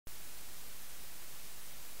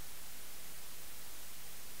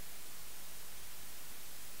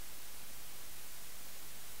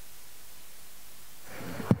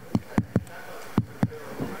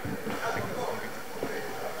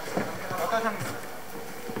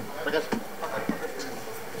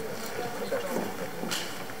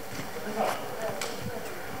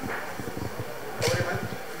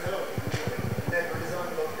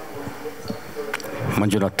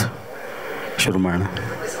ಮಂಜುನಾಥ್ ಶುರು ಮಾಡೋಣ.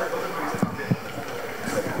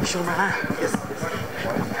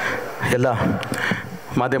 ಎಲ್ಲ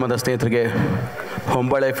ಮಾಧ್ಯಮದ ಸ್ನೇಹಿತರಿಗೆ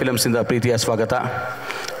ಹೊಂಬಾಳೆ ಫಿಲಮ್ಸಿಂದ ಪ್ರೀತಿಯ ಸ್ವಾಗತ.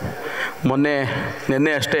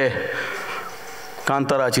 ನಿನ್ನೆ ಅಷ್ಟೇ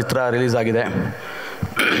ಕಾಂತಾರ ಚಿತ್ರ ರಿಲೀಸ್ ಆಗಿದೆ.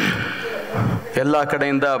 ಎಲ್ಲ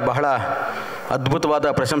ಕಡೆಯಿಂದ ಬಹಳ ಅದ್ಭುತವಾದ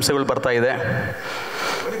ಪ್ರಶಂಸೆಗಳು ಬರ್ತಾ ಇದೆ.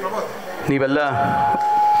 ನೀವೆಲ್ಲ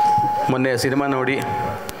ಮೊನ್ನೆ ಸಿನಿಮಾ ನೋಡಿ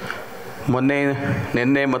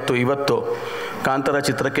ನಿನ್ನೆ ಮತ್ತು ಇವತ್ತು ಕಾಂತಾರ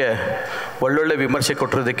ಚಿತ್ರಕ್ಕೆ ಒಳ್ಳೊಳ್ಳೆ ವಿಮರ್ಶೆ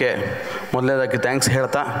ಕೊಟ್ಟಿರೋದಕ್ಕೆ ಮೊದಲನೇದಾಗಿ ಥ್ಯಾಂಕ್ಸ್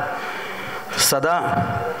ಹೇಳ್ತಾ, ಸದಾ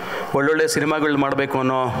ಒಳ್ಳೊಳ್ಳೆ ಸಿನಿಮಾಗಳು ಮಾಡಬೇಕು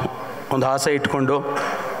ಅನ್ನೋ ಒಂದು ಆಸೆ ಇಟ್ಕೊಂಡು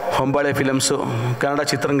ಹೊಂಬಾಳೆ ಫಿಲಮ್ಸು ಕನ್ನಡ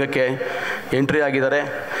ಚಿತ್ರರಂಗಕ್ಕೆ ಎಂಟ್ರಿ ಆಗಿದ್ದಾರೆ.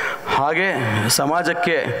 ಹಾಗೆ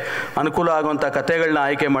ಸಮಾಜಕ್ಕೆ ಅನುಕೂಲ ಆಗುವಂಥ ಕಥೆಗಳನ್ನ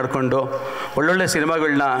ಆಯ್ಕೆ ಮಾಡಿಕೊಂಡು ಒಳ್ಳೊಳ್ಳೆ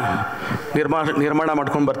ಸಿನಿಮಾಗಳನ್ನ ನಿರ್ಮಾಣ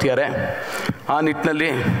ಮಾಡ್ಕೊಂಡು ಬರ್ತಿದ್ದಾರೆ. ಆ ನಿಟ್ಟಿನಲ್ಲಿ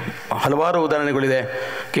ಹಲವಾರು ಉದಾಹರಣೆಗಳಿದೆ.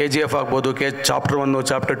 KGF ಆಗ್ಬೋದು, ಚಾಪ್ಟರ್ 1,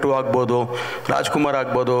 ಚಾಪ್ಟರ್ 2 ಆಗ್ಬೋದು, ರಾಜ್ಕುಮಾರ್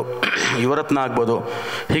ಆಗ್ಬೋದು, ಯುವರತ್ನ ಆಗ್ಬೋದು.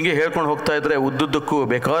 ಹೀಗೆ ಹೇಳ್ಕೊಂಡು ಹೋಗ್ತಾ ಇದ್ದರೆ ಉದ್ದುದ್ದಕ್ಕೂ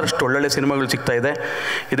ಬೇಕಾದಷ್ಟು ಒಳ್ಳೊಳ್ಳೆ ಸಿನಿಮಾಗಳು ಸಿಗ್ತಾ ಇದೆ.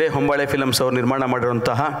 ಇದೇ ಹೊಂಬಾಳೆ ಫಿಲಮ್ಸ್ ಅವರು ನಿರ್ಮಾಣ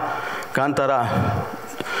ಮಾಡಿರುವಂತಹ ಕಾಂತಾರ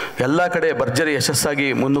ಎಲ್ಲ ಕಡೆ ಭರ್ಜರಿ ಯಶಸ್ಸಾಗಿ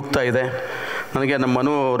ಮುನ್ನುಗ್ತಾ ಇದೆ. ನನಗೆ ನಮ್ಮ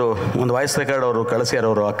ಮನು ಅವರು ಒಂದು ವಾಯ್ಸ್ ರೆಕಾರ್ಡ್ ಅವರು ಕಳಿಸ್ಯಾರ.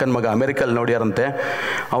 ಅವರು ಅಕ್ಕನ ಮಗ ಅಮೇರಿಕಲ್ಲಿ ನೋಡ್ಯಾರಂತೆ.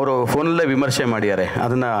 ಅವರು ಫೋನಲ್ಲೇ ವಿಮರ್ಶೆ ಮಾಡ್ಯಾರೆ.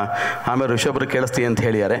 ಅದನ್ನು ಆಮೇಲೆ ರಿಷಬ್ರಿಗೆ ಕೇಳಿಸ್ತೀವಿ ಅಂತ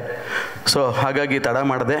ಹೇಳಿದ್ದಾರೆ. ಸೊ ಹಾಗಾಗಿ ತಡ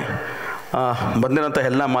ಮಾಡದೆ ಬಂದಿರೋಂಥ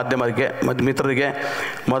ಎಲ್ಲ ಮಾಧ್ಯಮಕ್ಕೆ ಮಿತ್ರರಿಗೆ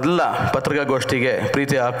ಮೊದಲ ಪತ್ರಿಕಾಗೋಷ್ಠಿಗೆ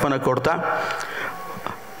ಪ್ರೀತಿಯ ಆಹ್ವಾನ ಕೊಡ್ತಾ,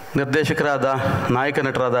 ನಿರ್ದೇಶಕರಾದ ನಾಯಕ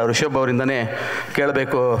ನಟರಾದ ರಿಷಬ್ ಅವರಿಂದನೇ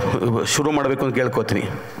ಶುರು ಮಾಡಬೇಕು ಅಂತ ಕೇಳ್ಕೊತೀನಿ.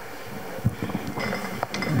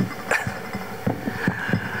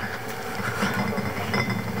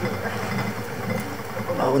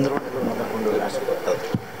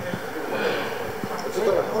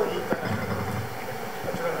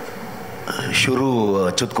 ಶುರು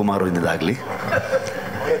ಅಚ್ಯುತ್ ಕುಮಾರ್ ಇಂದಾಗಲಿ,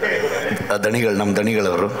 ನಮ್ಮ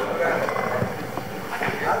ದಣಿಗಳವರು.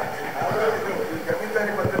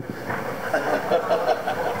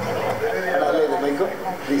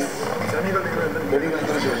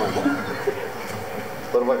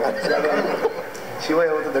 ಶಿವ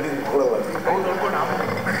ಯಾವತ್ತು ದಣಿ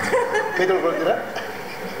ಕೈ ತೊಳ್ಕೊಳ್ತೀರಾ?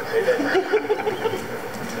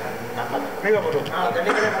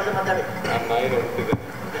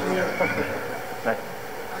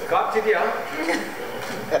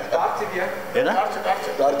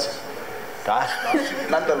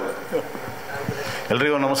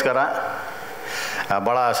 ಎಲ್ರಿಗೂ ನಮಸ್ಕಾರ.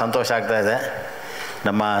 ಭಾಳ ಸಂತೋಷ ಆಗ್ತಾಯಿದೆ.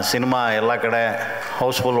 ನಮ್ಮ ಸಿನಿಮಾ ಎಲ್ಲ ಕಡೆ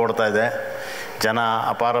ಹೌಸ್ಫುಲ್ ಓಡ್ತಾ ಇದೆ. ಜನ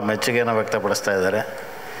ಅಪಾರ ಮೆಚ್ಚುಗೆಯನ್ನು ವ್ಯಕ್ತಪಡಿಸ್ತಾ ಇದ್ದಾರೆ.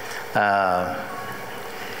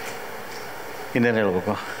 ಇನ್ನೇನು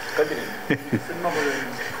ಹೇಳಬೇಕು?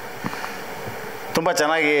 ತುಂಬ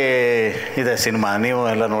ಚೆನ್ನಾಗಿ ಇದೆ ಸಿನಿಮಾ. ನೀವು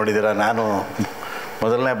ಎಲ್ಲ ನೋಡಿದ್ದೀರ. ನಾನು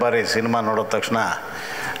ಮೊದಲನೇ ಬಾರಿ ಸಿನಿಮಾ ನೋಡಿದ ತಕ್ಷಣ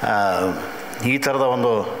ಈ ಥರದ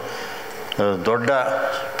ಒಂದು ದೊಡ್ಡ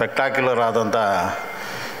ಸ್ಪೆಕ್ಟಾಕ್ಯುಲರ್ ಆದಂಥ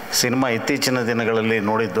ಸಿನಿಮಾ ಇತ್ತೀಚಿನ ದಿನಗಳಲ್ಲಿ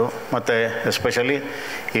ನೋಡಿದ್ದು. ಮತ್ತು ಎಸ್ಪೆಷಲಿ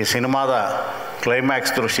ಈ ಸಿನಿಮಾದ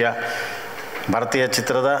ಕ್ಲೈಮ್ಯಾಕ್ಸ್ ದೃಶ್ಯ ಭಾರತೀಯ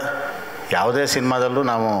ಚಿತ್ರದ ಯಾವುದೇ ಸಿನಿಮಾದಲ್ಲೂ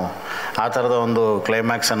ನಾವು ಆ ಥರದ ಒಂದು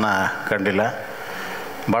ಕ್ಲೈಮ್ಯಾಕ್ಸನ್ನು ಕಂಡಿಲ್ಲ.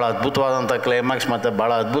 ಭಾಳ ಅದ್ಭುತವಾದಂಥ ಕ್ಲೈಮ್ಯಾಕ್ಸ್ ಮತ್ತು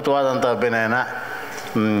ಭಾಳ ಅದ್ಭುತವಾದಂಥ ಅಭಿನಯನ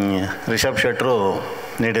ರಿಷಬ್ ಶೆಟ್ಟರು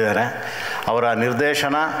ನೀಡಿದ್ದಾರೆ. ಅವರ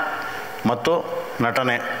ನಿರ್ದೇಶನ ಮತ್ತು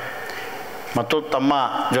ನಟನೆ ಮತ್ತು ತಮ್ಮ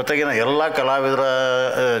ಜೊತೆಗಿನ ಎಲ್ಲ ಕಲಾವಿದರ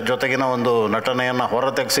ಜೊತೆಗಿನ ಒಂದು ನಟನೆಯನ್ನು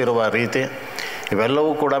ಹೊರತೆಗೆಸಿರುವ ರೀತಿ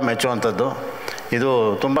ಇವೆಲ್ಲವೂ ಕೂಡ ಮೆಚ್ಚುವಂಥದ್ದು. ಇದು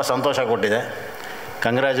ತುಂಬ ಸಂತೋಷ ಕೊಟ್ಟಿದೆ.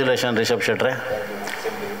 Congratulation Rishabh ಶೆಟ್ರೆ,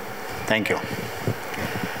 thank you.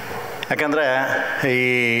 ಯಾಕೆಂದರೆ ಈ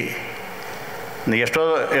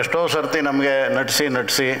ಎಷ್ಟೋ ಸರ್ತಿ ನಮಗೆ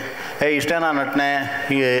ನಟಿಸಿ ಇಷ್ಟೇನಾ ನಟನೆ,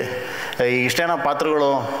 ಇಷ್ಟೇನಾ ಪಾತ್ರಗಳು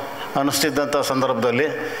ಅನ್ನಿಸ್ತಿದ್ದಂಥ ಸಂದರ್ಭದಲ್ಲಿ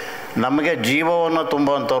ನಮಗೆ ಜೀವವನ್ನು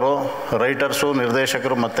ತುಂಬುವಂಥವ್ರು ರೈಟರ್ಸು,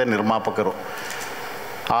 ನಿರ್ದೇಶಕರು ಮತ್ತು ನಿರ್ಮಾಪಕರು.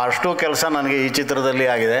 ಅಷ್ಟು ಕೆಲಸ ನನಗೆ ಈ ಚಿತ್ರದಲ್ಲಿ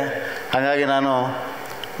ಆಗಿದೆ. ಹಾಗಾಗಿ ನಾನು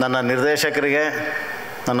ನನ್ನ ನಿರ್ದೇಶಕರಿಗೆ,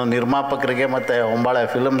 ನನ್ನ ನಿರ್ಮಾಪಕರಿಗೆ ಮತ್ತು ಹೊಂಬಾಳೆ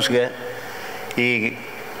ಫಿಲಮ್ಸ್ಗೆ ಈ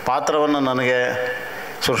ಪಾತ್ರವನ್ನು ನನಗೆ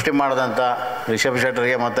ಸೃಷ್ಟಿ ಮಾಡಿದಂಥ ರಿಷಬ್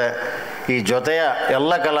ಶೆಟ್ಟರಿಗೆ ಮತ್ತು ಈ ಜೊತೆಯ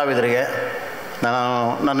ಎಲ್ಲ ಕಲಾವಿದರಿಗೆ,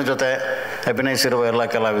 ನನ್ನ ಜೊತೆ ಅಭಿನಯಿಸಿರುವ ಎಲ್ಲ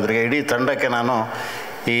ಕಲಾವಿದರಿಗೆ, ಇಡೀ ತಂಡಕ್ಕೆ ನಾನು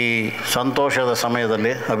ಈ ಸಂತೋಷದ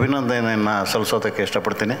ಸಮಯದಲ್ಲಿ ಅಭಿನಂದನೆಯನ್ನು ಸಲ್ಲಿಸೋದಕ್ಕೆ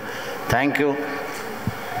ಇಷ್ಟಪಡ್ತೀನಿ. Thank you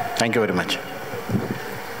very much.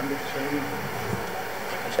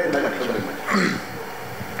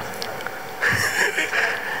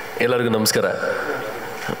 ಎಲ್ಲರಿಗೂ ನಮಸ್ಕಾರ.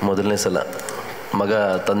 ಮೊದಲನೇ ಸಲ ಮಗ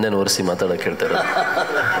ತಂದೆನ ಒರೆಸಿ ಮಾತಾಡೋಕ್ಕೆ ಹೇಳ್ತಾರೆ.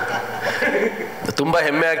 ತುಂಬ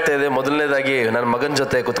ಹೆಮ್ಮೆ ಆಗ್ತಾ ಇದೆ. ಮೊದಲನೇದಾಗಿ ನನ್ನ ಮಗನ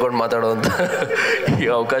ಜೊತೆ ಕುತ್ಕೊಂಡು ಮಾತಾಡುವಂಥ ಈ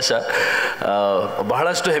ಅವಕಾಶ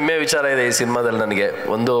ಬಹಳಷ್ಟು ಹೆಮ್ಮೆಯ ವಿಚಾರ ಇದೆ ಈ ಸಿನಿಮಾದಲ್ಲಿ ನನಗೆ.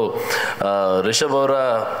 ಒಂದು ರಿಷಬ್ ಅವರ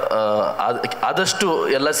ಆದಷ್ಟು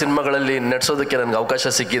ಎಲ್ಲ ಸಿನಿಮಾಗಳಲ್ಲಿ ನಡ್ಸೋದಕ್ಕೆ ನನಗೆ ಅವಕಾಶ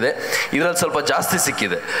ಸಿಕ್ಕಿದೆ. ಇದರಲ್ಲಿ ಸ್ವಲ್ಪ ಜಾಸ್ತಿ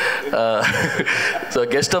ಸಿಕ್ಕಿದೆ. ಸೊ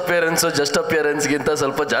ಗೆಸ್ಟ್ ಅಪಿಯರೆನ್ಸು ಜಸ್ಟ್ ಅಪಿಯರೆನ್ಸ್ಗಿಂತ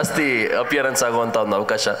ಸ್ವಲ್ಪ ಜಾಸ್ತಿ ಅಪಿಯರೆನ್ಸ್ ಆಗುವಂಥ ಒಂದು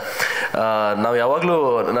ಅವಕಾಶ. ನಾವು ಯಾವಾಗಲೂ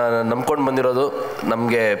ನಂಬ್ಕೊಂಡು ಬಂದಿರೋದು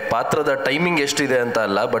ನಮಗೆ ಪಾತ್ರದ ಟೈಮಿಂಗ್ ಎಷ್ಟಿದೆ ಅಂತ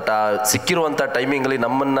ಅಲ್ಲ, ಬಟ್ ಆ ಸಿಕ್ಕಿರುವಂಥ ಟೈಮಿಂಗಲ್ಲಿ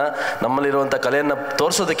ನಮ್ಮಲ್ಲಿರುವಂಥ ಕಲೆಯನ್ನು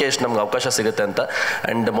ತೋರಿಸೋದಕ್ಕೆ ಎಷ್ಟು ನಮ್ಗೆ ಅವಕಾಶ ಸಿಗುತ್ತೆ ಅಂತ.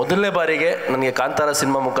 ಆ್ಯಂಡ್ ಮೊದಲನೇ ಬಾರಿಗೆ ನನಗೆ ಕಾಂತಾರ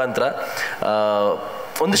ಸಿನಿಮಾ ಮುಖಾಂತರ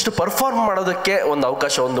ಒಂದಿಷ್ಟು ಪರ್ಫಾರ್ಮ್ ಮಾಡೋದಕ್ಕೆ ಒಂದು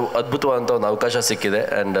ಅವಕಾಶ, ಒಂದು ಅದ್ಭುತವಾದಂಥ ಒಂದು ಅವಕಾಶ ಸಿಕ್ಕಿದೆ.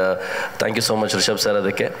 And thank you so much Rishabh sir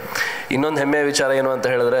ಅದಕ್ಕೆ. ಇನ್ನೊಂದು ಹೆಮ್ಮೆಯ ವಿಚಾರ ಏನು ಅಂತ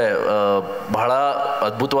ಹೇಳಿದ್ರೆ, ಬಹಳ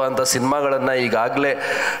ಅದ್ಭುತವಾದಂಥ ಸಿನಿಮಾಗಳನ್ನು ಈಗಾಗಲೇ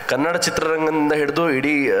ಕನ್ನಡ ಚಿತ್ರರಂಗದಿಂದ ಹಿಡಿದು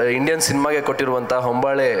ಇಡೀ ಇಂಡಿಯನ್ ಸಿನಿಮಾಗೆ ಕೊಟ್ಟಿರುವಂಥ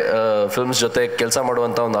ಹೊಂಬಾಳೆ ಫಿಲ್ಮ್ಸ್ ಜೊತೆ ಕೆಲಸ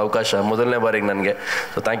ಮಾಡುವಂಥ ಒಂದು ಅವಕಾಶ ಮೊದಲನೇ ಬಾರಿಗೆ ನನಗೆ.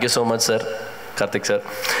 So thank you so much sir, Karthik sir.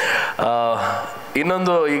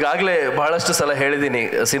 ಇನ್ನೊಂದು, ಈಗಾಗಲೇ ಬಹಳಷ್ಟು ಸಲ ಹೇಳಿದ್ದೀನಿ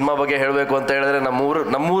ಸಿನಿಮಾ ಬಗ್ಗೆ ಹೇಳಬೇಕು ಅಂತ ಹೇಳಿದ್ರೆ,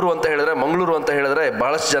 ನಮ್ಮೂರು ಅಂತ ಹೇಳಿದ್ರೆ, ಮಂಗಳೂರು ಅಂತ ಹೇಳಿದ್ರೆ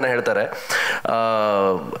ಬಹಳಷ್ಟು ಜನ ಹೇಳ್ತಾರೆ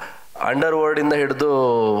ಅಂಡರ್ವರ್ಲ್ಡಿಂದ ಹಿಡಿದು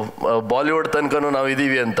ಬಾಲಿವುಡ್ ತನಕನೂ ನಾವು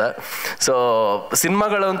ಇದ್ದೀವಿ ಅಂತ. ಸೊ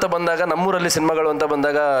ಸಿನಿಮಾಗಳು ಅಂತ ಬಂದಾಗ, ನಮ್ಮೂರಲ್ಲಿ ಸಿನಿಮಾಗಳು ಅಂತ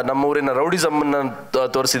ಬಂದಾಗ ನಮ್ಮೂರಿನ ರೌಡಿಸಮ್ಮನ್ನು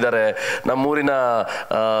ತೋರಿಸಿದ್ದಾರೆ. ನಮ್ಮೂರಿನ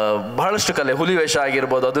ಬಹಳಷ್ಟು ಕಲೆ, ಹುಲಿ ವೇಷ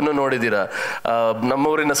ಆಗಿರ್ಬೋದು ಅದನ್ನು ನೋಡಿದ್ದೀರಾ,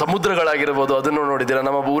 ನಮ್ಮೂರಿನ ಸಮುದ್ರಗಳಾಗಿರ್ಬೋದು ಅದನ್ನು ನೋಡಿದ್ದೀರಾ,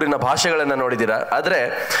 ನಮ್ಮ ಊರಿನ ಭಾಷೆಗಳನ್ನು ನೋಡಿದ್ದೀರಾ. ಆದರೆ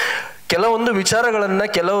ಕೆಲವೊಂದು ವಿಚಾರಗಳನ್ನು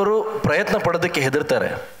ಕೆಲವರು ಪ್ರಯತ್ನ ಪಡೋದಕ್ಕೆ ಹೆದರ್ತಾರೆ.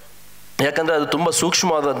 ಯಾಕಂದರೆ ಅದು ತುಂಬ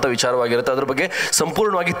ಸೂಕ್ಷ್ಮವಾದಂಥ ವಿಚಾರವಾಗಿರುತ್ತೆ. ಅದ್ರ ಬಗ್ಗೆ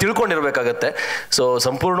ಸಂಪೂರ್ಣವಾಗಿ ತಿಳ್ಕೊಂಡಿರ್ಬೇಕಾಗತ್ತೆ. ಸೊ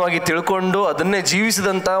ಸಂಪೂರ್ಣವಾಗಿ ತಿಳ್ಕೊಂಡು ಅದನ್ನೇ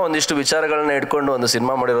ಜೀವಿಸಿದಂಥ ಒಂದಿಷ್ಟು ವಿಚಾರಗಳನ್ನ ಇಟ್ಕೊಂಡು ಒಂದು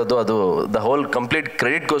ಸಿನಿಮಾ ಮಾಡಿರೋದು, ಅದು the whole complete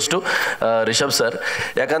credit goes to Rishabh sir.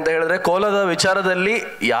 ಯಾಕಂತ ಹೇಳಿದ್ರೆ ಕೋಲದ ವಿಚಾರದಲ್ಲಿ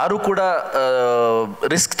ಯಾರು ಕೂಡ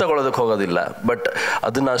ರಿಸ್ಕ್ ತಗೊಳ್ಳೋದಕ್ಕೆ ಹೋಗೋದಿಲ್ಲ, ಬಟ್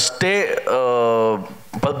ಅದನ್ನ ಅಷ್ಟೇ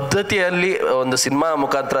ಪದ್ಧತಿಯಲ್ಲಿ ಒಂದು ಸಿನಿಮಾ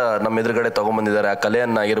ಮುಖಾಂತರ ನಮ್ಮ ಎದುರುಗಡೆ ತೊಗೊಂಬಂದಿದ್ದಾರೆ. ಆ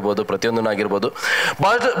ಕಲೆಯನ್ನಾಗಿರ್ಬೋದು, ಪ್ರತಿಯೊಂದನ್ನಾಗಿರ್ಬೋದು.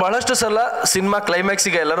 ಬಹಳಷ್ಟು ಸಲ ಸಿನಿಮಾ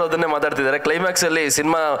ಕ್ಲೈಮ್ಯಾಕ್ಸಿಗೆ ಎಲ್ಲರೂ ಅದನ್ನೇ ಮಾತಾಡ್ತಿದ್ದಾರೆ. ಕ್ಲೈಮ್ಯಾಕ್ಸಲ್ಲಿ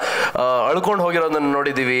ಸಿನಿಮಾ ಅಳ್ಕೊಂಡು ಹೋಗಿರೋದನ್ನು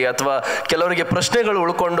ನೋಡಿದ್ದೀವಿ, ಅಥವಾ ಕೆಲವರಿಗೆ ಪ್ರಶ್ನೆಗಳು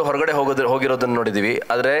ಉಳ್ಕೊಂಡು ಹೊರಗಡೆ ಹೋಗಿರೋದನ್ನು ನೋಡಿದ್ದೀವಿ.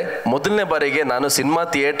 ಆದರೆ ಮೊದಲನೇ ಬಾರಿಗೆ ನಾನು ಸಿನಿಮಾ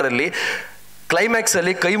ಥಿಯೇಟ್ರಲ್ಲಿ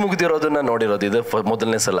ಕ್ಲೈಮ್ಯಾಕ್ಸಲ್ಲಿ ಕೈ ಮುಗಿದಿರೋದನ್ನ ನೋಡಿರೋದು ಇದು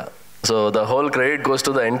ಮೊದಲನೇ ಸಲ. So the whole credit goes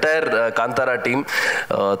to the entire Kantara team.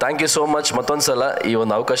 Thank you so much ಮತ್ತೊಂದು ಸಲ ಈ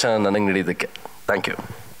ಒಂದು ಅವಕಾಶ ನನಗೆ ನೀಡಿದ್ದಕ್ಕೆ. Thank you.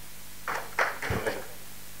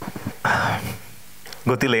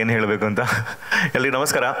 ಗೊತ್ತಿಲ್ಲ ಏನು ಹೇಳಬೇಕು ಅಂತ. ಎಲ್ರಿಗೂ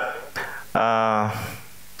ನಮಸ್ಕಾರ.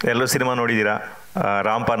 ಎಲ್ಲರೂ ಸಿನಿಮಾ ನೋಡಿದ್ದೀರಾ.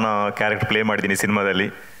 ರಾಮ್ಪಾರ್ನ ಕ್ಯಾರೆಕ್ಟರ್ ಪ್ಲೇ ಮಾಡಿದ್ದೀನಿ ಸಿನಿಮಾದಲ್ಲಿ.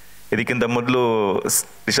 ಇದಕ್ಕಿಂತ ಮೊದಲು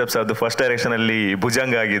ರಿಷಬ್ ಸರ್ದು ಫಸ್ಟ್ ಡೈರೆಕ್ಷನಲ್ಲಿ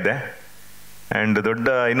ಭುಜಂಗ ಆಗಿದ್ದೆ. ಆ್ಯಂಡ್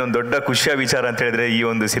ಇನ್ನೊಂದು ದೊಡ್ಡ ಖುಷಿಯ ವಿಚಾರ ಅಂತ ಹೇಳಿದ್ರೆ, ಈ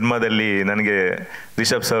ಒಂದು ಸಿನಿಮಾದಲ್ಲಿ ನನಗೆ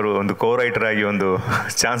ರಿಷಬ್ ಸರ್ ಒಂದು ಕೋ ರೈಟರ್ ಆಗಿ ಒಂದು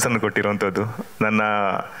ಚಾನ್ಸನ್ನು ಕೊಟ್ಟಿರುವಂಥದ್ದು. ನನ್ನ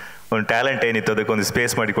ಒಂದು ಟ್ಯಾಲೆಂಟ್ ಏನಿತ್ತು ಅದಕ್ಕೆ ಒಂದು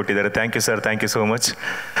ಸ್ಪೇಸ್ ಮಾಡಿ ಕೊಟ್ಟಿದ್ದಾರೆ. Thank you sir, thank you so much.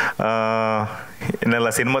 ಇನ್ನೆಲ್ಲ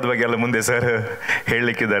ಸಿನಿಮಾದ ಬಗ್ಗೆ ಎಲ್ಲ ಮುಂದೆ ಸರ್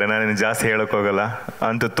ಹೇಳಲಿಕ್ಕಿದ್ದಾರೆ, ನಾನೇನು ಜಾಸ್ತಿ ಹೇಳೋಕ್ಕೋಗಲ್ಲ.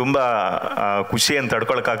 ಅಂತೂ ತುಂಬ ಖುಷಿಯನ್ನು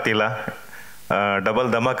ತಡ್ಕೊಳಕ್ಕಾಗ್ತಿಲ್ಲ. ಡಬಲ್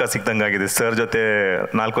ಧಮಾಕ ಸಿಕ್ದಂಗಾಗಿದೆ. ಸರ್ ಜೊತೆ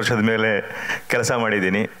 4 ವರ್ಷದ ಮೇಲೆ ಕೆಲಸ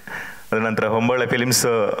ಮಾಡಿದ್ದೀನಿ. ಅದರ ನಂತರ ಹೊಂಬಾಳೆ ಫಿಲಿಮ್ಸ್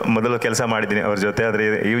ಮೊದಲು ಕೆಲಸ ಮಾಡಿದ್ದೀನಿ ಅವ್ರ ಜೊತೆ. ಆದರೆ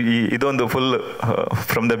ಇದೊಂದು ಫುಲ್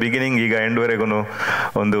ಫ್ರಮ್ ದ ಬಿಗಿನಿಂಗ್ ಈಗ ಎಂಡ್ವರೆಗೂ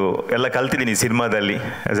ಒಂದು ಎಲ್ಲ ಕಲ್ತಿದ್ದೀನಿ ಸಿನಿಮಾದಲ್ಲಿ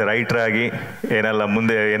ಆ್ಯಸ್ ಎ ರೈಟರ್ ಆಗಿ.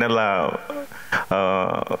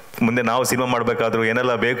 ಮುಂದೆ ನಾವು ಸಿನಿಮಾ ಮಾಡಬೇಕಾದ್ರೂ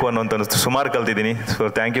ಏನೆಲ್ಲ ಬೇಕು ಅನ್ನೋಂಥ ಸುಮಾರು ಕಲ್ತಿದ್ದೀನಿ. So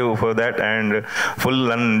thank you for that. And full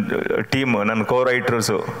ನನ್ನ ಟೀಮ್, ನನ್ನ ಕೋ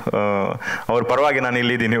ರೈಟರ್ಸು, ಅವ್ರ ಪರವಾಗಿ ನಾನು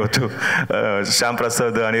ಇಲ್ಲಿದ್ದೀನಿ ಇವತ್ತು. ಶ್ಯಾಮ್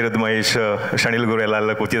ಪ್ರಸಾದ್, ಅನಿರುದ್ಧ್, ಮಹೇಶ್, ಶನಿಲ್ ಗುರು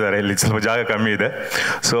ಎಲ್ಲ ಕೂತಿದ್ದಾರೆ. ಇಲ್ಲಿ ಸ್ವಲ್ಪ ಜಾಗ ಕಮ್ಮಿ ಇದೆ.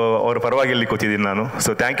 ಸೊ ಅವ್ರ ಪರವಾಗಿ ಇಲ್ಲಿ ಕೂತಿದ್ದೀನಿ ನಾನು.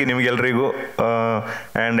 So thank you ನಿಮಗೆಲ್ರಿಗೂ,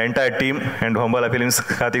 and entire team and ಹೊಂಬಾಲ films,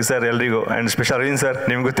 Karthik sir ಎಲ್ರಿಗೂ, ಆ್ಯಂಡ್ ಸ್ಪೆಷಲ್ ಅರವಿಂದ್ ಸರ್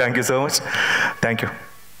ನಿಮಗೂ thank you so much. Thank you.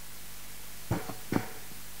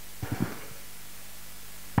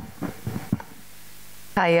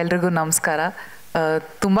 Hi, ಎಲ್ರಿಗೂ ನಮಸ್ಕಾರ.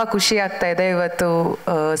 ತುಂಬ ಖುಷಿ ಆಗ್ತಾ ಇದೆ. ಇವತ್ತು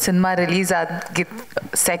ಸಿನಿಮಾ ರಿಲೀಸ್ ಆಗಿ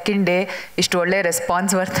ಸೆಕೆಂಡ್ ಡೇ ಇಷ್ಟು ಒಳ್ಳೆ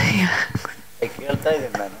ರೆಸ್ಪಾನ್ಸ್ ಬರ್ತಾ ಕೇಳ್ತಾ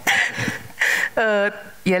ಇದ್ದೀನಿ ನಾನು.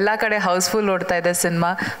 ಎಲ್ಲ ಕಡೆ ಹೌಸ್ಫುಲ್ ಓಡ್ತಾ ಇದೆ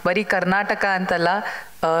ಸಿನಿಮಾ. ಬರೀ ಕರ್ನಾಟಕ ಅಂತಲ್ಲ,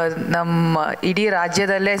 ನಮ್ಮ ಇಡೀ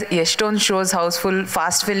ರಾಜ್ಯದಲ್ಲೇ ಎಷ್ಟೊಂದು ಶೋಸ್ ಹೌಸ್ಫುಲ್,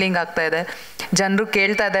 ಫಾಸ್ಟ್ ಫಿಲ್ಲಿಂಗ್ ಆಗ್ತಾ ಇದೆ. ಜನರು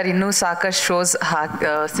ಕೇಳ್ತಾ ಇದ್ದಾರೆ ಇನ್ನೂ ಸಾಕಷ್ಟು ಶೋಸ್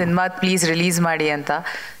ಸಿನಿಮಾ ಪ್ಲೀಸ್ ರಿಲೀಸ್ ಮಾಡಿ ಅಂತ.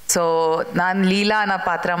 ಸೊ ನಾನು ಲೀಲಾ ಅನ್ನೋ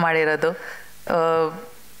ಪಾತ್ರ ಮಾಡಿರೋದು.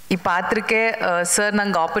 ಈ ಪಾತ್ರಕ್ಕೆ ಸರ್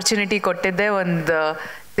ನಂಗೆ ಆಪರ್ಚುನಿಟಿ ಕೊಟ್ಟಿದ್ದೆ ಒಂದು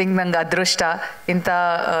ನಂಗೆ ಅದೃಷ್ಟ.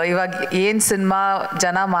 ಇವಾಗ ಏನು ಸಿನಿಮಾ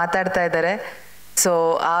ಜನ ಮಾತಾಡ್ತಾ ಇದ್ದಾರೆ, ಸೊ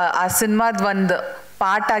ಆ ಸಿನಿಮಾದ ಒಂದು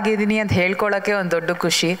ಪಾರ್ಟ್ ಆಗಿದ್ದೀನಿ ಅಂತ ಹೇಳ್ಕೊಳ್ಳೋಕ್ಕೆ ಒಂದು ದೊಡ್ಡ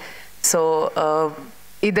ಖುಷಿ. ಸೊ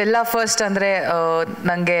ಇದೆಲ್ಲ ಫಸ್ಟ್ ಅಂದರೆ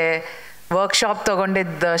ನನಗೆ ವರ್ಕ್ಶಾಪ್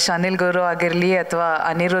ತೊಗೊಂಡಿದ್ದ ಶನಿಲ್ ಗುರು ಆಗಿರಲಿ ಅಥವಾ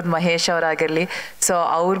ಅನಿರುದ್ಧ್ ಮಹೇಶ್ ಅವರಾಗಿರಲಿ, ಸೊ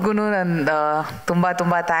ಅವ್ರಿಗೂ ನಾನು ತುಂಬ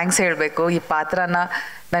ತುಂಬ ಥ್ಯಾಂಕ್ಸ್ ಹೇಳಬೇಕು. ಈ ಪಾತ್ರನ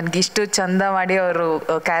ನನಗಿಷ್ಟು ಚಂದ ಮಾಡಿ ಅವರು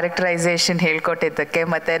ಕ್ಯಾರೆಕ್ಟರೈಸೇಷನ್ ಹೇಳ್ಕೊಟ್ಟಿದ್ದಕ್ಕೆ.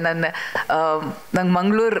 ಮತ್ತು ನಂಗೆ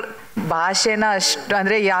ಮಂಗಳೂರು ಭಾಷೆನ ಅಷ್ಟು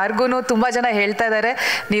ಅಂದರೆ ಯಾರಿಗೂ ತುಂಬ ಜನ ಹೇಳ್ತಾ ಇದ್ದಾರೆ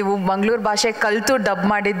ನೀವು ಮಂಗಳೂರು ಭಾಷೆ ಕಲಿತು ಡಬ್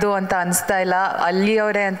ಮಾಡಿದ್ದು ಅಂತ ಅನಿಸ್ತಾ ಇಲ್ಲ,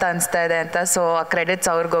 ಅಲ್ಲಿಯವರೇ ಅಂತ ಅನಿಸ್ತಾ ಇದೆ ಅಂತ. ಸೊ ಆ ಕ್ರೆಡಿಟ್ಸ್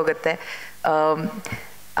ಅವ್ರಿಗೋಗುತ್ತೆ.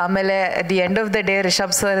 ಆಮೇಲೆ at the end of the day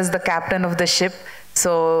Rishabh sir is the captain of the ship.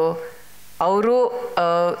 So ಅವರು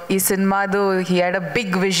ಈ ಸಿನಿಮಾದು he had a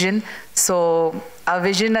big vision. So ಆ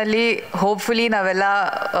ವಿಷನಲ್ಲಿ ಹೋಪ್ಫುಲಿ ನಾವೆಲ್ಲ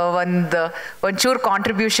ಒಂಚೂರು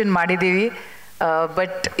ಕಾಂಟ್ರಿಬ್ಯೂಷನ್ ಮಾಡಿದ್ದೀವಿ.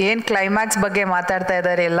 ಬಟ್ ಏನು ಕ್ಲೈಮ್ಯಾಕ್ಸ್ ಬಗ್ಗೆ ಮಾತಾಡ್ತಾ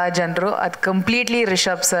ಇದ್ದಾರೆ ಎಲ್ಲ ಜನರು, ಅದು completely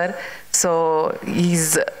Rishabh sir. So is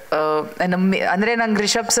ಅಂದರೆ ನಂಗೆ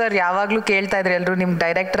ರಿಷಬ್ ಸರ್ ಯಾವಾಗಲೂ ಕೇಳ್ತಾ ಇದ್ರು ಎಲ್ಲರೂ ನಿಮ್ಗೆ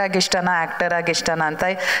ಡೈರೆಕ್ಟರ್ ಆಗಿ ಇಷ್ಟನಾ ಆ್ಯಕ್ಟರ್ ಆಗಿ ಇಷ್ಟನಾ ಅಂತ.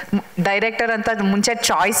 ಡೈರೆಕ್ಟರ್ ಅಂತ ಮುಂಚೆ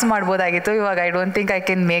ಚಾಯ್ಸ್ ಮಾಡ್ಬೋದಾಗಿತ್ತು, ಇವಾಗ I don't think I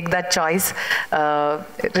can make that choice.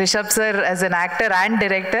 Rishabh sir as an actor and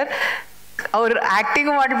director, ಅವ್ರು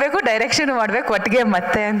ಆ್ಯಕ್ಟಿಂಗ್ ಮಾಡಬೇಕು ಡೈರೆಕ್ಷನ್ ಮಾಡಬೇಕು ಒಟ್ಟಿಗೆ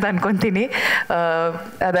ಮತ್ತೆ ಅಂತ ಅನ್ಕೊತೀನಿ.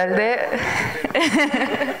 ಅದಲ್ಲದೆ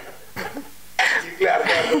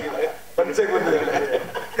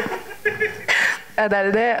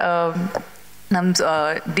ನಮ್ಮ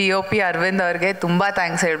DOP ಅರವಿಂದ್ ಅವ್ರಿಗೆ ತುಂಬ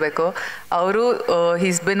ಥ್ಯಾಂಕ್ಸ್ ಹೇಳಬೇಕು. ಅವರು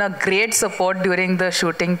he's been a great support during the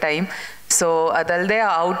shooting time. So ಅದಲ್ಲದೆ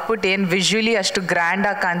ಔಟ್ಪುಟ್ ಏನು ವಿಜುವಲಿ ಅಷ್ಟು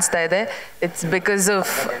ಗ್ರ್ಯಾಂಡಾಗಿ ಕಾಣಿಸ್ತಾ ಇದೆ, ಇಟ್ಸ್ ಬಿಕಾಸ್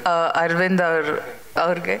ಆಫ್ ಅರವಿಂದ್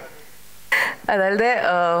ಅವ್ರಿಗೆ. ಅದಲ್ಲದೆ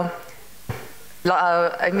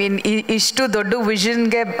ಐ ಮೀನ್ ಇಷ್ಟು ದೊಡ್ಡ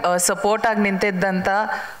ವಿಷನ್ಗೆ ಸಪೋರ್ಟಾಗಿ ನಿಂತಿದ್ದಂಥ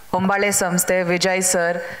ಹೊಂಬಾಳೆ ಸಂಸ್ಥೆ, Vijay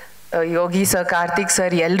sir, Yogi sir, Karthik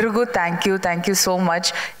sir, ಎಲ್ರಿಗೂ ಥ್ಯಾಂಕ್ ಯು ಸೋ ಮಚ್.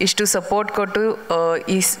 ಇಷ್ಟು ಸಪೋರ್ಟ್ ಕೊಟ್ಟು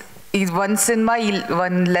ಈ ಒಂದು ಸಿನಿಮಾ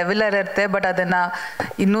ಒಂದು ಲೆವೆಲರ್ ಇರುತ್ತೆ, ಬಟ್ ಅದನ್ನು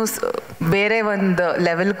ಇನ್ನೂ ಬೇರೆ ಒಂದು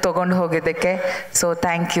ಲೆವೆಲ್ಗೆ ತೊಗೊಂಡು ಹೋಗಿದ್ದಕ್ಕೆ. So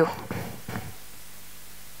thank you.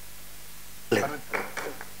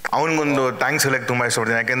 ಅವನಿಗೊಂದು ಥ್ಯಾಂಕ್ಸ್ ಹೇಳಕ್ಕೆ ತುಂಬ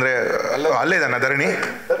ಇಷ್ಟಪಡ್ತೀನಿ. ಯಾಕೆಂದರೆ ಅಲ್ಲೇ ಇದ್ದಾನ ಧರಣಿ.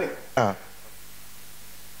 ಹಾಂ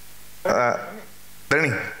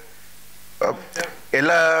ಧರಣಿ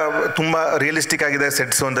ಎಲ್ಲ ತುಂಬ ರಿಯಲಿಸ್ಟಿಕ್ ಆಗಿದೆ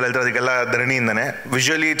ಸೆಟ್ಸು ಅಂತ ಹೇಳ್ತಾರೆ, ಅದಕ್ಕೆಲ್ಲ ಧರಣಿಯಿಂದನೇ.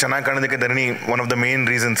 ವಿಜುವಲಿ ಚೆನ್ನಾಗಿ ಕಾಣೋದಕ್ಕೆ ಧರಣಿ one of the main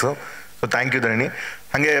reasons. So thank you ಧರಣಿ.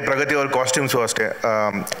 ಹಾಗೆ ಪ್ರಗತಿ ಅವ್ರ ಕಾಸ್ಟ್ಯೂಮ್ಸು ಅಷ್ಟೇ,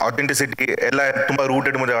 ಅಥೆಂಟಿಸಿಟಿ ಎಲ್ಲ ತುಂಬ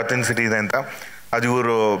ರೂಟೆಡ್ ಮತ್ತು ಅಥೆಂಟಿಸಿಟಿ ಇದೆ ಅಂತ. ಅದು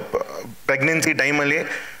ಇವರು ಪ್ರೆಗ್ನೆನ್ಸಿ ಟೈಮಲ್ಲಿ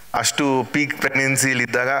ಅಷ್ಟು ಪೀಕ್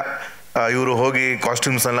ಪ್ರೆಗ್ನೆನ್ಸಿಲಿದ್ದಾಗ ಇವರು ಹೋಗಿ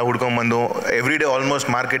ಕಾಸ್ಟ್ಯೂಮ್ಸ್ನೆಲ್ಲ ಹುಡ್ಕೊಂಬಂದು ಎವ್ರಿ ಡೇ ಆಲ್ಮೋಸ್ಟ್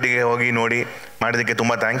ಮಾರ್ಕೆಟಿಗೆ ಹೋಗಿ ನೋಡಿ ಮಾಡೋದಕ್ಕೆ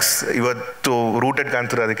ತುಂಬ ಥ್ಯಾಂಕ್ಸ್. ಇವತ್ತು ರೂಟೆಡ್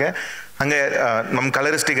ಕಾಣ್ತಿರೋ ಅದಕ್ಕೆ. ಹಾಗೆ ನಮ್ಮ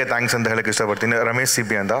ಕಲರಿಸ್ಟಿಗೆ ಥ್ಯಾಂಕ್ಸ್ ಅಂತ ಹೇಳಕ್ಕೆ ಇಷ್ಟಪಡ್ತೀನಿ. ರಮೇಶ್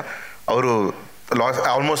CP ಅಂತ, ಅವರು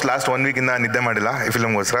ಆಲ್ಮೋಸ್ಟ್ ಲಾಸ್ಟ್ 1 ವೀಕಿಂದ ನಿದ್ದೆ ಮಾಡಿಲ್ಲ ಈ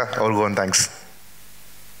ಫಿಲ್ಮ್ಗೋಸ್ಕರ, ಅವ್ರಿಗೂ ಒಂದು ಥ್ಯಾಂಕ್ಸ್.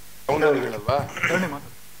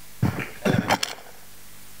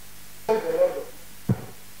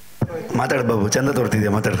 ಮಾತಾಡ ಬಾಬು, ಚಂದ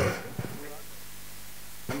ತೋರ್ತಿದ್ಯಾ, ಮಾತಾಡ.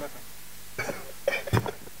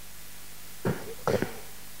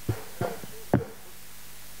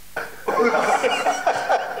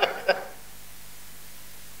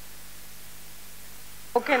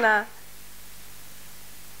 ಓಕೆನಾ?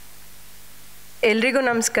 ಎಲ್ರಿಗೂ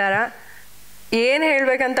ನಮಸ್ಕಾರ. ಏನು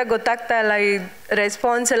ಹೇಳಬೇಕಂತ ಗೊತ್ತಾಗ್ತಾ ಇಲ್ಲ. ಈ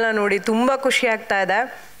ರೆಸ್ಪಾನ್ಸ್ ಎಲ್ಲ ನೋಡಿ ತುಂಬ ಖುಷಿ ಆಗ್ತಾ ಇದೆ.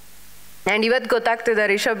 ಆ್ಯಂಡ್ ಇವತ್ತು ಗೊತ್ತಾಗ್ತಿದೆ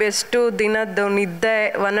ರಿಷಬ್ ಎಷ್ಟು ದಿನದ್ದು ನಿದ್ದೆ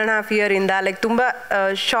 1.5 ಇಯರಿಂದ, ಲೈಕ್ ತುಂಬ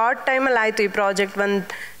ಶಾರ್ಟ್ ಟೈಮಲ್ಲಿ ಆಯಿತು ಈ ಪ್ರಾಜೆಕ್ಟ್. ಒಂದು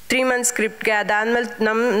 3 ಮಂತ್ಸ್ ಸ್ಕ್ರಿಪ್ಟ್ಗೆ, ಅದಾದಮೇಲೆ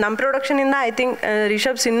ನಮ್ಮ ಪ್ರೊಡಕ್ಷನಿಂದ I think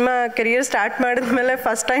Rishabh cinema career start ಮಾಡಿದ್ಮೇಲೆ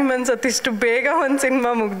ಫಸ್ಟ್ ಟೈಮ್ ಅನ್ಸುತ್ತೆ ಇಷ್ಟು ಬೇಗ ಒಂದು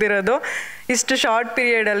ಸಿನಿಮಾ ಮುಗ್ದಿರೋದು ಇಷ್ಟು ಶಾರ್ಟ್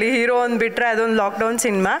ಪೀರಿಯಡಲ್ಲಿ. ಹೀರೋ ಒಂದು ಬಿಟ್ಟರೆ ಅದೊಂದು ಲಾಕ್ಡೌನ್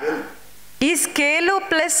ಸಿನಿಮಾ. ಈ ಸ್ಕೇಲು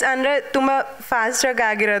ಪ್ಲಸ್ ಅಂದರೆ ತುಂಬ ಫಾಸ್ಟಾಗಿ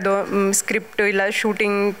ಆಗಿರೋದು, ಸ್ಕ್ರಿಪ್ಟು ಇಲ್ಲ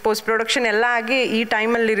ಶೂಟಿಂಗ್ ಪೋಸ್ಟ್ ಪ್ರೊಡಕ್ಷನ್ ಎಲ್ಲ ಆಗಿ ಈ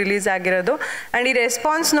ಟೈಮಲ್ಲಿ ರಿಲೀಸ್ ಆಗಿರೋದು. ಆ್ಯಂಡ್ ಈ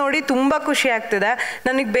ರೆಸ್ಪಾನ್ಸ್ ನೋಡಿ ತುಂಬ ಖುಷಿ ಆಗ್ತಿದೆ.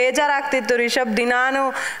 ನನಗೆ ಬೇಜಾರಾಗ್ತಿತ್ತು, ರಿಷಬ್ ದಿನಾನು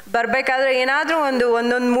ಬರಬೇಕಾದ್ರೆ ಏನಾದರೂ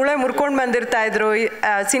ಒಂದೊಂದು ಮೂಳೆ ಮುರ್ಕೊಂಡು ಬಂದಿರ್ತಾಯಿದ್ರು.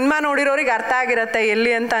 ಸಿನಿಮಾ ನೋಡಿರೋರಿಗೆ ಅರ್ಥ ಆಗಿರುತ್ತೆ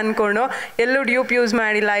ಎಲ್ಲಿ ಅಂತ ಅಂದ್ಕೊಂಡು. ಎಲ್ಲೂ ಡ್ಯೂಪ್ ಯೂಸ್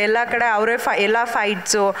ಮಾಡಿಲ್ಲ, ಎಲ್ಲ ಕಡೆ ಅವರೇ ಎಲ್ಲ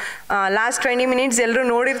ಫೈಟ್ಸು ಲಾಸ್ಟ್ 20 ಮಿನಿಟ್ಸ್ ಎಲ್ಲರೂ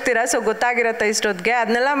ನೋಡಿರ್ತೀರ, ಸೊ ಗೊತ್ತಾಗಿರುತ್ತೆ ಇಷ್ಟೊತ್ತಿಗೆ.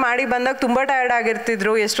 ಅದನ್ನೆಲ್ಲ ಮಾಡಿ ಬಂದಾಗ ತುಂಬ ಟಯರ್ಡ್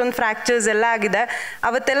ಆಗಿರ್ತಿದ್ರು, ಎಷ್ಟೊಂದು ಫ್ರ್ಯಾಕ್ಚರ್ಸ್ ಎಲ್ಲ ಆಗಿದೆ.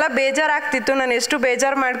 ಅವತ್ತೆಲ್ಲ ಬೇಜಾರಾಗ್ತಿತ್ತು, ನಾನು ಎಷ್ಟು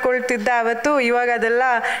ಬೇಜಾರು ಮಾಡ್ಕೊಳ್ತಿದ್ದೆ ಅವತ್ತು. ಇವಾಗ ಅದೆಲ್ಲ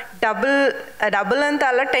ಡಬಲ್ ಅಂತ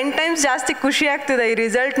ಅಲ್ಲ 10 ಟೈಮ್ಸ್ ಜಾಸ್ತಿ ಖುಷಿ ಆಗ್ತಿದೆ ಈ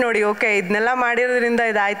ರಿಸಲ್ಟ್ ನೋಡಿ. ಓಕೆ, ಇದನ್ನೆಲ್ಲ ಮಾಡಿರೋದ್ರಿಂದ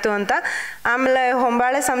ಇದಾಯಿತು ಅಂತ. ಆಮೇಲೆ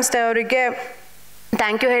ಹೊಂಬಾಳೆ ಸಂಸ್ಥೆ ಅವರಿಗೆ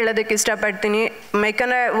ಥ್ಯಾಂಕ್ ಯು ಹೇಳೋದಕ್ಕೆ ಇಷ್ಟಪಡ್ತೀನಿ.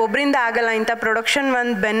 ಯಾಕಂದರೆ ಒಬ್ಬರಿಂದ ಆಗಲ್ಲ, ಇಂಥ ಪ್ರೊಡಕ್ಷನ್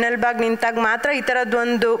ಒಂದು ಬೆನ್ನೆಲುಬಾಗಿ ನಿಂತಾಗ ಮಾತ್ರ ಈ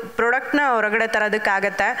ಥರದ್ದೊಂದು ಪ್ರಾಡಕ್ಟ್ನ ಹೊರಗಡೆ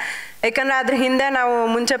ತರೋದಕ್ಕಾಗತ್ತೆ. ಯಾಕಂದರೆ ಅದ್ರ ಹಿಂದೆ ನಾವು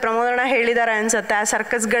ಮುಂಚೆ ಪ್ರಮೋದನ ಹೇಳಿದ್ದಾರೆ ಅನಿಸುತ್ತೆ, ಆ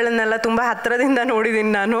ಸರ್ಕಸ್ಗಳನ್ನೆಲ್ಲ ತುಂಬ ಹತ್ತಿರದಿಂದ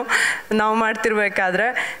ನೋಡಿದ್ದೀನಿ ನಾವು ಮಾಡ್ತಿರ್ಬೇಕಾದ್ರೆ.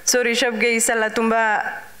 ಸೊ ರಿಷಬ್ಗೆ ಈ ಸಲ ತುಂಬ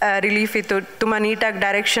ರಿಲೀಫ್ ಇತ್ತು, ತುಂಬ ನೀಟಾಗಿ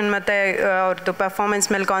ಡೈರೆಕ್ಷನ್ ಮತ್ತು ಅವ್ರದ್ದು ಪರ್ಫಾರ್ಮೆನ್ಸ್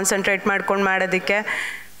ಮೇಲೆ ಕಾನ್ಸಂಟ್ರೇಟ್ ಮಾಡ್ಕೊಂಡು ಮಾಡೋದಕ್ಕೆ.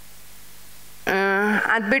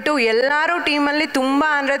 ಅದು ಬಿಟ್ಟು ಎಲ್ಲರೂ ಟೀಮಲ್ಲಿ ತುಂಬ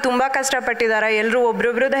ಅಂದರೆ ತುಂಬ ಕಷ್ಟಪಟ್ಟಿದ್ದಾರೆ. ಎಲ್ಲರೂ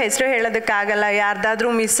ಒಬ್ರೊಬ್ರದ್ದು ಹೆಸರು ಹೇಳೋದಕ್ಕಾಗಲ್ಲ. ಯಾರ್ದಾದ್ರೂ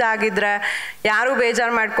ಮಿಸ್ ಆಗಿದ್ರೆ ಯಾರೂ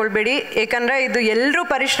ಬೇಜಾರು ಮಾಡ್ಕೊಳ್ಬೇಡಿ. ಏಕೆಂದರೆ ಇದು ಎಲ್ಲರೂ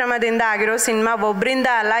ಪರಿಶ್ರಮದಿಂದ ಆಗಿರೋ ಸಿನಿಮಾ, ಒಬ್ಬರಿಂದ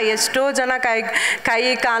ಅಲ್ಲ. ಎಷ್ಟೋ ಜನ ಕೈ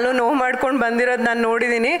ಕಾಲು ನೋವು ಮಾಡ್ಕೊಂಡು ಬಂದಿರೋದು ನಾನು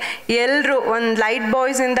ನೋಡಿದ್ದೀನಿ. ಎಲ್ಲರೂ ಒಂದು ಲೈಟ್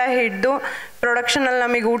ಬಾಯ್ಸಿಂದ ಹಿಡಿದು ಪ್ರೊಡಕ್ಷನಲ್ಲಿ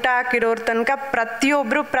ನಮಗೆ ಊಟ ಹಾಕಿರೋರ ತನಕ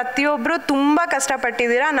ಪ್ರತಿಯೊಬ್ಬರು ತುಂಬ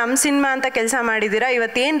ಕಷ್ಟಪಟ್ಟಿದ್ದೀರಾ. ನಮ್ಮ ಸಿನಿಮಾ ಅಂತ ಕೆಲಸ ಮಾಡಿದ್ದೀರಾ.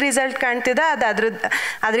 ಇವತ್ತೇನು ರಿಸಲ್ಟ್ ಕಾಣ್ತಿದೆ ಅದು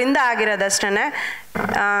ಅದರಿಂದ ಆಗಿರೋದಷ್ಟೇ.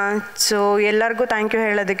 ಸೊ ಎಲ್ಲರಿಗೂ ಥ್ಯಾಂಕ್ ಯು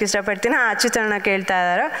ಹೇಳೋದಕ್ಕೆ ಇಷ್ಟಪಡ್ತೀನಿ. ಅಚ್ಯುತಣ್ಣ ಕೇಳ್ತಾ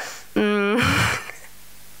ಇದ್ದಾರೆ,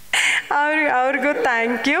 ಅವ್ರಿಗೂ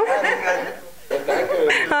ಥ್ಯಾಂಕ್ ಯು.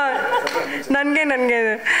 ನನಗೆ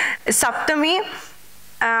ಸಪ್ತಮಿ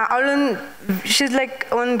ಅವಳು ಶೀಸ್ ಲೈಕ್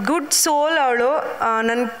ಒಂದು ಗುಡ್ ಸೋಲ್. ಅವಳು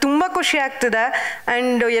ನನಗೆ ತುಂಬ ಖುಷಿ ಆಗ್ತಿದೆ.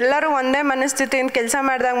 ಆ್ಯಂಡ್ ಎಲ್ಲರೂ ಒಂದೇ ಮನಸ್ಥಿತಿಯಿಂದ ಕೆಲಸ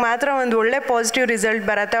ಮಾಡಿದಾಗ ಮಾತ್ರ ಒಂದು ಒಳ್ಳೆ ಪಾಸಿಟಿವ್ ರಿಸಲ್ಟ್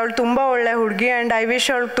ಬರುತ್ತೆ. ಅವಳು ತುಂಬ ಒಳ್ಳೆ ಹುಡುಗಿ. ಆ್ಯಂಡ್ ಐ ವಿಶ್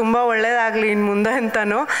ಅವಳು ತುಂಬ ಒಳ್ಳೇದಾಗಲಿ ಇನ್ನು ಮುಂದೆ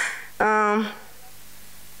ಅಂತಲೂ.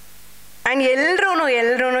 ಆ್ಯಂಡ್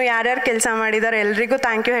ಎಲ್ರೂ ಯಾರ್ಯಾರು ಕೆಲಸ ಮಾಡಿದ್ದಾರೆ ಎಲ್ರಿಗೂ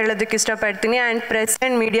ಥ್ಯಾಂಕ್ ಯು ಹೇಳೋದಕ್ಕೆ ಇಷ್ಟಪಡ್ತೀನಿ. And press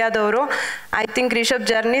and ಮೀಡಿಯಾದವರು, I think Rishabh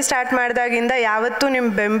journey start ಮಾಡಿದಾಗಿಂದ ಯಾವತ್ತೂ ನಿಮ್ಮ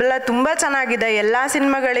ಬೆಂಬಲ ತುಂಬ ಚೆನ್ನಾಗಿದೆ. ಎಲ್ಲ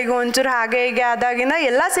ಸಿನಿಮಾಗಳಿಗೂ ಒಂಚೂರು ಹಾಗೆ ಹೀಗೆ ಆದಾಗಿಂದ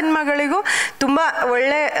ಎಲ್ಲ ಸಿನಿಮಾಗಳಿಗೂ ತುಂಬ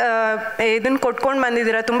ಒಳ್ಳೆ ಇದನ್ನು ಕೊಟ್ಕೊಂಡು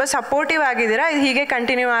ಬಂದಿದ್ದೀರಾ. ತುಂಬ ಸಪೋರ್ಟಿವ್ ಆಗಿದ್ದೀರಾ. ಇದು ಹೀಗೆ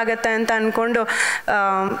ಕಂಟಿನ್ಯೂ ಆಗುತ್ತೆ ಅಂತ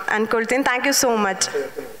ಅಂದ್ಕೊಳ್ತೀನಿ. Thank you so much.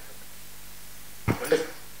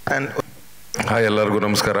 Hi, ಎಲ್ಲರಿಗೂ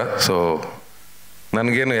ನಮಸ್ಕಾರ. ಸೊ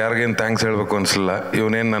ನನಗೇನು ಯಾರಿಗೇನು ಥ್ಯಾಂಕ್ಸ್ ಹೇಳಬೇಕು ಅನಿಸಲಿಲ್ಲ.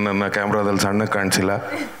 ಇವನೇನು ನನ್ನನ್ನು ಕ್ಯಾಮ್ರಾದಲ್ಲಿ ಸಣ್ಣಕ್ಕೆ ಕಾಣಿಸಿಲ್ಲ.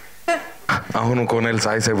 ಅವನು ಕೊನೆಯಲ್ಲಿ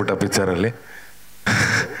ಸಾಯಿಸೇಬಿಟ್ಟ ಪಿಕ್ಚರಲ್ಲಿ.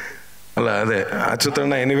 ಅಲ್ಲ, ಅದೇ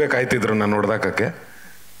ಅಚ್ಯುತಣ್ಣ ಎನಿವೇ ಕಾಯ್ತಿದ್ರು ನಾನು ಹೊಡೆದಾಕಕ್ಕೆ,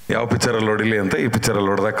 ಯಾವ ಪಿಕ್ಚರಲ್ಲಿ ಹೊಡಿಲಿ ಅಂತ. ಈ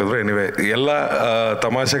ಪಿಕ್ಚರಲ್ಲಿ ಹೊಡೆದಾಕಿದ್ರು. ಎನಿವೇ ಎಲ್ಲ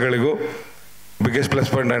ತಮಾಷೆಗಳಿಗೂ biggest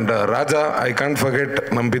plus point. And Raja, I can't forget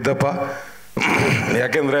ನಮ್ಮ ಬಿದ್ದಪ್ಪ.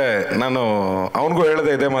 ಯಾಕೆಂದರೆ ನಾನು ಅವನಿಗೂ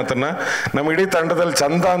ಹೇಳಿದೆ ಇದೇ ಮಾತನ್ನು. ನಮ್ಮ ಇಡೀ ತಂಡದಲ್ಲಿ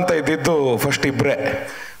ಚಂದ ಅಂತ ಇದ್ದಿದ್ದು ಫಸ್ಟ್ ಇಬ್ಬರೇ,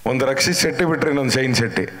 ಒಂದು ರಕ್ಷಿತ್ ಶೆಟ್ಟಿ ಬಿಟ್ರೆ ಇನ್ನೊಂದು ಶೈನ್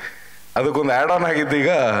ಶೆಟ್ಟಿ. ಅದಕ್ಕೊಂದು ಆ್ಯಡ್ ಆನ್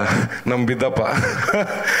ಆಗಿದ್ದೀಗ ನಮ್ಮ ಬಿದ್ದಪ್ಪ.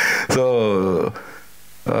 ಸೊ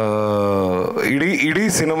ಇಡೀ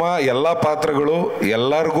ಸಿನಿಮಾ ಎಲ್ಲ ಪಾತ್ರಗಳು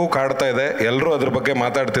ಎಲ್ಲರಿಗೂ ಕಾಡ್ತಾ ಇದೆ. ಎಲ್ಲರೂ ಅದ್ರ ಬಗ್ಗೆ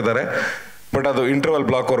ಮಾತಾಡ್ತಿದ್ದಾರೆ. ಬಟ್ ಅದು ಇಂಟರ್ವಲ್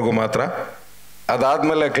ಬ್ಲಾಕ್ವರೆಗೂ ಮಾತ್ರ.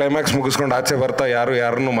 ಅದಾದಮೇಲೆ ಕ್ಲೈಮ್ಯಾಕ್ಸ್ ಮುಗಿಸ್ಕೊಂಡು ಆಚೆ ಬರ್ತಾ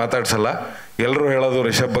ಯಾರನ್ನೂ ಮಾತಾಡ್ಸಲ್ಲ. ಎಲ್ಲರೂ ಹೇಳೋದು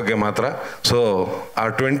ರಿಷಬ್ ಬಗ್ಗೆ ಮಾತ್ರ. ಸೊ ಆ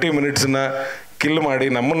 20 ಮಿನಿಟ್ಸನ್ನ ಕಿಲ್ ಮಾಡಿ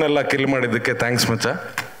ನಮ್ಮನ್ನೆಲ್ಲ ಕಿಲ್ ಮಾಡಿದ್ದಕ್ಕೆ ಥ್ಯಾಂಕ್ಸ್ ಮಚ್ಚ.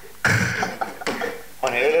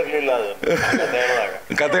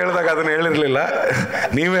 ಕತೆ ಹೇಳಿದಾಗ ಅದನ್ನ ಹೇಳಿರ್ಲಿಲ್ಲ.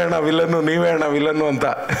 ನೀವೇ ಅಣ್ಣ ವಿಲನ್ನು ಅಂತ.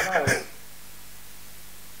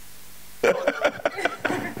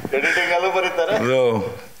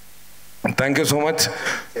 Thank you so much.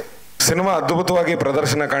 Cinema ಅದ್ಭುತವಾಗಿ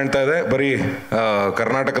ಪ್ರದರ್ಶನ ಕಾಣ್ತಾ ಇದೆ. ಬರೀ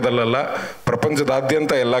ಕರ್ನಾಟಕದಲ್ಲ,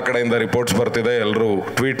 ಪ್ರಪಂಚದಾದ್ಯಂತ ಎಲ್ಲ ಕಡೆಯಿಂದ ರಿಪೋರ್ಟ್ಸ್ ಬರ್ತಿದೆ. ಎಲ್ಲರೂ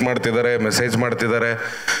ಟ್ವೀಟ್ ಮಾಡ್ತಿದ್ದಾರೆ, ಮೆಸೇಜ್ ಮಾಡ್ತಿದ್ದಾರೆ,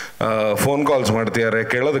 ಫೋನ್ ಕಾಲ್ಸ್ ಮಾಡ್ತಿದ್ದಾರೆ.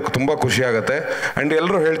 ಕೇಳೋದಕ್ಕೆ ತುಂಬ ಖುಷಿ ಆಗುತ್ತೆ. ಆ್ಯಂಡ್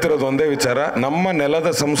ಎಲ್ಲರೂ ಹೇಳ್ತಿರೋದು ಒಂದೇ ವಿಚಾರ, ನಮ್ಮ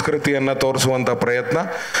ನೆಲದ ಸಂಸ್ಕೃತಿಯನ್ನು ತೋರಿಸುವಂಥ ಪ್ರಯತ್ನ.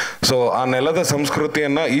 ಸೊ ಆ ನೆಲದ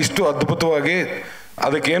ಸಂಸ್ಕೃತಿಯನ್ನು ಇಷ್ಟು ಅದ್ಭುತವಾಗಿ,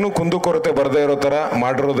 ಅದಕ್ಕೇನು ಕುಂದುಕೊರತೆ ಬರದೇ ಇರೋ ಥರ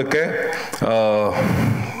ಮಾಡಿರೋದಕ್ಕೆ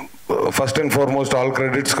first and foremost all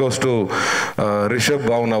credits goes to Rishabh.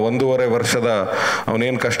 ಅವನ 1.5 ವರ್ಷದ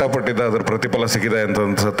ಅವನೇನು ಕಷ್ಟಪಟ್ಟಿದ್ದ ಅದ್ರ ಪ್ರತಿಫಲ ಸಿಕ್ಕಿದೆ ಅಂತ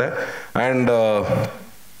ಅನ್ಸುತ್ತೆ. ಆ್ಯಂಡ್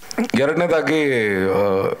ಎರಡನೇದಾಗಿ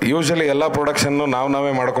ಯೂಶಲಿ ಎಲ್ಲ ಪ್ರೊಡಕ್ಷನ್ನು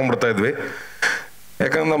ನಾವೇ ಮಾಡ್ಕೊಂಡ್ಬಿಡ್ತಾ ಇದ್ವಿ.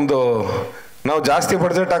 ಯಾಕಂದ್ರೆ ನಾವು ಜಾಸ್ತಿ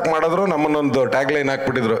ಬಡ್ಜೆಟ್ ಹಾಕಿ ಮಾಡಿದ್ರು ನಮ್ಮನ್ನೊಂದು ಟ್ಯಾಗ್ ಲೈನ್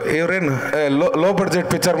ಹಾಕ್ಬಿಟ್ಟಿದ್ರು, ಇವ್ರೇನು ಲೋ ಬಡ್ಜೆಟ್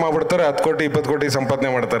ಪಿಕ್ಚರ್ ಮಾಡ್ಬಿಡ್ತಾರೆ, 10 ಕೋಟಿ 20 ಕೋಟಿ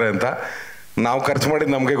ಸಂಪಾದನೆ ಮಾಡ್ತಾರೆ ಅಂತ. ನಾವು ಖರ್ಚು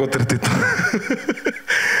ಮಾಡಿದ್ದು ನಮಗೆ ಗೊತ್ತಿರ್ತಿತ್ತು.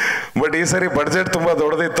 ಬಟ್ ಈ ಸರಿ ಬಡ್ಜೆಟ್ ತುಂಬ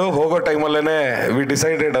ದೊಡ್ಡದಿತ್ತು. ಹೋಗೋ ಟೈಮಲ್ಲೇ ವಿ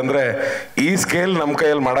ಡಿಸೈಡೆಡ್, ಅಂದರೆ ಈ ಸ್ಕೇಲ್ ನಮ್ಮ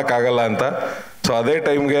ಕೈಯಲ್ಲಿ ಮಾಡೋಕ್ಕಾಗಲ್ಲ ಅಂತ. ಸೊ ಅದೇ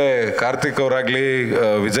ಟೈಮ್ಗೆ ಕಾರ್ತಿಕ್ ಅವರಾಗಲಿ,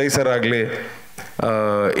 ವಿಜಯ್ ಸರ್ ಆಗಲಿ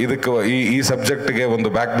ಇದಕ್ಕೆ ಈ ಸಬ್ಜೆಕ್ಟ್ಗೆ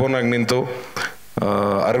ಒಂದು ಬ್ಯಾಕ್ ಬೋನ್ ಆಗಿ ನಿಂತು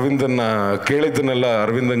ಅರವಿಂದನ್ನ ಕೇಳಿದ್ದನ್ನೆಲ್ಲ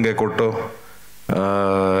ಅರವಿಂದಂಗೆ ಕೊಟ್ಟು,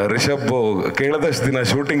 ರಿಷಬ್ ಕೇಳದಷ್ಟು ದಿನ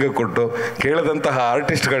ಶೂಟಿಂಗಿಗೆ ಕೊಟ್ಟು, ಕೇಳದಂತಹ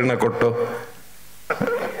ಆರ್ಟಿಸ್ಟ್ಗಳನ್ನ ಕೊಟ್ಟು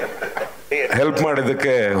ಹೆಲ್ಪ್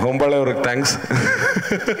ಮಾಡಿದ್ದಕ್ಕೆ ಹೊಂಬಾಳೆ ಅವ್ರಿಗೆ ಥ್ಯಾಂಕ್ಸ್.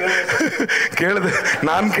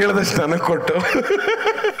 ನಾನು ಕೇಳಿದಷ್ಟು ನನಗೆ ಕೊಟ್ಟು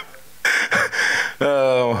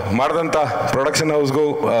ಮಾಡಿದಂಥ ಪ್ರೊಡಕ್ಷನ್ ಹೌಸ್ಗೂ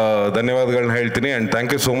ಧನ್ಯವಾದಗಳನ್ನ ಹೇಳ್ತೀನಿ. And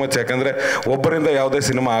thank you so much. ಯಾಕಂದರೆ ಒಬ್ಬರಿಂದ ಯಾವುದೇ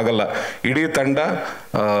ಸಿನಿಮಾ ಆಗಲ್ಲ. ಇಡೀ ತಂಡ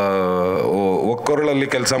ಒಕ್ಕೊರಳಲ್ಲಿ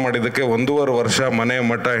ಕೆಲಸ ಮಾಡಿದ್ದಕ್ಕೆ 1.5 ವರ್ಷ ಮನೆ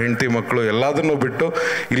ಮಠ ಹೆಂಡತಿ ಮಕ್ಕಳು ಎಲ್ಲದನ್ನೂ ಬಿಟ್ಟು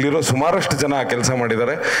ಇಲ್ಲಿರೋ ಸುಮಾರಷ್ಟು ಜನ ಕೆಲಸ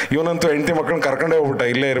ಮಾಡಿದ್ದಾರೆ. ಇವನಂತೂ ಹೆಂಡತಿ ಮಕ್ಕಳನ್ನ ಕರ್ಕೊಂಡೇ ಹೋಗ್ಬಿಟ್ಟ,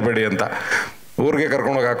 ಇಲ್ಲೇ ಇರಬೇಡಿ ಅಂತ, ಊರಿಗೆ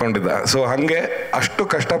ಕರ್ಕೊಂಡೋಗಿ ಹಾಕೊಂಡಿದ್ದ. ಸೊ ಹಾಗೆ ಅಷ್ಟು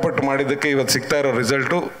ಕಷ್ಟಪಟ್ಟು ಮಾಡಿದ್ದಕ್ಕೆ ಇವತ್ತು ಸಿಗ್ತಾ ಇರೋ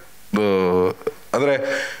ರಿಸಲ್ಟು, ಅಂದರೆ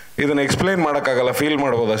ಇದನ್ನು ಎಕ್ಸ್ಪ್ಲೈನ್ ಮಾಡೋಕ್ಕಾಗಲ್ಲ, ಫೀಲ್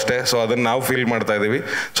ಮಾಡ್ಬೋದು ಅಷ್ಟೇ. ಸೊ ಅದನ್ನು ನಾವು ಫೀಲ್ ಮಾಡ್ತಾ ಇದ್ದೀವಿ.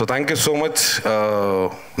 So thank you so much.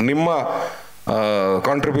 ನಿಮ್ಮ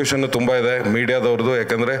ಕಾಂಟ್ರಿಬ್ಯೂಷನ್ನು ತುಂಬ ಇದೆ, ಮೀಡಿಯಾದವ್ರದ್ದು.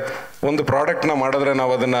 ಯಾಕಂದರೆ ಒಂದು ಪ್ರಾಡಕ್ಟ್ನ ಮಾಡಿದ್ರೆ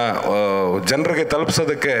ನಾವು ಅದನ್ನು ಜನರಿಗೆ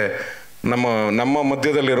ತಲುಪಿಸೋದಕ್ಕೆ ನಮ್ಮ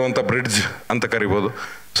ಮಧ್ಯದಲ್ಲಿರುವಂಥ ಬ್ರಿಡ್ಜ್ ಅಂತ ಕರಿಬೋದು.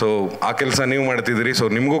 ಸೊ ಆ ಕೆಲಸ ನೀವು ಮಾಡ್ತಿದ್ದೀರಿ. ಸೊ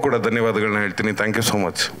ನಿಮಗೂ ಕೂಡ ಧನ್ಯವಾದಗಳನ್ನ ಹೇಳ್ತೀನಿ. Thank you so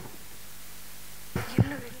much.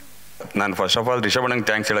 ನಾನು first of all Rishabh ಅಣ್ಣಂಗೆ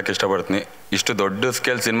thanks ಹೇಳೋಕ್ಕೆ ಇಷ್ಟಪಡ್ತೀನಿ. ಇಷ್ಟು ದೊಡ್ಡ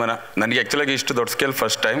ಸ್ಕೇಲ್ ಸಿನಿಮಾನ ನನಗೆ ಆ್ಯಕ್ಚುಲಾಗಿ ಇಷ್ಟು ದೊಡ್ಡ ಸ್ಕೇಲ್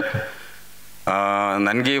ಫಸ್ಟ್ ಟೈಮ್.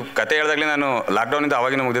 ನನಗೆ ಕತೆ ಹೇಳ್ದಾಗಲೇ ನಾನು ಲಾಕ್ಡೌನಿಂದ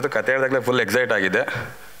ಆವಾಗಿನ ಮುಗಿದಿತ್ತು. ಕತೆ ಹೇಳ್ದಾಗಲೇ ಫುಲ್ ಎಕ್ಸೈಟ್ ಆಗಿದ್ದೆ.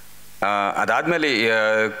 ಅದಾದಮೇಲೆ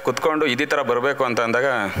ಕುತ್ಕೊಂಡು ಇದೇ ಥರ ಬರಬೇಕು ಅಂತ ಅಂದಾಗ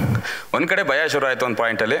ಒಂದು ಕಡೆ ಭಯ ಶುರು ಆಯಿತು ಒಂದು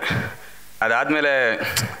ಪಾಯಿಂಟಲ್ಲಿ. ಅದಾದಮೇಲೆ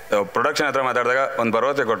ಪ್ರೊಡಕ್ಷನ್ ಹತ್ರ ಮಾತಾಡಿದಾಗ ಒಂದು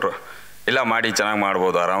ಭರವಸೆ ಕೊಟ್ಟರು, ಇಲ್ಲ ಮಾಡಿ ಚೆನ್ನಾಗಿ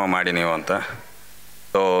ಮಾಡ್ಬೋದು, ಆರಾಮಾಗಿ ಮಾಡಿ ನೀವು ಅಂತ.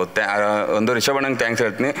 ಸೊ ಒಂದು ರಿಷಬ್ ಅಣ್ಣಂಗೆ ಥ್ಯಾಂಕ್ಸ್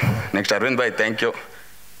ಹೇಳ್ತೀನಿ. Next Arvind Bhai thank you.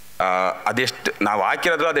 ಅದೆಷ್ಟು ನಾವು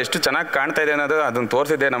ಹಾಕಿರೋದು ಅದೆಷ್ಟು ಚೆನ್ನಾಗಿ ಕಾಣ್ತಾ ಇದೆ ಅನ್ನೋದು ಅದನ್ನು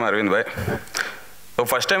ತೋರಿಸಿದ್ದೆ ನಮ್ಮ Arvind Bhai. So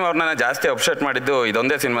first time ಅವ್ರನ್ನ ಜಾಸ್ತಿ ಅಪ್ಸೆಟ್ ಮಾಡಿದ್ದು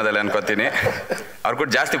ಇದೊಂದೇ ಸಿನಿಮಾದಲ್ಲಿ ಅನ್ಕೋತೀನಿ. ಅವ್ರು ಕೂಡ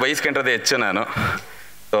ಜಾಸ್ತಿ ಬಯಸ್ಕೊಂಡ್ರದೇ ಹೆಚ್ಚು ನಾನು.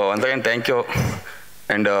 So once again thank you.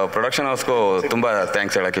 And production ಹೌಸ್ಗೂ ತುಂಬ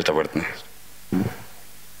ಥ್ಯಾಂಕ್ಸ್ ಹೇಳೋಕ್ಕೆ ಇಷ್ಟಪಡ್ತೀನಿ.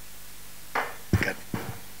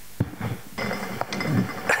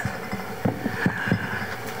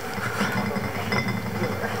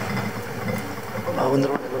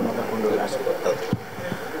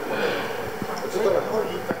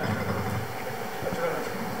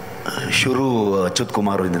 ಶುರು ಅಚ್ಯುತ್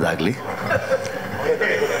ಕುಮಾರ್ ಇಂದಾಗಲಿ,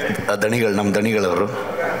 ದಣಿಗಳು ನಮ್ಮ ದಣಿಗಳವರು.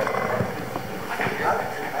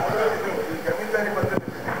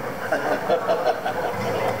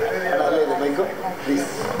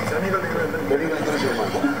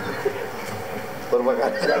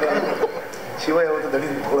 ಶಿವ ಯಾವತ್ತು ದಣಿ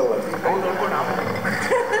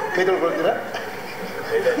ಕೈ ತೊಳ್ಕೊಳ್ತೀರಾ?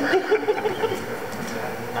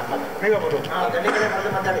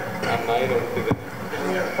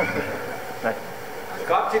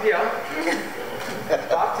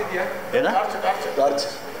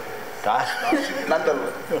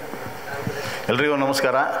 ಎಲ್ರಿಗೂ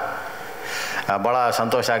ನಮಸ್ಕಾರ. ಭಾಳ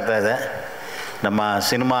ಸಂತೋಷ ಆಗ್ತಾಯಿದೆ. ನಮ್ಮ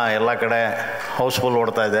ಸಿನಿಮಾ ಎಲ್ಲ ಕಡೆ ಹೌಸ್ಫುಲ್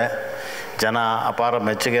ಓಡ್ತಾ ಇದೆ. ಜನ ಅಪಾರ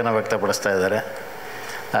ಮೆಚ್ಚುಗೆಯನ್ನು ವ್ಯಕ್ತಪಡಿಸ್ತಾ ಇದ್ದಾರೆ.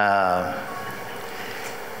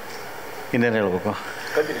 ಇನ್ನೇನು ಹೇಳಬೇಕು?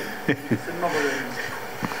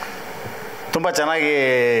 ತುಂಬ ಚೆನ್ನಾಗಿ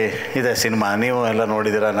ಇದೆ ಸಿನಿಮಾ. ನೀವು ಎಲ್ಲ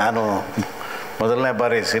ನೋಡಿದ್ದೀರ. ನಾನು ಮೊದಲನೇ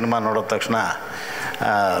ಬಾರಿ ಸಿನಿಮಾ ನೋಡಿದ ತಕ್ಷಣ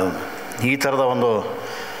ಈ ಥರದ ಒಂದು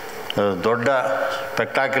ದೊಡ್ಡ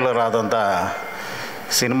ಸ್ಪೆಕ್ಟಾಕ್ಯುಲರ್ ಆದಂಥ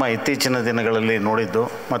ಸಿನಿಮಾ ಇತ್ತೀಚಿನ ದಿನಗಳಲ್ಲಿ ನೋಡಿದ್ದು.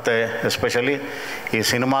 ಮತ್ತು ಎಸ್ಪೆಷಲಿ ಈ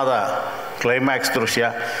ಸಿನಿಮಾದ ಕ್ಲೈಮ್ಯಾಕ್ಸ್ ದೃಶ್ಯ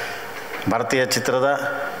ಭಾರತೀಯ ಚಿತ್ರದ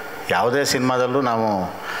ಯಾವುದೇ ಸಿನಿಮಾದಲ್ಲೂ ನಾವು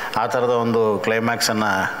ಆ ಥರದ ಒಂದು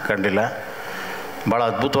ಕ್ಲೈಮ್ಯಾಕ್ಸನ್ನು ಕಂಡಿಲ್ಲ. ಭಾಳ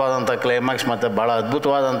ಅದ್ಭುತವಾದಂಥ ಕ್ಲೈಮ್ಯಾಕ್ಸ್ ಮತ್ತು ಭಾಳ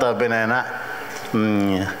ಅದ್ಭುತವಾದಂಥ ಅಭಿನಯನ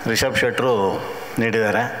ರಿಷಬ್ ಶೆಟ್ಟರು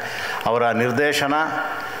ನೀಡಿದ್ದಾರೆ. ಅವರ ನಿರ್ದೇಶನ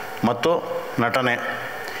ಮತ್ತು ನಟನೆ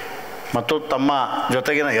ಮತ್ತು ತಮ್ಮ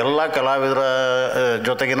ಜೊತೆಗಿನ ಎಲ್ಲ ಕಲಾವಿದರ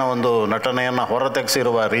ಜೊತೆಗಿನ ಒಂದು ನಟನೆಯನ್ನು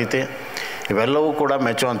ಹೊರತೆಗೆಸಿರುವ ರೀತಿ ಇವೆಲ್ಲವೂ ಕೂಡ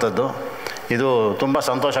ಮೆಚ್ಚುವಂಥದ್ದು. ಇದು ತುಂಬ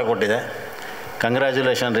ಸಂತೋಷ ಕೊಟ್ಟಿದೆ.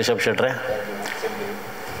 Congratulation Rishabh ಶೆಟ್ರೆ,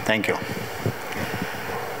 thank you.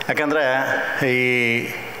 ಯಾಕೆಂದರೆ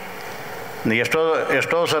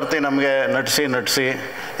ಎಷ್ಟೋ ಸರ್ತಿ ನಮಗೆ ನಟಿಸಿ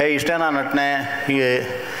ಇಷ್ಟೇನಾ ನಟನೆ,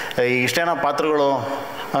 ಇಷ್ಟೇನಾ ಪಾತ್ರಗಳು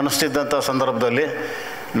ಅನ್ನಿಸ್ತಿದ್ದಂಥ ಸಂದರ್ಭದಲ್ಲಿ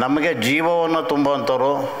ನಮಗೆ ಜೀವವನ್ನು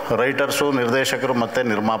ತುಂಬುವಂಥವ್ರು ರೈಟರ್ಸು, ನಿರ್ದೇಶಕರು ಮತ್ತು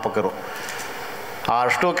ನಿರ್ಮಾಪಕರು.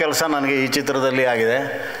 ಅಷ್ಟು ಕೆಲಸ ನನಗೆ ಈ ಚಿತ್ರದಲ್ಲಿ ಆಗಿದೆ.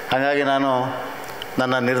 ಹಾಗಾಗಿ ನಾನು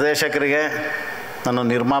ನನ್ನ ನಿರ್ದೇಶಕರಿಗೆ, ನನ್ನ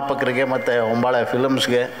ನಿರ್ಮಾಪಕರಿಗೆ ಮತ್ತು ಹೊಂಬಾಳೆ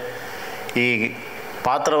ಫಿಲಮ್ಸ್ಗೆ ಈ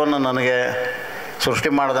ಪಾತ್ರವನ್ನು ನನಗೆ ಸೃಷ್ಟಿ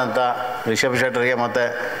ಮಾಡಿದಂಥ ರಿಷಬ್ ಶೆಟ್ಟರಿಗೆ ಮತ್ತು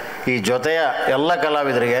ಈ ಜೊತೆಯ ಎಲ್ಲ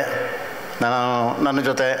ಕಲಾವಿದರಿಗೆ, ನನ್ನ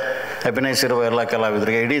ಜೊತೆ ಅಭಿನಯಿಸಿರುವ ಎಲ್ಲ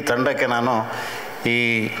ಕಲಾವಿದರಿಗೆ, ಇಡೀ ತಂಡಕ್ಕೆ ನಾನು ಈ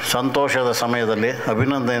ಸಂತೋಷದ ಸಮಯದಲ್ಲಿ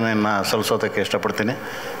ಅಭಿನಂದನೆಯನ್ನು ಸಲ್ಲಿಸೋದಕ್ಕೆ ಇಷ್ಟಪಡ್ತೀನಿ.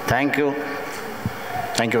 Thank you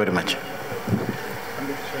very much.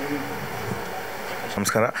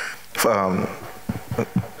 ನಮಸ್ಕಾರ.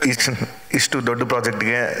 ಇಷ್ಟು ದೊಡ್ಡ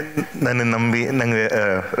ಪ್ರಾಜೆಕ್ಟ್ಗೆ ನನ್ನ ನಂಬಿ ನನಗೆ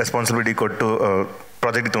ರೆಸ್ಪಾನ್ಸಿಬಿಲಿಟಿ ಕೊಟ್ಟು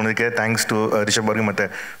ಪ್ರಾಜೆಕ್ಟ್ ತೊಗೊಳೋದಕ್ಕೆ ಥ್ಯಾಂಕ್ಸ್ ಟು ರಿಷಬ್ ಅವ್ರಿಗೆ ಮತ್ತು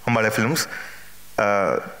ಹೊಂಬಾಳೆ ಫಿಲ್ಮ್ಸ್.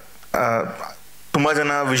 ತುಂಬ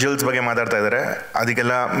ಜನ ವಿಜುವಲ್ಸ್ ಬಗ್ಗೆ ಮಾತಾಡ್ತಾ ಇದ್ದಾರೆ.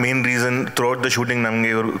 ಅದಕ್ಕೆಲ್ಲ main reason throughout the shooting ನಮಗೆ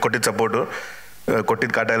ಇವರು ಕೊಟ್ಟಿದ್ದ ಸಪೋರ್ಟು,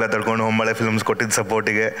 ಕೊಟ್ಟಿದ್ದ ಕಾಟ ಎಲ್ಲ ತಳ್ಕೊಂಡು ಹೊಂಬಾಳೆ ಫಿಲ್ಮ್ಸ್ ಕೊಟ್ಟಿದ್ದ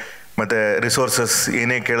ಸಪೋರ್ಟಿಗೆ ಮತ್ತು ರಿಸೋರ್ಸಸ್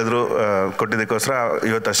ಏನೇ ಕೇಳಿದ್ರು ಕೊಟ್ಟಿದ್ದಕ್ಕೋಸ್ಕರ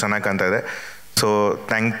ಇವತ್ತು ಅಷ್ಟು ಚೆನ್ನಾಗಿ ಕಾಣ್ತಾ ಇದೆ. So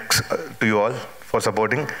thanks to you all for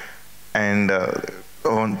supporting and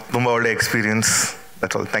ತುಂಬ ಒಳ್ಳೆ experience.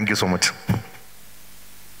 That's all. Thank you so much.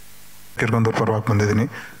 ಕಿರ್ಗೊಂದೂರು ಪರವಾಗಿ ಬಂದಿದ್ದೀನಿ.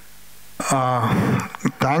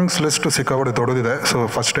 ಥ್ಯಾಂಕ್ಸ್ ಲಿಸ್ಟು ಸಿಕ್ಕಾಪಟ್ಟೆ ದೊಡ್ಡದಿದೆ. ಸೊ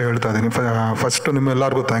ಫಸ್ಟೇ ಹೇಳ್ತಾ ಇದ್ದೀನಿ, ಫಸ್ಟು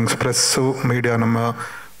ನಿಮ್ಮೆಲ್ಲರಿಗೂ ಥ್ಯಾಂಕ್ಸ್. ಪ್ರೆಸ್ಸು, ಮೀಡಿಯಾ, ನಮ್ಮ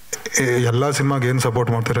ಎಲ್ಲ ಸಿನಿಮಾಗೆ ಏನು ಸಪೋರ್ಟ್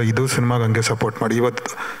ಮಾಡ್ತೀರಾ ಇದು ಸಿನಿಮಾಗೆ ಹಂಗೆ ಸಪೋರ್ಟ್ ಮಾಡಿ. ಇವತ್ತು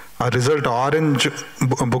ಆ ರಿಸಲ್ಟ್ ಆರೆಂಜ್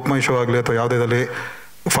ಬುಕ್ ಮೈ ಶೋ ಆಗಲಿ ಅಥವಾ ಯಾವುದೇದಲ್ಲಿ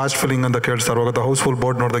ಫಾಸ್ಟ್ ಫಿಲ್ಲಿಂಗ್ ಅಂತ ಕೇಳಿಸ್ತಾ ಇರುವಾಗ ಹೌಸ್ಫುಲ್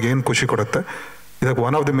ಬೋರ್ಡ್ ನೋಡಿದಾಗ ಏನು ಖುಷಿ ಕೊಡುತ್ತೆ. ಇದಕ್ಕೆ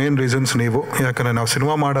one of the main reasons ನೀವು. ಯಾಕಂದರೆ ನಾವು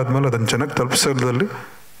ಸಿನಿಮಾ ಮಾಡಾದ್ಮೇಲೆ ಅದನ್ನು ಚೆನ್ನಾಗಿ ತಲುಪಿಸೋದ್ರಲ್ಲಿ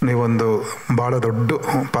ನೀವೊಂದು ಭಾಳ ದೊಡ್ಡ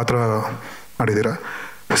ಪಾತ್ರ ಮಾಡಿದ್ದೀರಾ.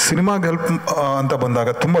 ಸಿನಿಮಾಗೆ ಹೆಲ್ಪ್ ಅಂತ ಬಂದಾಗ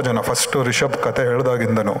ತುಂಬ ಜನ ಫಸ್ಟು ರಿಷಬ್ ಕತೆ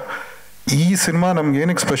ಹೇಳ್ದಾಗಿಂದನು ಈ ಸಿನಿಮಾ ನಮ್ಗೆ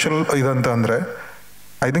ಏನಕ್ಕೆ ಸ್ಪೆಷಲ್ ಇದಂತ ಅಂದರೆ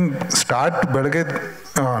ಐ ಥಿಂಕ್ ಸ್ಟಾರ್ಟ್ ಬೆಳಗ್ಗೆ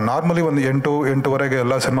ನಾರ್ಮಲಿ ಒಂದು 8-8:30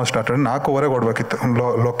 ಎಲ್ಲ ಸಿನಿಮಾ ಸ್ಟಾರ್ಟ್ 4:00 ಓಡಬೇಕಿತ್ತು.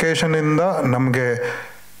 ಲೊಕೇಶನಿಂದ ನಮಗೆ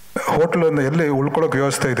ಹೋಟ್ಲಿಂದ ಎಲ್ಲಿ ಉಳ್ಕೊಳ್ಳೋಕೆ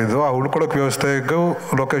ವ್ಯವಸ್ಥೆ ಇದ್ದಿದ್ದು ಆ ಉಳ್ಕೊಳ್ಳೋಕೆ ವ್ಯವಸ್ಥೆಗೂ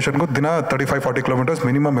ಲೊಕೇಶನ್ಗೂ ದಿನ 35-40 ಕಿಲೋಮೀಟರ್ಸ್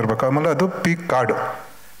ಮಿನಿಮಮ್ ಇರಬೇಕು. ಆಮೇಲೆ ಅದು ಪೀಕ್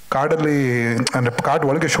ಕಾಡಲ್ಲಿ ಅಂದರೆ ಕಾಡ್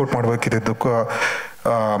ಒಳಗೆ ಶೂಟ್ ಮಾಡಬೇಕಿದ್ದು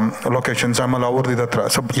ಲೊಕೇಶನ್ಸ್. ಆಮೇಲೆ ಅವ್ರದ್ದು ಇದತ್ರ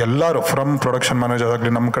ಸೊ ಎಲ್ಲರೂ ಫ್ರಮ್ ಪ್ರೊಡಕ್ಷನ್ ಮ್ಯಾನೇಜರ್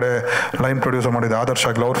ಆಗಲಿ, ನಮ್ಮ ಕಡೆ ಲೈನ್ ಪ್ರೊಡ್ಯೂಸರ್ ಮಾಡಿದ ಆದರ್ಶ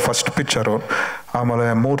ಆಗಲಿ, ಅವ್ರ ಫಸ್ಟ್ ಪಿಕ್ಚರು, ಆಮೇಲೆ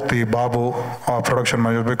ಮೂರ್ತಿ, ಬಾಬು ಪ್ರೊಡಕ್ಷನ್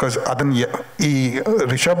ಮ್ಯಾನೇಜರ್. ಬಿಕಾಸ್ ಅದನ್ನು ಈ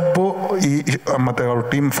ರಿಷಬ್ಬು ಮತ್ತು ಅವ್ರ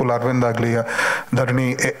ಟೀಮ್ ಫುಲ್ ಅರವಿಂದ್ ಆಗಲಿ, ಧರಣಿ,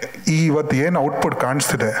 ಇವತ್ತು ಏನು ಔಟ್ಪುಟ್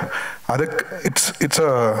ಕಾಣಿಸ್ತಿದೆ ಅದಕ್ಕೆ ಇಟ್ಸ್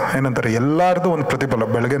ಏನಂತಾರೆ ಎಲ್ಲರದು ಒಂದು ಪ್ರತಿಫಲ.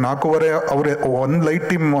 ಬೆಳಗ್ಗೆ 4:30 ಅವ್ರೆ ಒಂದು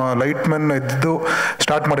ಲೈಟ್ ಮೆನ್ ಎದ್ದು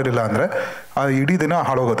ಸ್ಟಾರ್ಟ್ ಮಾಡಿರಲಿಲ್ಲ ಅಂದರೆ ಆ ಇಡೀ ದಿನ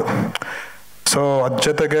ಹಾಳೋಗೋದು. ಸೊ ಅದ್ರ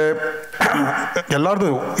ಜೊತೆಗೆ ಎಲ್ಲರದು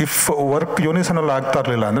ಇಫ್ ವರ್ಕ್ ಯೂನಿಸನಲ್ಲಿ ಆಗ್ತಾ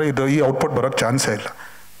ಇರಲಿಲ್ಲ ಅಂದರೆ ಈ ಔಟ್ಪುಟ್ ಬರೋಕ್ಕೆ ಚಾನ್ಸೇ ಇಲ್ಲ.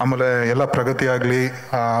 ಆಮೇಲೆ ಎಲ್ಲ ಪ್ರಗತಿ ಆಗಲಿ,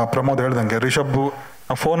 ಪ್ರಮೋದ್ ಹೇಳ್ದಂಗೆ ರಿಷಬ್ಬು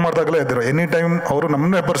ಫೋನ್ ಮಾಡಿದಾಗಲೇ ಎದ್ದಿರೋ, ಎನಿ ಟೈಮ್ ಅವರು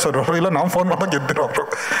ನಮ್ಮನ್ನೇ ಎಬ್ಬರ್ಸೋರು, ಅವರು ಇಲ್ಲ ನಾವು ಫೋನ್ ಮಾಡಿದಾಗ ಎದ್ದಿರೋ ಅವರು.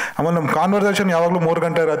 ಆಮೇಲೆ ನಮ್ಮ ಕಾನ್ವರ್ಸೇಷನ್ ಯಾವಾಗಲೂ 3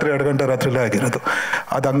 ಗಂಟೆ ರಾತ್ರಿ 2 ಗಂಟೆ ರಾತ್ರಿಲೇ ಆಗಿರೋದು.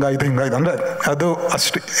 ಅದು ಹಂಗಾಯ್ತು ಹಿಂಗಾಯ್ತು ಅಂದರೆ ಅದು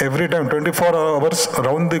ಅಷ್ಟು every time 24 hours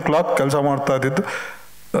round the clock ಕೆಲಸ ಮಾಡ್ತಾ ಇದ್ದಿದ್ದು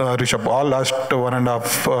ರಿಷಬ್. All last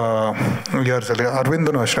 1.5 ಇಯರ್ಸಲ್ಲಿ.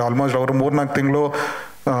 ಅರವಿಂದನು ಅಷ್ಟೇ, ಆಲ್ಮೋಸ್ಟ್ ಅವರು 3-4 ತಿಂಗಳು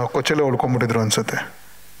ಕೊಚ್ಚಲ್ಲೇ ಉಳ್ಕೊಂಡ್ಬಿಟ್ಟಿದ್ರು ಅನ್ಸುತ್ತೆ.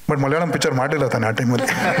 ಬಟ್ ಮಲಯಾಳಂ ಪಿಕ್ಚರ್ ಮಾಡಿಲ್ಲ ತಾನೆ ಆ ಟೈಮಲ್ಲಿ.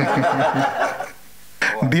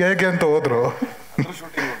 DIಗೆ ಅಂತ ಹೋದ್ರು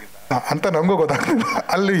ಅಂತ ನಮಗೂ ಗೊತ್ತಾಗ್ತಿಲ್ಲ.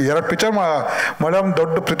 ಅಲ್ಲಿ 2 ಪಿಕ್ಚರ್ ಮಲಯಾಳಂ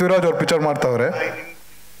ದೊಡ್ಡ ಪೃಥ್ವಿರಾಜ್ ಅವ್ರು ಪಿಕ್ಚರ್ ಮಾಡ್ತಾವ್ರೆ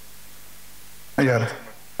ಯಾರು.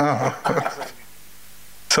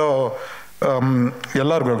 ಸೊ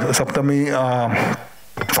ಎಲ್ಲರಿಗೂ ಸಪ್ತಮಿ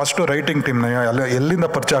ಫಸ್ಟು ರೈಟಿಂಗ್ ಟೀಮ್ನ ಎಲ್ಲಿಂದ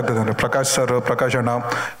ಪರಿಚಯ ಆಗ್ತದೆ ಅಂದರೆ ಪ್ರಕಾಶ್ ಸರ್, ಪ್ರಕಾಶ್ ಅಣ್ಣ,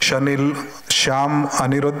 ಶನಿಲ್, ಶ್ಯಾಮ್,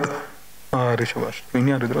 ಅನಿರುದ್ಧ್, ರಿಷಬ್, ಅಷ್ಟು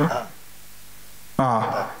ಇನ್ಯಾರಿದ್ರು,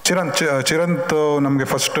 ಚಿರಂತ್ ನಮಗೆ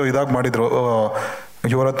ಫಸ್ಟ್ ಇದಾಗಿ ಮಾಡಿದರು,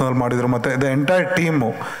 ಯುವರತ್ನಲ್ಲಿ ಮಾಡಿದರು. ಮತ್ತು ದ ಎಂಟೈರ್ ಟೀಮು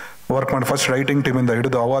ವರ್ಕ್ ಮಾಡಿ ಫಸ್ಟ್ ರೈಟಿಂಗ್ ಟೀಮಿಂದ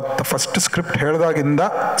ಹಿಡಿದು ಅವತ್ತು ಫಸ್ಟ್ ಸ್ಕ್ರಿಪ್ಟ್ ಹೇಳಿದಾಗಿಂದ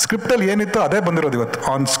ಸ್ಕ್ರಿಪ್ಟಲ್ಲಿ ಏನಿತ್ತು ಅದೇ ಬಂದಿರೋದು ಇವತ್ತು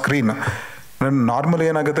ಆನ್ ಸ್ಕ್ರೀನ್. ನಾರ್ಮಲಿ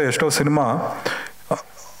ಏನಾಗುತ್ತೆ, ಎಷ್ಟೋ ಸಿನಿಮಾ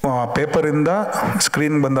ಪೇಪರಿಂದ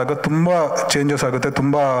ಸ್ಕ್ರೀನ್ ಬಂದಾಗ ತುಂಬ ಚೇಂಜಸ್ ಆಗುತ್ತೆ,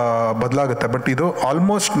 ತುಂಬ ಬದಲಾಗುತ್ತೆ. ಬಟ್ ಇದು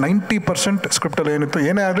ಆಲ್ಮೋಸ್ಟ್ 90% ಸ್ಕ್ರಿಪ್ಟಲ್ಲಿ ಏನಿತ್ತು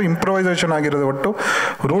ಏನೇ ಆದರೂ ಇಂಪ್ರೊವೈಸೇಷನ್ ಆಗಿರೋದು, ಒಟ್ಟು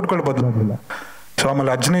ರೂಟ್ಗಳು ಬದಲಾಗಿಲ್ಲ. ಸೊ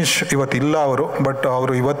ಆಮೇಲೆ ಅಜ್ನೀಶ್ ಇವತ್ತಿಲ್ಲ ಅವರು, ಬಟ್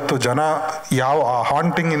ಅವರು ಇವತ್ತು ಜನ ಯಾವ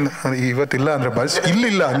ಹಾಂಟಿಂಗ್ ಇವತ್ತಿಲ್ಲ ಅಂದರೆ ಬಸ್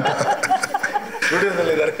ಇಲ್ಲಿಲ್ಲ ಅಂತ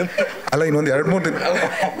ಅಲ್ಲ, ಇನ್ನೊಂದು 2-3 ದಿನ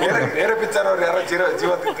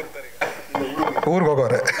ಊರಿಗೆ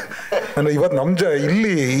ಹೋಗೋರೆ ಅಂದರೆ ಇವತ್ತು ನಮ್ಮ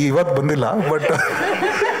ಇಲ್ಲಿ ಇವತ್ತು ಬಂದಿಲ್ಲ. ಬಟ್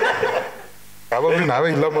ಯಾವಾಗಲೂ ನಾವೇ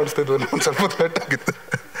ಇಲ್ಲ ಮಾಡಿಸ್ತಿದ್ವಿ, ಒಂದು ಸ್ವಲ್ಪ ಲೇಟ್ ಆಗಿತ್ತು.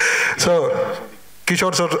 So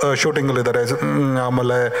Kishore sir ಶೂಟಿಂಗಲ್ಲಿದ್ದಾರೆ.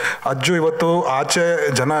 ಆಮೇಲೆ ಅಜ್ಜು ಇವತ್ತು ಆಚೆ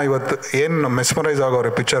ಜನ ಇವತ್ತು ಏನು mesmerise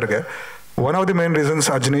ಆಗೋರೆ ಪಿಕ್ಚರ್ಗೆ. One of the main reasons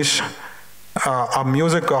Ajaneesh. ಆ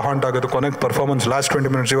ಮ್ಯೂಸಿಕ್ ಹಾಂಟ್ ಆಗೋದು, ಕೊನೆಗೆ ಪರ್ಫಾರ್ಮೆನ್ಸ್ ಲಾಸ್ಟ್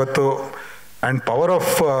 20 minutes ಇವತ್ತು. ಆ್ಯಂಡ್ ಪವರ್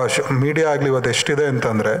ಆಫ್ ಮೀಡಿಯಾ ಆಗಲಿ ಇವತ್ತು ಎಷ್ಟಿದೆ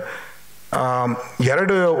ಅಂತಂದರೆ,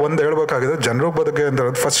 ಒಂದು ಹೇಳ್ಬೇಕಾಗಿದೆ ಜನರಿಗೆ ಬದುಕೆ ಅಂತ.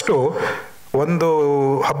 ಫಸ್ಟು ಒಂದು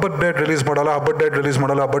ಹಬ್ಬದ ಡೇಟ್ ರಿಲೀಸ್ ಮಾಡಲ್ಲ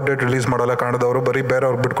ಕನ್ನಡದವರು, ಬರೀ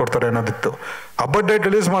ಬೇರೆಯವ್ರು ಬಿಟ್ಕೊಡ್ತಾರೆ ಅನ್ನೋದಿತ್ತು. ಹಬ್ಬದ ಡೇಟ್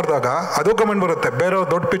ರಿಲೀಸ್ ಮಾಡಿದಾಗ ಅದು ಕಮೆಂಟ್ ಬರುತ್ತೆ, ಬೇರೆಯವ್ರು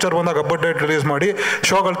ದೊಡ್ಡ ಪಿಕ್ಚರ್ ಬಂದಾಗ ಹಬ್ಬದ ಡೇಟ್ ರಿಲೀಸ್ ಮಾಡಿ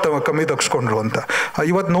ಶೋಗಳು ಕಮ್ಮಿ ತಗ್ಸ್ಕೊಂಡ್ರು ಅಂತ.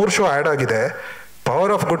 ಇವತ್ತು 100 ಶೋ ಆ್ಯಡ್ ಆಗಿದೆ.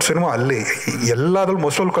 ಪವರ್ ಆಫ್ ಗುಡ್ ಸಿನಿಮಾ ಅಲ್ಲಿ. ಎಲ್ಲಾದ್ರೂ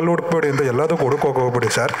ಮೊಸರು ಕಲ್ಲು ಹುಡುಕ್ಬೇಡಿ ಅಂತ ಎಲ್ಲದಕ್ಕೂ ಹುಡುಕೋಕೆ ಹೋಗ್ಬೇಡಿ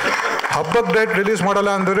ಸರ್. ಹಬ್ಬಕ್ಕೆ ಡೇಟ್ ರಿಲೀಸ್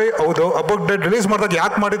ಮಾಡಲ್ಲ ಅಂದ್ರೆ ಹೌದು, ಹಬ್ಬಕ್ಕೆ ಡೇಟ್ ರಿಲೀಸ್ ಮಾಡಿದಾಗ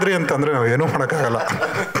ಯಾಕೆ ಮಾಡಿದ್ರಿ ಅಂತಂದರೆ ನಾವು ಏನೂ ಮಾಡೋಕ್ಕಾಗಲ್ಲ.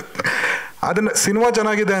 ಅದನ್ನು ಸಿನಿಮಾ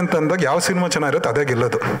ಚೆನ್ನಾಗಿದೆ ಅಂತಂದಾಗ ಯಾವ ಸಿನಿಮಾ ಚೆನ್ನಾಗಿರುತ್ತೆ ಅದೇ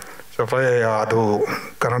ಗೆಲ್ಲೋದು. ಸ್ವಲ್ಪ ಅದು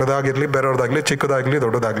ಕನ್ನಡದಾಗಿರಲಿ, ಬೇರೆಯವ್ರದ್ದಾಗಲಿ, ಚಿಕ್ಕದಾಗಲಿ,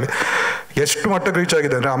 ದೊಡ್ಡದಾಗಲಿ. ಎಷ್ಟು ಮಟ್ಟಕ್ಕೆ ರೀಚ್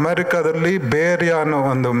ಆಗಿದೆ ಅಂದರೆ, ಅಮೆರಿಕಾದಲ್ಲಿ ಬೇರಿಯಾ ಅನ್ನೋ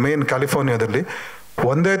ಒಂದು ಮೇನ್ ಕ್ಯಾಲಿಫೋರ್ನಿಯಾದಲ್ಲಿ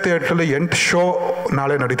ಒಂದೇ ಥಿಯೇಟ್ರಲ್ಲಿ 8 ಶೋ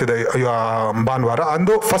ನಾಳೆ ನಡೀತಿದೆ ಭಾನುವಾರ.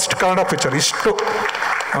 ಅಂದು ಫಸ್ಟ್ ಕನ್ನಡ ಪಿಕ್ಚರ್, ಇಷ್ಟು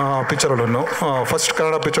ಪಿಕ್ಚರ್ಗಳನ್ನು first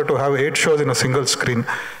Kannada picture to have 8 shows in a single screen.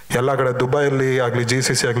 ಎಲ್ಲ ಕಡೆ ದುಬೈಯಲ್ಲಿ ಆಗಲಿ,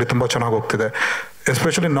 GCC ಆಗಲಿ ತುಂಬ ಚೆನ್ನಾಗಿ ಹೋಗ್ತಿದೆ.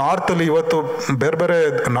 ಎಸ್ಪೆಷಲಿ ನಾರ್ತಲ್ಲಿ ಇವತ್ತು ಬೇರೆ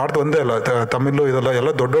ನಾರ್ತ್ ಒಂದೇ ಅಲ್ಲ, ತಮಿಳು ಇದೆಲ್ಲ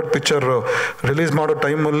ಎಲ್ಲ ದೊಡ್ಡ ಪಿಕ್ಚರ್ ರಿಲೀಸ್ ಮಾಡೋ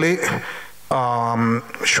ಟೈಮಲ್ಲಿ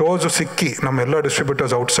ಶೋಸು ಸಿಕ್ಕಿ ನಮ್ಮೆಲ್ಲ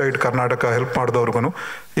ಡಿಸ್ಟ್ರಿಬ್ಯೂಟರ್ಸ್ ಔಟ್ಸೈಡ್ ಕರ್ನಾಟಕ ಹೆಲ್ಪ್ ಮಾಡಿದವ್ರಿಗೂ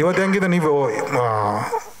ಇವತ್ತು ಹೆಂಗಿದೆ, ನೀವು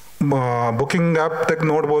ಬುಕಿಂಗ್ ಆ್ಯಪ್ ತೆಗೆದು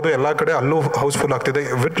ನೋಡ್ಬೋದು, ಎಲ್ಲ ಕಡೆ ಅಲ್ಲೂ ಹೌಸ್ಫುಲ್ ಆಗ್ತಿದೆ.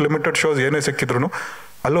 ವಿತ್ ಲಿಮಿಟೆಡ್ ಶೋಸ್ ಏನೇ ಸಿಕ್ಕಿದ್ರು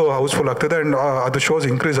ಅಲ್ಲೂ ಹೌಸ್ಫುಲ್ ಆಗ್ತಿದೆ. ಆ್ಯಂಡ್ ಅದು ಶೋಸ್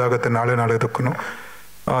ಇನ್ಕ್ರೀಸ್ ಆಗುತ್ತೆ ನಾಳೆದಕ್ಕೂ.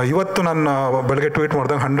 ಇವತ್ತು ನಾನು ಬೆಳಗ್ಗೆ ಟ್ವೀಟ್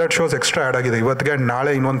ಮಾಡಿದಾಗ 100 shows ಎಕ್ಸ್ಟ್ರಾ ಆ್ಯಡ್ ಆಗಿದೆ ಇವತ್ತಿಗೆ. ಆ್ಯಂಡ್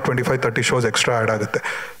ನಾಳೆ ಇನ್ನೊಂದು 25-30 shows ಎಕ್ಸ್ಟ್ರಾ ಆ್ಯಡ್ ಆಗುತ್ತೆ.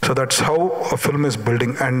 So that's how film is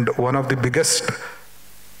building. And one of the biggest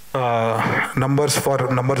numbers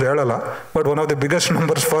ಹೇಳಲ್ಲ, but one of the biggest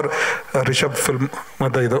numbers for Rishabh film.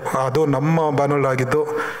 ಮತ್ತು ಇದು ಅದು ನಮ್ಮ ಬ್ಯಾನರ್ ಆಗಿದ್ದು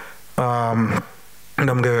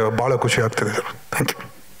ನಮಗೆ ಭಾಳ ಖುಷಿ ಆಗ್ತಿದೆ ಸರ್. Thank you.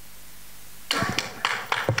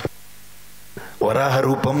 ವರಾಹ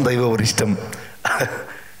ರೂಪಂ ದೈವ ವರಿಷ್ಠಂ.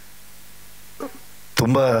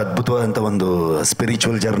 ತುಂಬ ಅದ್ಭುತವಾದಂಥ ಒಂದು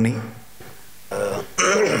ಸ್ಪಿರಿಚುವಲ್ ಜರ್ನಿ.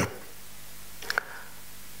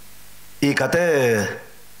 ಈ ಕತೆ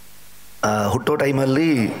ಹುಟ್ಟೋ ಟೈಮಲ್ಲಿ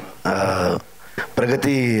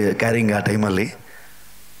ಪ್ರಗತಿ ಕ್ಯಾರಿಂಗ್ ಆ ಟೈಮಲ್ಲಿ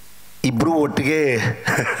ಇಬ್ಬರೂ ಒಟ್ಟಿಗೆ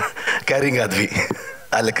ಕ್ಯಾರಿಂಗ್ ಆದ್ವಿ.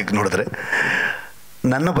 ಆ ಲೆಕ್ಕಕ್ಕೆ ನೋಡಿದ್ರೆ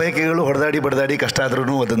ನನ್ನ ಬಯಕೆಗಳು ಹೊಡೆದಾಡಿ ಬಡದಾಡಿ ಕಷ್ಟ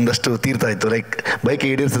ಆದ್ರೂ ಅದೊಂದಷ್ಟು ತೀರ್ತಾ ಇತ್ತು. ಲೈಕ್ ಬೈಕ್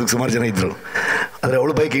ಈಡೇರಿಸೋದಕ್ಕೆ ಸುಮಾರು ಜನ ಇದ್ದರು, ಆದರೆ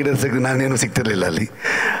ಅವಳು ಬೈಕ್ ಈಡೇರಿಸೋಕ್ಕೆ ನಾನೇನು ಸಿಗ್ತಿರ್ಲಿಲ್ಲ ಅಲ್ಲಿ.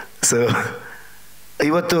 ಸೊ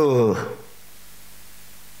ಇವತ್ತು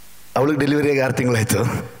ಅವಳಿಗೆ ಡೆಲಿವರಿಯಾಗಿ 6 ತಿಂಗಳಾಯಿತು,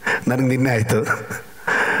 ನನಗೆ ನಿನ್ನೆ ಆಯಿತು.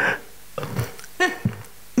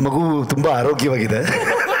 ಮಗು ತುಂಬ ಆರೋಗ್ಯವಾಗಿದೆ,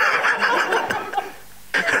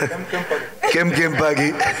 ಕೆಂಪಾಗಿ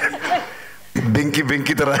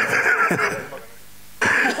ಬೆಂಕಿ ಥರ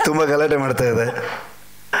ತುಂಬ ಗಲಾಟೆ ಮಾಡ್ತಾ ಇದೆ.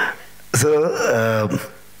 ಸೊ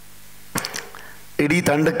ಇಡೀ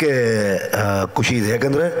ತಂಡಕ್ಕೆ ಖುಷಿ ಇದೆ,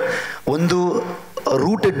 ಯಾಕಂದರೆ ಒಂದು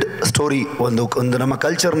ರೂಟೆಡ್ ಸ್ಟೋರಿ, ಒಂದು ನಮ್ಮ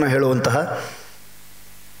ಕಲ್ಚರ್ನ ಹೇಳುವಂತಹ,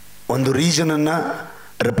 ಒಂದು ರೀಜನನ್ನು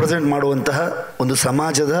ರೆಪ್ರೆಸೆಂಟ್ ಮಾಡುವಂತಹ ಒಂದು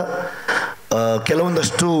ಸಮಾಜದ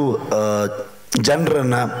ಕೆಲವೊಂದಷ್ಟು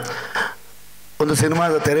ಜನರನ್ನು ಒಂದು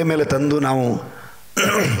ಸಿನಿಮಾದ ತೆರೆ ಮೇಲೆ ತಂದು ನಾವು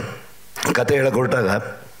ಕತೆ ಹೇಳಕ್ಕೆ ಹೊರಟಾಗ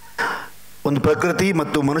ಒಂದು ಪ್ರಕೃತಿ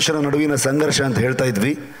ಮತ್ತು ಮನುಷ್ಯನ ನಡುವಿನ ಸಂಘರ್ಷ ಅಂತ ಹೇಳ್ತಾ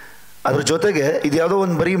ಇದ್ವಿ. ಅದ್ರ ಜೊತೆಗೆ ಇದು ಯಾವುದೋ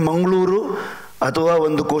ಒಂದು ಬರೀ ಮಂಗಳೂರು ಅಥವಾ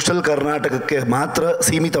ಒಂದು ಕೋಸ್ಟಲ್ ಕರ್ನಾಟಕಕ್ಕೆ ಮಾತ್ರ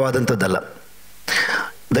ಸೀಮಿತವಾದಂಥದ್ದಲ್ಲ.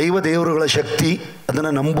 ದೇವರುಗಳ ಶಕ್ತಿ,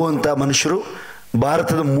 ಅದನ್ನು ನಂಬುವಂಥ ಮನುಷ್ಯರು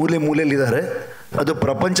ಭಾರತದ ಮೂಲೆಯಲ್ಲಿದ್ದಾರೆ, ಅದು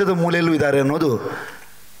ಪ್ರಪಂಚದ ಮೂಲೆಯಲ್ಲೂ ಇದ್ದಾರೆ ಅನ್ನೋದು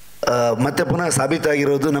ಮತ್ತೆ ಪುನಃ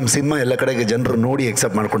ಸಾಬೀತಾಗಿರೋದು ನಮ್ಮ ಸಿನಿಮಾ ಎಲ್ಲ ಕಡೆಗೆ ಜನರು ನೋಡಿ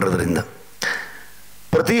ಎಕ್ಸೆಪ್ಟ್ ಮಾಡ್ಕೊಂಡಿರೋದ್ರಿಂದ.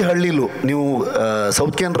 ಪ್ರತಿ ಹಳ್ಳಿಲೂ ನೀವು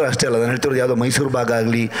ಸೌತ್ ಕೇಂದ್ರ ಅಷ್ಟೇ ಅಲ್ಲ, ನಾನು ಹೇಳ್ತಿರೋದು ಯಾವುದೋ ಮೈಸೂರು ಭಾಗ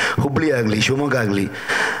ಆಗಲಿ, ಹುಬ್ಬಳ್ಳಿ ಆಗಲಿ, ಶಿವಮೊಗ್ಗ ಆಗಲಿ,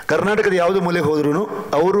 ಕರ್ನಾಟಕದ ಯಾವುದೋ ಮೂಲೆಗೆ ಹೋದ್ರೂ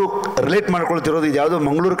ಅವರು ರಿಲೇಟ್ ಮಾಡ್ಕೊಳ್ತಿರೋದು ಇದು ಯಾವುದೋ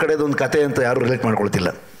ಮಂಗಳೂರು ಕಡೆದು ಒಂದು ಕತೆ ಅಂತ ಯಾರು ರಿಲೇಟ್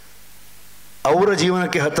ಮಾಡ್ಕೊಳ್ತಿಲ್ಲ. ಅವರ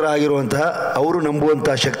ಜೀವನಕ್ಕೆ ಹತ್ತಿರ ಆಗಿರುವಂತಹ, ಅವರು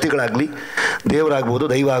ನಂಬುವಂತಹ ಶಕ್ತಿಗಳಾಗಲಿ, ದೇವರಾಗ್ಬೋದು,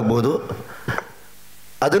 ದೈವ ಆಗ್ಬೋದು,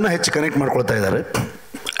 ಅದನ್ನು ಹೆಚ್ಚು ಕನೆಕ್ಟ್ ಮಾಡ್ಕೊಳ್ತಾ ಇದ್ದಾರೆ.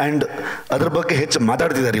 ಆ್ಯಂಡ್ ಅದ್ರ ಬಗ್ಗೆ ಹೆಚ್ಚು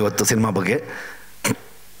ಮಾತಾಡ್ತಿದ್ದಾರೆ ಇವತ್ತು ಸಿನಿಮಾ ಬಗ್ಗೆ.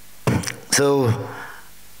 ಸೊ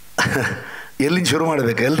ಎಲ್ಲಿಂದ ಶುರು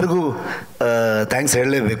ಮಾಡಬೇಕು? ಎಲ್ರಿಗೂ ಥ್ಯಾಂಕ್ಸ್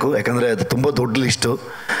ಹೇಳಲೇಬೇಕು, ಯಾಕಂದರೆ ಅದು ತುಂಬ ದೊಡ್ಡ ಲಿಸ್ಟು.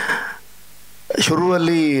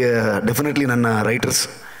 ಶುರುವಲ್ಲಿ ಡೆಫಿನೆಟ್ಲಿ ನನ್ನ ರೈಟರ್ಸ್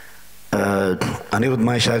ಅನಿರುದ್ಧ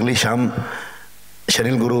ಮಹೇಶ್ ಆಗಲಿ, ಶ್ಯಾಮ್,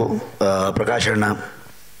 ಶನಿಲ್ ಗುರು, ಪ್ರಕಾಶ್ ಅಣ್ಣ,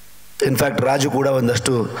 ಇನ್ಫ್ಯಾಕ್ಟ್ ರಾಜು ಕೂಡ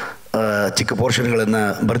ಒಂದಷ್ಟು ಚಿಕ್ಕ ಪೋರ್ಷನ್ಗಳನ್ನು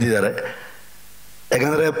ಬರೆದಿದ್ದಾರೆ.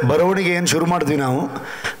 ಯಾಕಂದರೆ ಬರವಣಿಗೆ ಏನು ಶುರು ಮಾಡಿದ್ವಿ ನಾವು,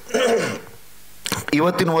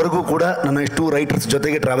 ಇವತ್ತಿನವರೆಗೂ ಕೂಡ ನನ್ನ ಇಷ್ಟು ರೈಟರ್ಸ್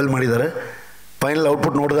ಜೊತೆಗೆ ಟ್ರಾವೆಲ್ ಮಾಡಿದ್ದಾರೆ. ಫೈನಲ್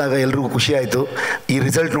ಔಟ್ಪುಟ್ ನೋಡಿದಾಗ ಎಲ್ರಿಗೂ ಖುಷಿ ಆಯಿತು. ಈ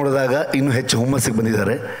ರಿಸಲ್ಟ್ ನೋಡಿದಾಗ ಇನ್ನೂ ಹೆಚ್ಚು ಹುಮ್ಮಸ್ಸಿಗೆ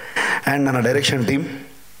ಬಂದಿದ್ದಾರೆ. ಆ್ಯಂಡ್ ನನ್ನ ಡೈರೆಕ್ಷನ್ ಟೀಮ್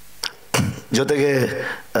ಜೊತೆಗೆ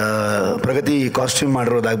ಪ್ರಗತಿ ಕಾಸ್ಟ್ಯೂಮ್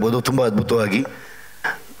ಮಾಡಿರೋದಾಗ್ಬೋದು, ತುಂಬ ಅದ್ಭುತವಾಗಿ.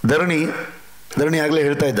 ಧರಣಿ ಆಗಲೇ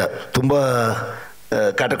ಹೇಳ್ತಾ ಇದ್ದ, ತುಂಬ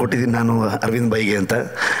ಕಾಟ ಕೊಟ್ಟಿದ್ದೀನಿ ನಾನು ಅರವಿಂದ್ ಬೈಗೆ ಅಂತ,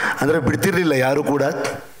 ಅಂದರೆ ಬಿಡ್ತಿರ್ಲಿಲ್ಲ ಯಾರು ಕೂಡ.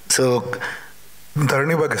 ಸೊ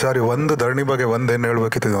ಧರಣಿ ಬಗ್ಗೆ ಒಂದೇನು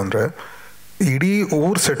ಹೇಳ್ಬೇಕಿತ್ತು ಅಂದರೆ, ಇಡೀ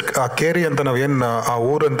ಊರು ಸೆಟ್, ಆ ಕೇರಿ ಅಂತ ನಾವೇನು ಆ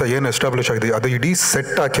ಊರಂತ ಏನು ಎಸ್ಟಾಬ್ಲಿಷ್ ಆಗಿದೆ, ಅದು ಇಡೀ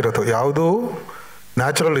ಸೆಟ್ ಹಾಕಿರೋದು, ಯಾವುದು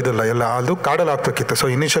ನ್ಯಾಚುರಲ್ ಇದಲ್ಲ, ಎಲ್ಲ ಅದು ಕಾಡಲ್ಲಿ ಆಗ್ಬೇಕಿತ್ತು. ಸೊ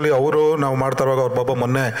ಇನಿಷಿಯಲಿ ನಾವು ಮಾಡ್ತಾ ಇರುವಾಗ ಅವ್ರ ಪಾಪ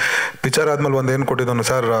ಮೊನ್ನೆ ಪಿಕ್ಚರ್ ಆದ್ಮೇಲೆ ಒಂದು ಏನು ಕೊಟ್ಟಿದ್ದನು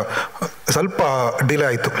ಸರ್, ಸ್ವಲ್ಪ ಡಿಲೇ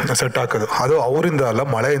ಆಯಿತು ಸೆಟ್ ಹಾಕೋದು. ಅದು ಅವರಿಂದ ಅಲ್ಲ,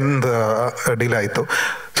 ಮಳೆಯಿಂದ ಡಿಲೇ ಆಯಿತು.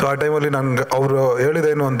 ಸೊ ಆ ಟೈಮಲ್ಲಿ ನಂಗೆ ಅವರು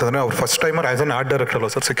ಹೇಳಿದೇನು ಅಂತಂದರೆ, ಅವ್ರು first timer as an art director ಅಲ್ಲ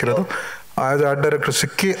ಸರ್ ಸಿಕ್ಕಿರೋದು. ಆ್ಯಸ್ ಆರ್ಟ್ ಡೈರೆಕ್ಟರ್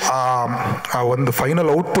ಸಿಕ್ಕಿ ಆ ಒಂದು ಫೈನಲ್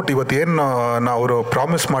ಔಟ್ಪುಟ್ ಇವತ್ತೇನು ಅವರು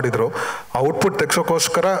ಪ್ರಾಮಿಸ್ ಮಾಡಿದ್ರು, ಆ ಔಟ್ಪುಟ್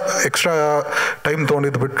ತೆಗ್ಸೋಕ್ಕೋಸ್ಕರ ಎಕ್ಸ್ಟ್ರಾ ಟೈಮ್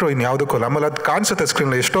ತೊಗೊಂಡಿದ್ದು ಬಿಟ್ಟರು ಇನ್ನು ಯಾವುದಕ್ಕೂ ಅಲ್ಲ. ಆಮೇಲೆ ಅದು ಕಾಣಿಸುತ್ತೆ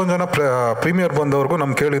ಸ್ಕ್ರೀನಲ್ಲಿ. ಎಷ್ಟೊಂದು ಜನ ಪ್ರೀಮಿಯರ್ ಬಂದವ್ರಿಗೂ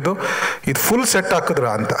ನಮ್ಗೆ ಕೇಳಿದ್ದು, ಇದು ಫುಲ್ ಸೆಟ್ ಹಾಕಿದ್ರ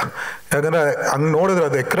ಅಂತ. ಯಾಕಂದರೆ ಹಂಗೆ ನೋಡಿದ್ರೆ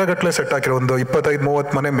ಅದು ಎಕರೆಗಟ್ಟಲೆ ಸೆಟ್ ಹಾಕಿರೋ, ಒಂದು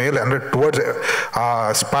 25-30 ಮನೆ ಮೇಲೆ, ಅಂದರೆ ಟುವರ್ಡ್ಸ್ ಆ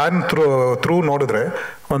ಸ್ಪ್ಯಾನ್ ಥ್ರೂ ನೋಡಿದ್ರೆ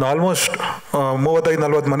ಒಂದು ಆಲ್ಮೋಸ್ಟ್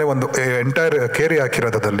 35-40 ಮನೆ, ಒಂದು ಎಂಟೈರ್ ಕೇರಿ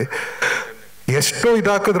ಹಾಕಿರೋದಲ್ಲಿ. ಎಷ್ಟು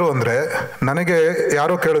ಇದಾಕಿದ್ರು ಅಂದರೆ, ನನಗೆ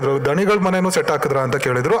ಯಾರೋ ಕೇಳಿದ್ರು ದಣಿಗಳ ಮನೆಯೂ ಸೆಟ್ ಹಾಕಿದ್ರ ಅಂತ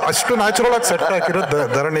ಕೇಳಿದ್ರು. ಅಷ್ಟು ನ್ಯಾಚುರಲ್ ಆಗಿ ಸೆಟ್ ಹಾಕಿರೋ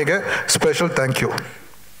ಧರಣಿಗೆ ಸ್ಪೆಷಲ್ ಥ್ಯಾಂಕ್ ಯು.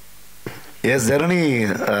 ಎಸ್, ಧರಣಿ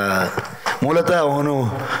ಮೂಲತಃ ಅವನು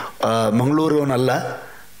ಮಂಗಳೂರವನಲ್ಲ,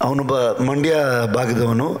 ಅವನು ಮಂಡ್ಯ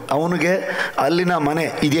ಭಾಗದವನು. ಅವನಿಗೆ ಅಲ್ಲಿನ ಮನೆ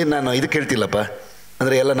ಇದೇನು, ನಾನು ಇದಕ್ಕೆ ಹೇಳ್ತಿಲ್ಲಪ್ಪ,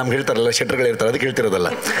 ಅಂದರೆ ಎಲ್ಲ ನಮ್ಗೆ ಹೇಳ್ತಾರಲ್ಲ, ಶೆಟ್ರ್ಗಳು ಹೇಳ್ತಾರೆ, ಅದಕ್ಕೆ ಹೇಳ್ತಿರೋದಲ್ಲ,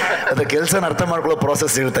 ಅದರ ಕೆಲಸನ ಅರ್ಥ ಮಾಡ್ಕೊಳ್ಳೋ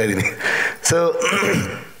ಪ್ರಾಸೆಸ್ ಹೇಳ್ತಾ ಇದ್ದೀನಿ. ಸೊ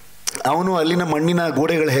ಅವನು ಅಲ್ಲಿನ ಮಣ್ಣಿನ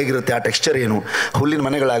ಗೋಡೆಗಳು ಹೇಗಿರುತ್ತೆ, ಆ ಟೆಕ್ಸ್ಚರ್ ಏನು, ಹುಲ್ಲಿನ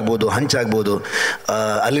ಮನೆಗಳಾಗ್ಬೋದು, ಹಂಚಾಗ್ಬೋದು,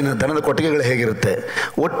 ಅಲ್ಲಿನ ದನದ ಕೊಟ್ಟಿಗೆಗಳು ಹೇಗಿರುತ್ತೆ,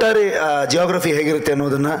 ಒಟ್ಟಾರೆ ಜಿಯೋಗ್ರಫಿ ಹೇಗಿರುತ್ತೆ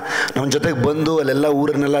ಅನ್ನೋದನ್ನು ನಮ್ಮ ಜೊತೆಗೆ ಬಂದು ಅಲ್ಲೆಲ್ಲ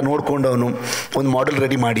ಊರನ್ನೆಲ್ಲ ನೋಡಿಕೊಂಡು ಅವನು ಒಂದು ಮಾಡೆಲ್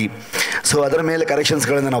ರೆಡಿ ಮಾಡಿ ಸೊ ಅದರ ಮೇಲೆ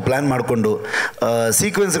ಕರೆಕ್ಷನ್ಸ್ಗಳನ್ನು ನಾವು ಪ್ಲ್ಯಾನ್ ಮಾಡಿಕೊಂಡು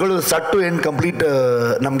ಸೀಕ್ವೆನ್ಸ್ಗಳು ಸ್ಟಾರ್ಟ್ ಟು ಎಂಡ್ ಕಂಪ್ಲೀಟ್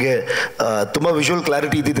ನಮಗೆ ತುಂಬ ವಿಜುವಲ್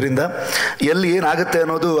ಕ್ಲಾರಿಟಿ ಇದ್ದಿದ್ದರಿಂದ ಎಲ್ಲಿ ಏನಾಗುತ್ತೆ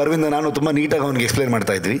ಅನ್ನೋದು ಅರವಿಂದ ನಾನು ತುಂಬ ನೀಟಾಗಿ ಅವನಿಗೆ ಎಕ್ಸ್ಪ್ಲೈನ್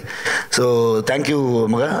ಮಾಡ್ತಾ ಇದ್ವಿ. ಸೊ ಥ್ಯಾಂಕ್ ಯು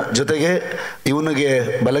ಮಗ. ಜೊತೆಗೆ ಇವನಿಗೆ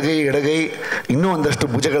ಬಲಗೈ ಎಡಗೈ ಇನ್ನೂ ಒಂದಷ್ಟು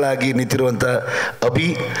ಭುಜಗಳಾಗಿ ನಿಂತಿರುವಂಥ ಅಭಿ,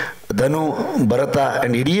 ಧನು, ಭರತ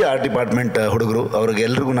ಆ್ಯಂಡ್ ಇಡೀ ಆರ್ಟ್ ಡಿಪಾರ್ಟ್ಮೆಂಟ್ ಹುಡುಗರು, ಅವ್ರಿಗೆ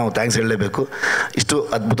ಎಲ್ರಿಗೂ ನಾವು ಥ್ಯಾಂಕ್ಸ್ ಹೇಳಲೇಬೇಕು ಇಷ್ಟು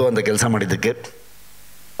ಅದ್ಭುತವಾದ ಕೆಲಸ ಮಾಡಿದ್ದಕ್ಕೆ.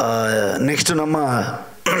 ನೆಕ್ಸ್ಟ್ ನಮ್ಮ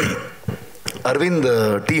ಅರವಿಂದ್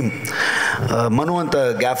ಟೀಮ್, ಮನು ಅಂತ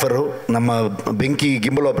ಗ್ಯಾಫರು, ನಮ್ಮ ಬೆಂಕಿ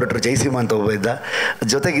ಗಿಂಬಲ್ ಆಪ್ರೇಟರ್ ಜೈಸಿಮ ಅಂತ ಒಬ್ಬ ಇದ್ದ,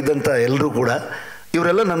 ಜೊತೆಗಿದ್ದಂಥ ಎಲ್ಲರೂ ಕೂಡ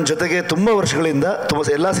ಇವರೆಲ್ಲ ನನ್ನ ಜೊತೆಗೆ ತುಂಬ ವರ್ಷಗಳಿಂದ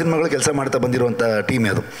ಎಲ್ಲ ಸಿನಿಮಾಗಳು ಕೆಲಸ ಮಾಡ್ತಾ ಬಂದಿರುವಂಥ ಟೀಮ್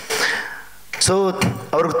ಅದು. ಸೊ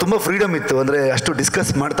ಅವ್ರಿಗೆ ತುಂಬ ಫ್ರೀಡಮ್ ಇತ್ತು, ಅಂದರೆ ಅಷ್ಟು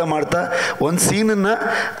ಡಿಸ್ಕಸ್ ಮಾಡ್ತಾ ಒಂದು ಸೀನನ್ನು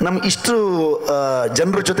ನಮ್ಗೆ ಇಷ್ಟು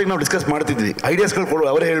ಜನರ ಜೊತೆಗೆ ನಾವು ಡಿಸ್ಕಸ್ ಮಾಡ್ತಿದ್ವಿ. ಐಡಿಯಾಸ್ಗಳು ಕೊಡೋ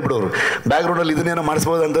ಅವರೇ ಹೇಳ್ಬಿಡೋರು, ಬ್ಯಾಕ್ಗ್ರೌಂಡಲ್ಲಿ ಇದನ್ನೇನೋ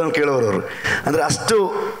ಮಾಡಿಸ್ಬೋದು ಅಂತ ಕೇಳೋರು ಅವರು. ಅಂದರೆ ಅಷ್ಟು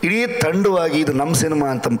ಇಡೀ ತಂಡವಾಗಿ ಇದು ನಮ್ಮ ಸಿನಿಮಾ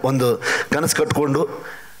ಅಂತ ಒಂದು ಕನಸು ಕಟ್ಕೊಂಡು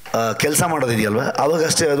ಕೆಲಸ ಮಾಡೋದಿದೆಯಲ್ವ,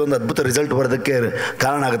 ಆವಾಗಷ್ಟೇ ಅದೊಂದು ಅದ್ಭುತ ರಿಸಲ್ಟ್ ಬರೋದಕ್ಕೆ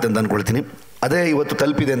ಕಾರಣ ಆಗುತ್ತೆ ಅಂತ ಅಂದ್ಕೊಳ್ತೀನಿ. ಅದೇ ಇವತ್ತು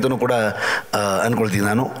ತಲುಪಿದೆ ಅಂತಲೂ ಕೂಡ ಅಂದ್ಕೊಳ್ತೀನಿ.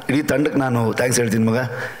 ನಾನು ಇಡೀ ತಂಡಕ್ಕೆ ನಾನು ಥ್ಯಾಂಕ್ಸ್ ಹೇಳ್ತೀನಿ ಮಗ.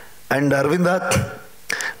 ಆ್ಯಂಡ್ ಅರವಿಂದ,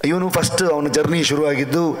 ಇವನು ಫಸ್ಟ್ ಅವನ ಜರ್ನಿ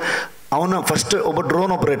ಶುರುವಾಗಿದ್ದು, ಅವನು ಫಸ್ಟ್ ಒಬ್ಬ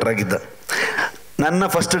ಡ್ರೋನ್ ಆಪರೇಟರ್ ಆಗಿದ್ದ. ನನ್ನ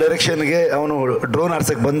ಫಸ್ಟ್ ಡೈರೆಕ್ಷನ್ಗೆ ಅವನು ಡ್ರೋನ್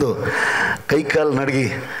ಆರ್ಸಕ್ಕೆ ಬಂದು ಕೈಕಾಲು ನಡಗಿ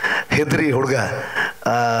ಹೆದರಿ ಹುಡುಗ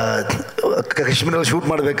ಕಾಶ್ಮೀರಲ್ಲಿ ಶೂಟ್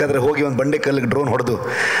ಮಾಡಬೇಕಾದ್ರೆ ಹೋಗಿ ಒಂದು ಬಂಡೆ ಕಲ್ಲಿಗೆ ಡ್ರೋನ್ ಹೊಡೆದು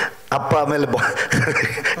ಅಪ್ಪ ಆಮೇಲೆ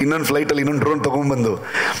ಇನ್ನೊಂದು ಫ್ಲೈಟಲ್ಲಿ ಇನ್ನೊಂದು ಡ್ರೋನ್ ತೊಗೊಂಡ್ಬಂದು.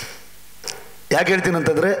 ಯಾಕೆ ಹೇಳ್ತೀನಿ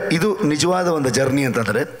ಅಂತಂದರೆ ಇದು ನಿಜವಾದ ಒಂದು ಜರ್ನಿ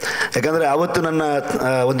ಅಂತಂದರೆ, ಯಾಕಂದರೆ ಆವತ್ತು ನನ್ನ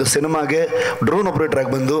ಒಂದು ಸಿನಿಮಾಗೆ ಡ್ರೋನ್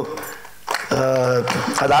ಆಪರೇಟರ್ ಬಂದು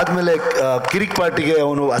ಅದಾದಮೇಲೆ ಕಿರಿಕ್ ಪಾರ್ಟಿಗೆ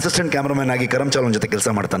ಅವನು ಅಸಿಸ್ಟೆಂಟ್ ಕ್ಯಾಮ್ರಾಮನ್ ಆಗಿ ಕರಮ್ ಚಾವಲನ್ ಜೊತೆ ಕೆಲಸ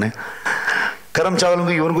ಮಾಡ್ತಾನೆ. ಕರಮ್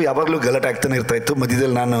ಚಾವಲ್ಗೂ ಇವನಿಗೂ ಯಾವಾಗಲೂ ಗಲಾಟೆ ಆಗ್ತಾನೆ ಇರ್ತಾಯಿತ್ತು.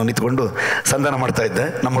 ಮಧ್ಯದಲ್ಲಿ ನಾನು ನಿಂತ್ಕೊಂಡು ಸಂಧಾನ ಮಾಡ್ತಾ ಇದ್ದೆ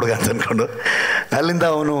ನಮ್ಮ ಹುಡುಗ ಅಂತ ಅಂದ್ಕೊಂಡು. ಅಲ್ಲಿಂದ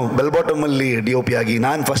ಅವನು ಬೆಲ್ ಬಾಟಮಲ್ಲಿ DOP ಆಗಿ,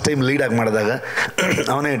 ನಾನು ಫಸ್ಟ್ ಟೈಮ್ ಲೀಡಾಗಿ ಮಾಡಿದಾಗ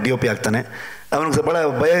ಅವನೇ DOP ಆಗ್ತಾನೆ. ಅವನಿಗೆ ಭಾಳ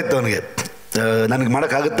ಭಯ ಇತ್ತು ಅವನಿಗೆ, ನನಗೆ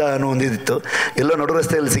ಮಾಡೋಕ್ಕಾಗುತ್ತಾ ಅನ್ನೋ ಒಂದಿತ್ತು. ಎಲ್ಲೋ ನಡು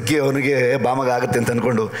ರಸ್ತೆಯಲ್ಲಿ ಸಿಕ್ಕಿ ಅವನಿಗೆ ಬಾಮಗ ಆಗುತ್ತೆ ಅಂತ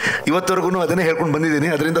ಅಂದ್ಕೊಂಡು ಇವತ್ತವರೆಗೂ ಅದನ್ನೇ ಹೇಳ್ಕೊಂಡು ಬಂದಿದ್ದೀನಿ.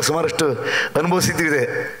 ಅದರಿಂದ ಸುಮಾರಷ್ಟು ಅನುಭವಿಸಿದ್ದಿದೆ,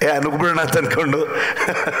 ನುಗ್ಬಿಡೋಣ ಅಂತ ಅಂದ್ಕೊಂಡು.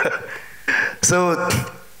 ಸೊ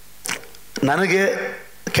ನನಗೆ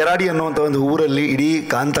ಕೆರಾಡಿ ಅನ್ನುವಂಥ ಒಂದು ಊರಲ್ಲಿ ಇಡೀ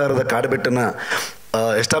ಕಾಂತಾರದ ಕಾಡುಬೆಟ್ಟನ್ನು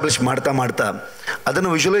ಎಸ್ಟಾಬ್ಲಿಷ್ ಮಾಡ್ತಾ ಅದನ್ನು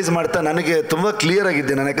ವಿಜುವಲೈಸ್ ಮಾಡ್ತಾ ನನಗೆ ತುಂಬ ಕ್ಲಿಯರ್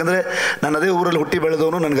ಆಗಿದ್ದೆ ನಾನು. ಯಾಕಂದರೆ ನಾನು ಅದೇ ಊರಲ್ಲಿ ಹುಟ್ಟಿ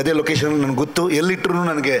ಬೆಳೆದವನು, ನನಗೆ ಅದೇ ಲೊಕೇಶನಲ್ಲಿ ನನಗೆ ಗೊತ್ತು, ಎಲ್ಲಿಟ್ಟರು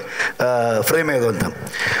ನನಗೆ ಫ್ರೇಮೇ ಅದು ಅಂತ.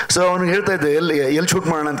 ಸೊ ಅವ್ನಿಗೆ ಹೇಳ್ತಾ ಇದ್ದೆ, ಎಲ್ಲಿ ಶೂಟ್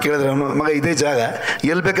ಮಾಡೋಣ ಅಂತ ಕೇಳಿದ್ರೆ ಅವನು, ಮಗ ಇದೇ ಜಾಗ,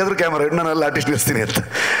 ಎಲ್ಲಿ ಬೇಕಾದರೂ ಕ್ಯಾಮ್ರಾ ಇಟ್ಟು ನಾನು ಅಲ್ಲಿ ಆರ್ಟಿಸ್ಟ್ ನಿಲ್ಲಿಸ್ತೀನಿ ಅಂತ.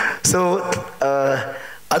 ಸೊ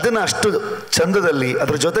ಅದನ್ನು ಅಷ್ಟು ಚಂದದಲ್ಲಿ,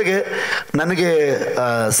 ಅದ್ರ ಜೊತೆಗೆ ನನಗೆ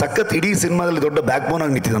ಸಖತ್ ಇಡೀ ಸಿನಿಮಾದಲ್ಲಿ ದೊಡ್ಡ ಬ್ಯಾಕ್ ಬೋನ್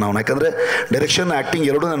ಆಗಿ ನಿಂತಿದ್ದೆ ನಾವು. ಯಾಕಂದರೆ ಡೈರೆಕ್ಷನ್ ಆ್ಯಕ್ಟಿಂಗ್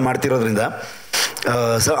ಎರಡೂ ನಾನು ಮಾಡ್ತಿರೋದ್ರಿಂದ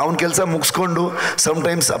ಅವ್ನ ಕೆಲಸ ಮುಗಿಸ್ಕೊಂಡು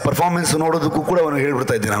ಸಮ್ಟೈಮ್ಸ್ ಪರ್ಫಾರ್ಮೆನ್ಸ್ ನೋಡೋದಕ್ಕೂ ಕೂಡ ಅವನು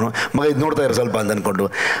ಹೇಳ್ಬಿಡ್ತಾ ಇದ್ದೆ ನಾನು, ಮಗ ಇದು ನೋಡ್ತಾ ಇರೋ ಸ್ವಲ್ಪ ಅಂತ ಅಂದ್ಕೊಂಡು.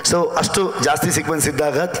 ಸೊ ಅಷ್ಟು ಜಾಸ್ತಿ ಸೀಕ್ವೆನ್ಸ್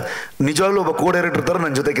ಇದ್ದಾಗ ನಿಜವಾಗ್ಲೂ ಒಬ್ಬ ಕೋ ಡೈರೆಕ್ಟರ್ ಥರ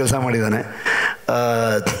ನನ್ನ ಜೊತೆ ಕೆಲಸ ಮಾಡಿದ್ದಾನೆ.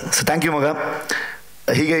 ಸೊ ಥ್ಯಾಂಕ್ ಯು ಮಗ.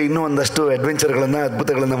 ಹೀಗೆ ಇನ್ನೂ ಒಂದಷ್ಟು ಅಡ್ವೆಂಚರ್ಗಳನ್ನು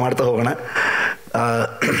ಅದ್ಭುತಗಳನ್ನು ಮಾಡ್ತಾ ಹೋಗೋಣ.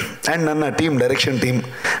 ಆ್ಯಂಡ್ ನನ್ನ ಟೀಮ್, ಡೈರೆಕ್ಷನ್ ಟೀಮ್,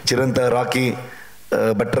 ಚಿರಂತ, ರಾಕಿ,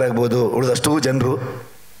 ಭಟ್ರ ಆಗ್ಬೋದು, ಉಳಿದಷ್ಟು ಜನರು,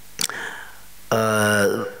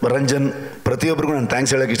 ರಂಜನ್, ಪ್ರತಿಯೊಬ್ಬರಿಗೂ ನಾನು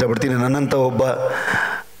ಥ್ಯಾಂಕ್ಸ್ ಹೇಳೋಕ್ಕೆ ಇಷ್ಟಪಡ್ತೀನಿ. ನನ್ನಂಥ ಒಬ್ಬ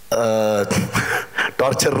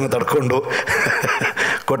ಟಾರ್ಚರ್ನ ತಡ್ಕೊಂಡು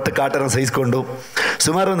ಕೊಟ್ಟ ಕಾಟನ ಸಹಿಸ್ಕೊಂಡು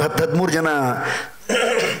ಸುಮಾರು ಒಂದು 13 ಜನ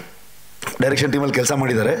ಡೈರೆಕ್ಷನ್ ಟೀಮಲ್ಲಿ ಕೆಲಸ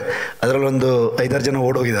ಮಾಡಿದ್ದಾರೆ. ಅದರಲ್ಲೊಂದು 5-6 ಜನ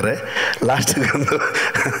ಓಡೋಗಿದ್ದಾರೆ, ಲಾಸ್ಟಿಗೆ ಒಂದು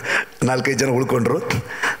 4-5 ಜನ ಉಳ್ಕೊಂಡ್ರು.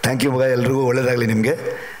 ಥ್ಯಾಂಕ್ ಯು ಮಗ, ಎಲ್ರಿಗೂ ಒಳ್ಳೆಯದಾಗಲಿ ನಿಮಗೆ.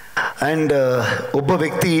 ಆ್ಯಂಡ್ ಒಬ್ಬ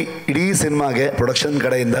ವ್ಯಕ್ತಿ ಇಡೀ ಸಿನಿಮಾಗೆ ಪ್ರೊಡಕ್ಷನ್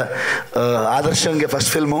ಕಡೆಯಿಂದ, ಆದರ್ಶಂಗೆ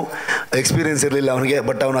ಫಸ್ಟ್ ಫಿಲ್ಮು ಎಕ್ಸ್ಪೀರಿಯೆನ್ಸ್ ಇರಲಿಲ್ಲ ಅವನಿಗೆ,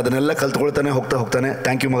 ಬಟ್ ಅವನು ಅದನ್ನೆಲ್ಲ ಕಲ್ತ್ಕೊಳ್ತಾನೆ ಹೋಗ್ತಾನೆ.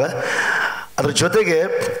 ಥ್ಯಾಂಕ್ ಯು ಮಗ. ಅದ್ರ ಜೊತೆಗೆ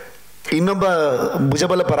ಇನ್ನೊಬ್ಬ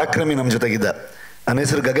ಭುಜಬಲ ಪರಾಕ್ರಮಿ ನಮ್ಮ ಜೊತೆಗಿದ್ದ, ನನ್ನ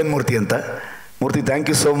ಹೆಸರು ಗಗನ್ ಮೂರ್ತಿ ಅಂತ. ಮೂರ್ತಿ, ಥ್ಯಾಂಕ್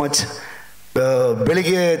ಯು ಸೋ ಮಚ್.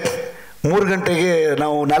 ಬೆಳಿಗ್ಗೆ 3 ಗಂಟೆಗೆ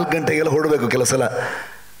ನಾವು 4 ಗಂಟೆಗೆಲ್ಲ ಹೊರಡಬೇಕು ಕೆಲವು ಸಲ.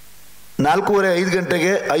 4:30-5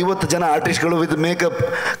 ಗಂಟೆಗೆ 50 ಜನ ಆರ್ಟಿಸ್ಟ್ಗಳು ವಿತ್ ಮೇಕಪ್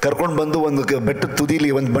ಕರ್ಕೊಂಡು ಬಂದು ಒಂದು ಬೆಟ್ಟದ ತುದಿಲಿ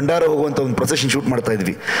ಒಂದು ಭಂಡಾರ ಹೋಗುವಂಥ ಒಂದು ಪ್ರೊಸೆಷನ್ ಶೂಟ್ ಮಾಡ್ತಾ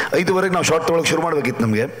ಇದ್ವಿ. 5:00 ನಾವು ಶಾರ್ಟ್ ತೊಗೊಳಕ್ಕೆ ಶುರು ಮಾಡಬೇಕಿತ್ತು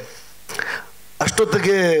ನಮಗೆ.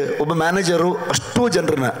 ಅಷ್ಟೊತ್ತಿಗೆ ಒಬ್ಬ ಮ್ಯಾನೇಜರು ಅಷ್ಟೂ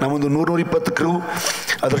ಜನರನ್ನ, ನಾವೊಂದು 100-120 ಕ್ರೂ,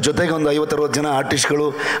 ಅದ್ರ ಜೊತೆಗೆ ಒಂದು 50-60 ಜನ ಆರ್ಟಿಸ್ಟ್ಗಳು,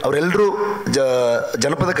 ಅವರೆಲ್ಲರೂ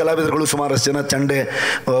ಜನಪದ ಕಲಾವಿದರುಗಳು, ಸುಮಾರಷ್ಟು ಜನ ಚಂಡೆ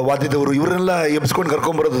ವಾದ್ಯದವರು, ಇವರೆಲ್ಲ ಎಬ್ಸ್ಕೊಂಡು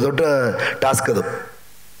ಕರ್ಕೊಂಬರೋದು ದೊಡ್ಡ ಟಾಸ್ಕ್ ಅದು.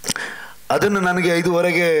 ಅದನ್ನು ನನಗೆ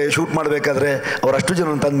 5:15ಗೆ ಶೂಟ್ ಮಾಡಬೇಕಾದ್ರೆ ಅವ್ರು ಅಷ್ಟು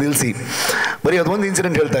ಜನ ತಂದು ನಿಲ್ಲಿಸಿ, ಬರೀ ಅದೊಂದು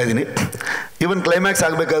ಇನ್ಸಿಡೆಂಟ್ ಹೇಳ್ತಾ ಇದ್ದೀನಿ. ಈವನ್ ಕ್ಲೈಮ್ಯಾಕ್ಸ್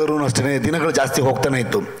ಆಗಬೇಕಾದ್ರೂ ಅಷ್ಟೇ ದಿನಗಳು ಜಾಸ್ತಿ ಹೋಗ್ತಾನೆ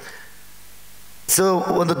ಇತ್ತು. ಸೊ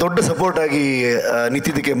ಒಂದು ದೊಡ್ಡ ಸಪೋರ್ಟ್ ಆಗಿ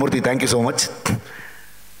ನಿಂತಿದ್ದಕ್ಕೆ ಮೂರ್ತಿ, thank you so much.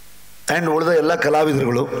 And ಉಳಿದ ಎಲ್ಲ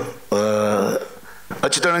ಕಲಾವಿದರುಗಳು,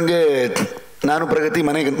 ಅಚ್ಚುತಣಂಗೆ ನಾನು ಪ್ರಗತಿ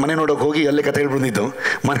ಮನೆ ನೋಡೋಕೆ ಹೋಗಿ ಅಲ್ಲೇ ಕತೆ ಹೇಳ್ಬಂದಿದ್ದು,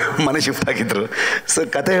 ಮನೆ ಶಿಫ್ಟ್ ಆಗಿದ್ರು. ಸೊ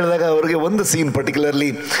ಕತೆ ಹೇಳಿದಾಗ ಅವ್ರಿಗೆ ಒಂದು ಸೀನ್ ಪರ್ಟಿಕ್ಯುಲರ್ಲಿ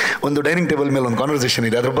ಒಂದು ಡೈನಿಂಗ್ ಟೇಬಲ್ ಮೇಲೆ ಒಂದು ಕಾನ್ವರ್ಸೇಷನ್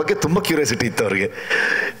ಇದೆ, ಅದ್ರ ಬಗ್ಗೆ ತುಂಬ ಕ್ಯೂರಿಯಾಸಿಟಿ ಇತ್ತು ಅವ್ರಿಗೆ.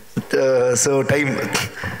 ಸೊ ಟೈಮ್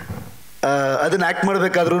ಅದನ್ನು ಆ್ಯಕ್ಟ್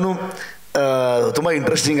ಮಾಡಬೇಕಾದ್ರೂ ತುಂಬ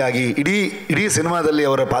ಇಂಟ್ರೆಸ್ಟಿಂಗ್ ಆಗಿ ಇಡೀ ಸಿನಿಮಾದಲ್ಲಿ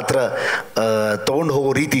ಅವರ ಪಾತ್ರ ತೊಗೊಂಡು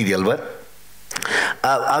ಹೋಗೋ ರೀತಿ ಇದೆಯಲ್ವ,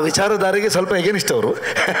 ಆ ವಿಚಾರಧಾರೆಗೆ ಸ್ವಲ್ಪ ಎಗೇನಿಸ್ಟ್ ಅವರು.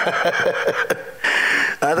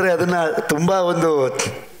 ಆದರೆ ಅದನ್ನು ತುಂಬ ಒಂದು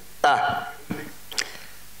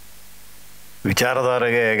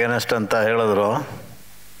ವಿಚಾರಧಾರೆಗೆ ಎಗೇನೆಸ್ಟ್ ಅಂತ ಹೇಳಿದ್ರು.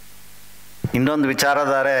 ಇನ್ನೊಂದು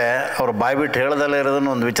ವಿಚಾರಧಾರೆ ಅವ್ರು ಬಾಯ್ಬಿಟ್ಟು ಹೇಳ್ದಲ್ಲೇ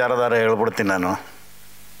ಇರೋದನ್ನು ಒಂದು ವಿಚಾರಧಾರೆ ಹೇಳ್ಬಿಡ್ತೀನಿ ನಾನು.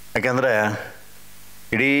 ಯಾಕೆಂದರೆ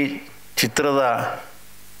ಇಡೀ ಚಿತ್ರದ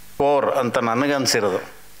ಕೋರ್ ಅಂತ ನನಗನ್ಸಿರೋದು,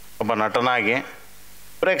 ಒಬ್ಬ ನಟನಾಗಿ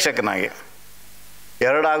ಪ್ರೇಕ್ಷಕನಾಗಿ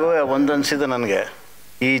ಎರಡಾಗುವೆ ಒಂದು ಅನಿಸಿದ್ದು ನನಗೆ.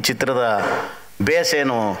 ಈ ಚಿತ್ರದ ಬೇಸ್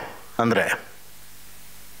ಏನು ಅಂದರೆ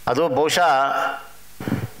ಅದು ಬಹುಶಃ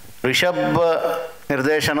ರಿಷಬ್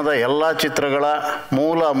ನಿರ್ದೇಶನದ ಎಲ್ಲ ಚಿತ್ರಗಳ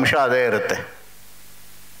ಮೂಲ ಅಂಶ ಅದೇ ಇರುತ್ತೆ.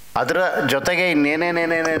 ಅದರ ಜೊತೆಗೆ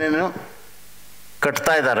ಇನ್ನೇನೇನೇನೇನೇನೇನು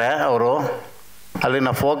ಕಟ್ತಾ ಇದ್ದಾರೆ ಅವರು. ಅಲ್ಲಿನ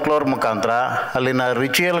ಫೋಕ್ಲೋರ್ ಮುಖಾಂತರ, ಅಲ್ಲಿನ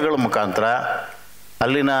ರಿಚುಯಲ್ಗಳ ಮುಖಾಂತರ,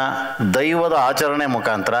 ಅಲ್ಲಿನ ದೈವದ ಆಚರಣೆ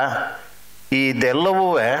ಮುಖಾಂತರ, ಇದೆಲ್ಲವೂ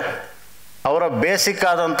ಅವರ ಬೇಸಿಕ್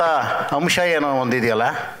ಆದಂಥ ಅಂಶ ಏನೋ ಒಂದಿದೆಯಲ್ಲ,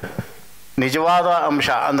 ನಿಜವಾದ ಅಂಶ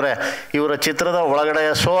ಅಂದರೆ ಇವರ ಚಿತ್ರದ ಒಳಗಡೆಯ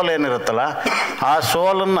ಸೋಲ್ ಏನಿರುತ್ತಲ್ಲ, ಆ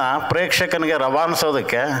ಸೋಲನ್ನು ಪ್ರೇಕ್ಷಕನಿಗೆ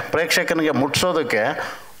ರವಾನಿಸೋದಕ್ಕೆ, ಪ್ರೇಕ್ಷಕನಿಗೆ ಮುಟ್ಟಿಸೋದಕ್ಕೆ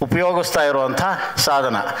ಉಪಯೋಗಿಸ್ತಾ ಇರುವಂಥ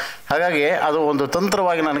ಸಾಧನ. ಹಾಗಾಗಿ ಅದು ಒಂದು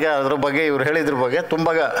ತಂತ್ರವಾಗಿ ನನಗೆ ಅದ್ರ ಬಗ್ಗೆ ಇವ್ರು ಹೇಳಿದ್ರ ಬಗ್ಗೆ ತುಂಬ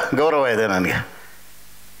ಗೌರವ ಇದೆ ನನಗೆ.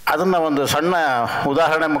 ಅದನ್ನು ಒಂದು ಸಣ್ಣ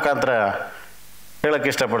ಉದಾಹರಣೆ ಮುಖಾಂತರ ಹೇಳೋಕ್ಕೆ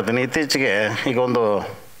ಇಷ್ಟಪಡ್ತೀನಿ. ಇತ್ತೀಚೆಗೆ ಈಗ ಒಂದು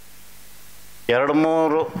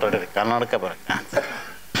 2-3 ಕರ್ನಾಟಕ ಬರೋಕ್ಕೆ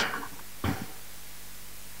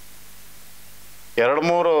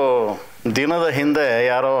 2-3 ದಿನದ ಹಿಂದೆ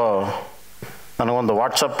ಯಾರೋ ನನಗೊಂದು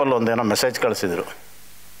ವಾಟ್ಸಪ್ಪಲ್ಲಿ ಒಂದೇನೋ ಮೆಸೇಜ್ ಕಳಿಸಿದರು.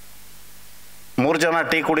 3 ಜನ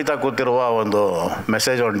ಟೀ ಕುಡಿತಾ ಕೂತಿರುವ ಒಂದು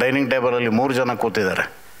ಮೆಸೇಜ್. ಒಂದು ಡೈನಿಂಗ್ ಟೇಬಲಲ್ಲಿ 3 ಜನ ಕೂತಿದ್ದಾರೆ.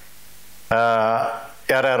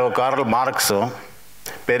 ಯಾರ್ಯಾರು? Karl marks,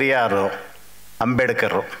 ಪೆರಿಯಾರು,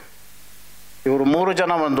 Ambedkar. ಇವರು 3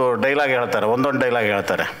 ಜನ ಒಂದು ಡೈಲಾಗ್ ಹೇಳ್ತಾರೆ, ಒಂದೊಂದು ಡೈಲಾಗ್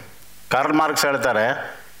ಹೇಳ್ತಾರೆ. ಕಾರ್ಲ್ ಮಾರ್ಕ್ಸ್ ಹೇಳ್ತಾರೆ,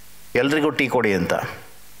 ಎಲ್ರಿಗೂ ಟೀ ಕೊಡಿ ಅಂತ.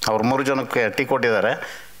 ಅವ್ರು 3 ಜನಕ್ಕೆ ಟೀ ಕೊಟ್ಟಿದ್ದಾರೆ,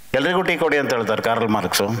 ಎಲ್ರಿಗೂ ಟೀ ಕೊಡಿ ಅಂತ ಹೇಳ್ತಾರೆ ಕಾರ್ಲ್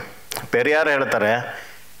ಮಾರ್ಕ್ಸು. ಪೆರಿಯಾರ್ ಹೇಳ್ತಾರೆ,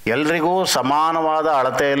 ಎಲ್ರಿಗೂ ಸಮಾನವಾದ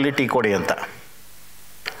ಅಳತೆಯಲ್ಲಿ ಟೀ ಕೊಡಿ ಅಂತ.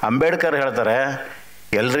 ಅಂಬೇಡ್ಕರ್ ಹೇಳ್ತಾರೆ,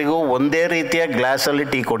 ಎಲ್ರಿಗೂ ಒಂದೇ ರೀತಿಯ ಗ್ಲಾಸಲ್ಲಿ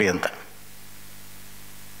ಟೀ ಕೊಡಿ ಅಂತ.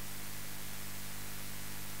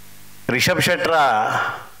 ರಿಷಬ್ ಶೆಟ್ಟರ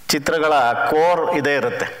ಚಿತ್ರಗಳ ಕೋರ್ ಇದೇ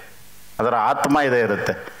ಇರುತ್ತೆ, ಅದರ ಆತ್ಮ ಇದೇ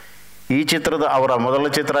ಇರುತ್ತೆ. ಈ ಚಿತ್ರದ ಅವರ ಮೊದಲ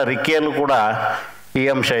ಚಿತ್ರ ರಿಕ್ಕಿಯಲ್ಲೂ ಕೂಡ ಈ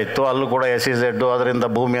ಅಂಶ ಇತ್ತು. ಅಲ್ಲೂ ಕೂಡ SEZ, ಅದರಿಂದ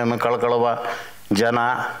ಭೂಮಿಯನ್ನು ಕಳ್ಕೊಳ್ಳುವ ಜನ,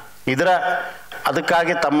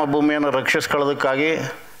 ಅದಕ್ಕಾಗಿ ತಮ್ಮ ಭೂಮಿಯನ್ನು ರಕ್ಷಿಸ್ಕೊಳ್ಳೋದಕ್ಕಾಗಿ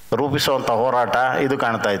ರೂಪಿಸುವಂಥ ಹೋರಾಟ ಇದು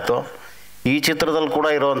ಕಾಣ್ತಾ ಇತ್ತು. ಈ ಚಿತ್ರದಲ್ಲಿ ಕೂಡ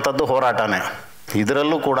ಇರುವಂಥದ್ದು ಹೋರಾಟನೇ.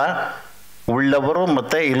 ಇದರಲ್ಲೂ ಕೂಡ ಉಳ್ಳವರು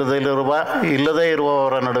ಮತ್ತು ಇಲ್ಲದೇ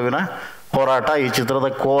ಇರುವವರ ನಡುವಿನ ಹೋರಾಟ ಈ ಚಿತ್ರದ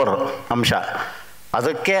ಕೋರ್ ಅಂಶ.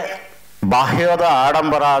 ಅದಕ್ಕೆ ಬಾಹ್ಯದ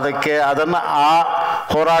ಆಡಂಬರ, ಆ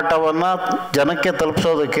ಹೋರಾಟವನ್ನು ಜನಕ್ಕೆ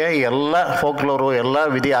ತಲುಪಿಸೋದಕ್ಕೆ ಎಲ್ಲ ಫೋಕ್ಲೋರು, ಎಲ್ಲ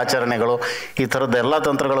ವಿಧಿ ಆಚರಣೆಗಳು, ಈ ಥರದ್ದು ಎಲ್ಲ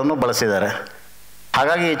ತಂತ್ರಗಳನ್ನು ಬಳಸಿದ್ದಾರೆ.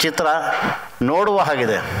 ಹಾಗಾಗಿ ಈ ಚಿತ್ರ ನೋಡುವ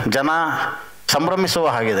ಹಾಗಿದೆ, ಜನ ಸಂಭ್ರಮಿಸುವ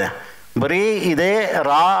ಹಾಗಿದೆ. ಬರೀ ಇದೇ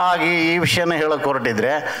ಆಗಿ ಈ ವಿಷಯನ ಹೇಳೋಕೆ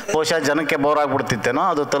ಹೊರಟಿದ್ರೆ ಬಹುಶಃ ಜನಕ್ಕೆ ಬೋರ್ ಆಗಿಬಿಡ್ತಿತ್ತೇನೋ,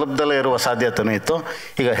 ಅದು ತಲುಪದಲ್ಲೇ ಇರುವ ಸಾಧ್ಯತೆಯೂ ಇತ್ತು.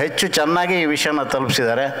 ಈಗ ಹೆಚ್ಚು ಚೆನ್ನಾಗಿ ಈ ವಿಷಯನ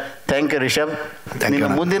ತಲುಪಿಸಿದ್ದಾರೆ. Thank you Rishabh. ನಿನ್ನ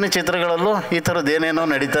ಮುಂದಿನ ಚಿತ್ರಗಳಲ್ಲೂ ಈ ಥರದ್ದು ಏನೇನೋ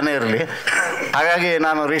ನಡೀತಾನೆ ಇರಲಿ. ಹಾಗಾಗಿ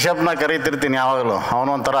ನಾನು ರಿಷಬ್ನ ಕರೀತಿರ್ತೀನಿ ಯಾವಾಗಲೂ.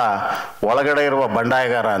 ಅವನೊಂಥರ ಒಳಗಡೆ ಇರುವ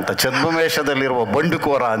ಬಂಡಾಯಗಾರ ಅಂತ, ಛದ್ಮವೇಷದಲ್ಲಿರುವ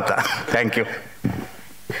ಬಂಡುಕೋರ ಅಂತ. Thank you.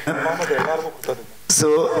 ಸೊ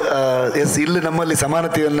ಎಸ್, ಇಲ್ಲಿ ನಮ್ಮಲ್ಲಿ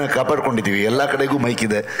ಸಮಾನತೆಯನ್ನು ಕಾಪಾಡ್ಕೊಂಡಿದ್ದೀವಿ, ಎಲ್ಲ ಕಡೆಗೂ ಮೈಕ್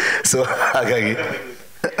ಇದೆ. ಸೊ ಹಾಗಾಗಿ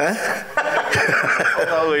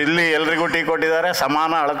ಇಲ್ಲಿ ಎಲ್ರಿಗೂ ಟೀ ಕೊಟ್ಟಿದ್ದಾರೆ,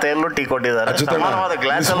 ಸಮಾನ ಅಳತೆಯಲ್ಲೂ ಟೀ ಕೊಟ್ಟಿದ್ದಾರೆ, ಸಮಾನವಾದ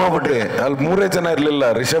ಗ್ಲಾಸ್ ಅಲ್ಲಿ 3 ಜನ ಇರಲಿಲ್ಲ,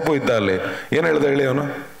 ರಿಷಬ್ ಇದ್ದ ಅಲ್ಲಿ. ಏನು ಹೇಳ್ದ ಹೇಳಿ ಅವನು?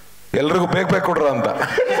 ಎಲ್ರಿಗೂ ಬೇಕು ಕೊಡ್ರ ಅಂತ.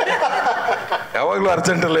 ಯಾವಾಗಲೂ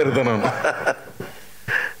ಅರ್ಜೆಂಟಲ್ಲೇ ಇರ್ತಾನೆ ಅವನು.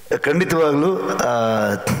 ಖಂಡಿತವಾಗ್ಲೂ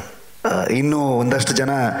ಇನ್ನೂ ಒಂದಷ್ಟು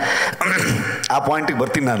ಜನ ಆ ಪಾಯಿಂಟಿಗೆ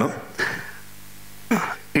ಬರ್ತೀನಿ ನಾನು.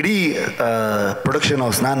 ಇಡೀ ಪ್ರೊಡಕ್ಷನ್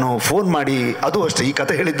ಹೌಸ್ ನಾನು ಫೋನ್ ಮಾಡಿ, ಅದು ಅಷ್ಟೇ ಈ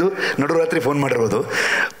ಕತೆ ಹೇಳಿದ್ದು ನಡುರಾತ್ರಿ ಫೋನ್ ಮಾಡಿರೋದು.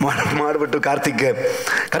 ಮಾಡಿಬಿಟ್ಟು ಕಾರ್ತಿಕ್ಗೆ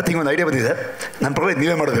ಒಂದು ಐಡಿಯಾ ಬಂದಿದೆ, ನನ್ನ ಪ್ರಕಾರ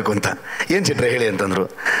ನೀವೇ ಮಾಡಬೇಕು ಅಂತ. ಏನು ಚಿತ್ರ ಹೇಳಿ ಅಂತಂದರು.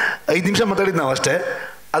 5 ನಿಮಿಷ ಮಾತಾಡಿದ್ದು ನಾವು ಅಷ್ಟೇ.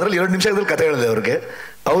 ಅದರಲ್ಲಿ 2 ನಿಮಿಷದಲ್ಲಿ ಕತೆ ಹೇಳಿದೆ ಅವ್ರಿಗೆ.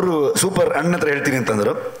 ಅವರು ಸೂಪರ್, ಅಣ್ಣ ಹತ್ರ ಹೇಳ್ತೀನಿ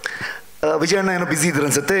ಅಂತಂದರು. ವಿಜಯಣ್ಣ ಏನೋ ಬ್ಯುಸಿ ಇದ್ರು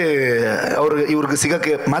ಅನ್ಸುತ್ತೆ, ಇವ್ರಿಗೆ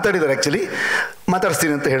ಸಿಗೋಕ್ಕೆ ಮಾತಾಡಿದ್ದಾರೆ. ಆ್ಯಕ್ಚುಲಿ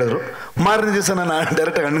ಮಾತಾಡಿಸ್ತೀನಿ ಅಂತ ಹೇಳಿದ್ರು. ಮಾರನೇ ದಿವಸ ನಾನು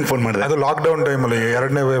ಡೈರೆಕ್ಟಾಗಿ ಅಣ್ಣಂಗೆ ಫೋನ್ ಮಾಡಿದೆ. ಅದು ಲಾಕ್ಡೌನ್ ಟೈಮಲ್ಲಿ,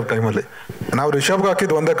 2ನೇ ವೇವ್ ಟೈಮಲ್ಲಿ ನಾವು ರಿಷಬ್ಗೆ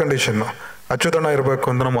ಹಾಕಿದ್ದು ಒಂದೇ ಕಂಡೀಷನ್ನು, ಅಚ್ಚುತಣ್ಣ ಇರಬೇಕು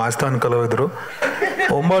ಅಂತ. ನಮ್ಮ ಆಸ್ಥಾನ ಕಲಾವಿದರು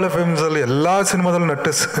ಒಂಬಾಳೆ ಫಿಲ್ಮ್ಸಲ್ಲಿ ಎಲ್ಲ ಸಿನಿಮಾದಲ್ಲೂ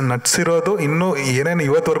ನಟಿಸಿರೋದು. ಇನ್ನೂ ಏನೇನು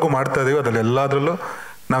ಇವತ್ತವರೆಗೂ ಮಾಡ್ತಾ ಇದೀವಿ ಅದ್ರಲ್ಲಿ ಎಲ್ಲದರಲ್ಲೂ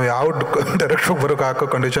ನಾವು ಯಾವ ಡೈರೆಕ್ಟ್ರಿಗೆ ಬರೋಕೆ ಹಾಕೋ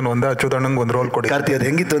ಕಂಡೀಷನ್ ಒಂದೇ, ಅಚ್ಚುತಣ್ಣಂಗೆ ಒಂದು ರೋಲ್ ಕೊಡಿ. ಕಾರ್ತಿ ಅದು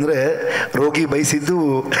ಹೆಂಗಿತ್ತು ಅಂದರೆ, ರೋಗಿ ಬಯಸಿದ್ದು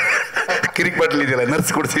ಕಿರಿಕ್ ಬಾಟ್ಲಿ ಇದೆಯಲ್ಲ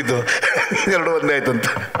ನರ್ಸ್ ಕೊಡ್ತಿದ್ದು ಎರಡು ಒಂದೇ ಆಯ್ತು ಅಂತ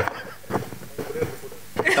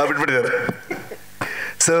ಬಿಟ್ಬಿಟ್ಟಿದ್ದಾರೆ.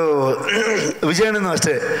 ಸೊ ವಿಜಯಣ್ಣನು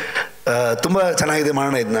ಅಷ್ಟೇ ತುಂಬ ಚೆನ್ನಾಗಿದೆ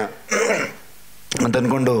ಮಾಡೋಣ ಇದನ್ನ ಅಂತ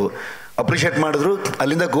ಅಂದ್ಕೊಂಡು ಅಪ್ರಿಷಿಯೇಟ್ ಮಾಡಿದ್ರು.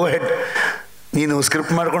 ಅಲ್ಲಿಂದ ಗೋ ಹೆಡ್, ನೀನು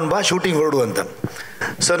ಸ್ಕ್ರಿಪ್ಟ್ ಮಾಡ್ಕೊಂಡು ಬಾ, ಶೂಟಿಂಗ್ ಹೊರಡು ಅಂತ.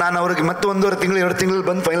 ಸೊ ನಾನು ಅವ್ರಿಗೆ ಮತ್ತೆ 1.5 ತಿಂಗಳು 2 ತಿಂಗಳು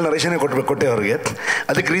ಬಂದು ಫೈನಲ್ ನರೇಶನೇ ಕೊಟ್ಟೆ ಅವ್ರಿಗೆ.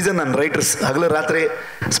 ಅದಕ್ಕೆ ರೀಸನ್ ನಾನು ರೈಟರ್ಸ್ ಹಗಲು ರಾತ್ರಿ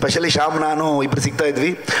ಸ್ಪೆಷಲಿ ಶ್ಯಾಮ್ ನಾನು ಇಬ್ಬರು ಸಿಗ್ತಾ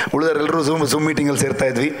ಇದ್ವಿ, ಉಳಿದವರೆಲ್ಲರೂ ಝೂಮ್ ಮೀಟಿಂಗಲ್ಲಿ ಸೇರ್ತಾ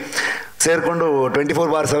ಇದ್ವಿ. ಸೇರಿಕೊಂಡು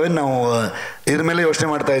 24/7 ನಾವು ಇದ್ರ ಮೇಲೆ ಯೋಚನೆ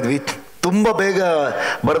ಮಾಡ್ತಾ ಇದ್ವಿ. ತುಂಬ ಬೇಗ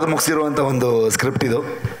ಬರೆದು ಮುಗಿಸಿರುವಂಥ ಒಂದು ಸ್ಕ್ರಿಪ್ಟ್ ಇದು.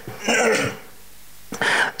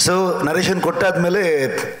 ಸೊ ನರೇಶನ್ ಕೊಟ್ಟಾದ್ಮೇಲೆ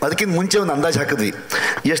ಅದಕ್ಕಿಂತ ಮುಂಚೆ ಒಂದು ಅಂದಾಜು ಹಾಕಿದ್ವಿ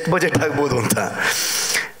ಎಷ್ಟು ಬಜೆಟ್ ಆಗ್ಬೋದು ಅಂತ.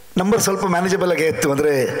 ನಂಬರ್ ಸ್ವಲ್ಪ ಮ್ಯಾನೇಜಬಲ್ ಆಗೇ ಇತ್ತು.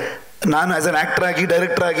 ಅಂದರೆ ನಾನು ಆ್ಯಸ್ ಅನ್ ಆ್ಯಕ್ಟರ್ ಆಗಿ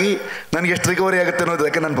ಡೈರೆಕ್ಟರ್ ಆಗಿ ನನಗೆ ಎಷ್ಟು ರಿಕವರಿ ಆಗುತ್ತೆ ಅನ್ನೋದು,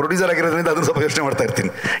 ಯಾಕೆ ನಾನು ಪ್ರೊಡ್ಯೂಸರ್ ಆಗಿರೋದ್ರಿಂದ ಅದನ್ನು ಸ್ವಲ್ಪ ಯೋಚನೆ ಮಾಡ್ತಾ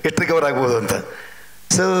ಇರ್ತೀನಿ ಎಷ್ಟು ರಿಕವರ್ ಆಗ್ಬೋದು ಅಂತ.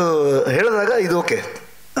 ಸೊ ಹೇಳಿದಾಗ ಇದು ಓಕೆ,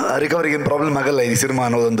 ರಿಕವರಿಗೆ ಏನು ಪ್ರಾಬ್ಲಮ್ ಆಗಲ್ಲ ಈ ಸಿನಿಮಾ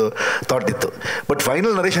ಅನ್ನೋದೊಂದು ಥಾಟ್ ಇತ್ತು. ಬಟ್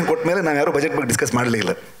ಫೈನಲ್ ನರೇಶನ್ ಕೊಟ್ಟ ಮೇಲೆ ನಾವು ಯಾರೂ ಬಜೆಟ್ ಬಗ್ಗೆ ಡಿಸ್ಕಸ್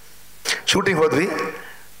ಮಾಡಲಿಲ್ಲ. ಶೂಟಿಂಗ್ ಹೋದ್ವಿ,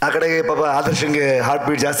 ಆ ಕಡೆಗೆ ಪಾಪ ಆದರ್ಶಂಗೆ ಹಾರ್ಟ್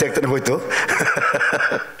ಬೀಟ್ ಜಾಸ್ತಿ ಆಗ್ತಾನೆ ಹೋಯ್ತು.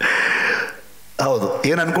 ಹೌದು,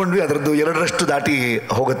 ಏನು ಅಂದ್ಕೊಂಡ್ವಿ ಅದರದ್ದು 2ರಷ್ಟು ದಾಟಿ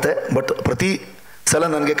ಹೋಗುತ್ತೆ. ಬಟ್ ಪ್ರತಿ ಸಲ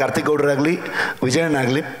ನನಗೆ ಕಾರ್ತಿಕ್ ಗೌಡ್ರಾಗಲಿ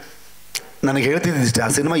ವಿಜಯಣ್ಣಾಗಲಿ ನನಗೆ ಹೇಳ್ತಿದ್ದಿಷ್ಟೇ, ಆ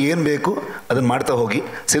ಸಿನಿಮಾ ಏನು ಬೇಕು ಅದನ್ನು ಮಾಡ್ತಾ ಹೋಗಿ,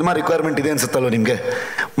 ಸಿನಿಮಾ ರಿಕ್ವೈರ್ಮೆಂಟ್ ಇದೆ ಅನ್ಸುತ್ತಲ್ವ ನಿಮಗೆ,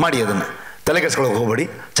 ಮಾಡಿ ಅದನ್ನು ತಲೆ ಕೆಡ್ಸ್ಕೊಳಕ್ಕೆ ಹೋಗಬೇಡಿ,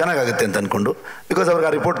 ಚೆನ್ನಾಗಾಗುತ್ತೆ ಅಂತ ಅಂದ್ಕೊಂಡು. ಬಿಕಾಸ್ ಅವ್ರಿಗೆ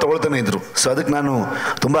ಆ ರಿಪೋರ್ಟ್ ತೊಗೊಳ್ತಾನೆ ಇದ್ರು. ಸೊ ಅದಕ್ಕೆ ನಾನು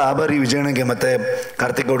ತುಂಬ ಆಭಾರಿ ವಿಜಯಣ್ಣಗೆ ಮತ್ತು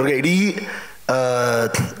ಕಾರ್ತಿಕ್ ಗೌಡ್ರಿಗೆ, ಇಡೀ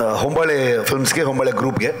ಹೊಂಬಾಳೆ ಫಿಲ್ಮ್ಸ್ಗೆ, ಹೊಂಬಾಳೆ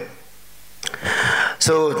ಗ್ರೂಪ್ಗೆ.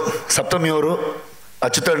 ಸೊ ಸಪ್ತಮಿಯವರು,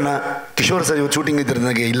 ಅಚ್ಯುತಣ್ಣ, ಕಿಶೋರ್ ಸರ್ ಇವರು ಶೂಟಿಂಗ್ ಇದ್ದರೆ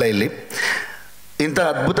ನನಗೆ ಇಲ್ಲ ಇಲ್ಲಿ. ಇಂಥ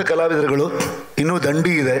ಅದ್ಭುತ ಕಲಾವಿದರುಗಳು ಇನ್ನೂ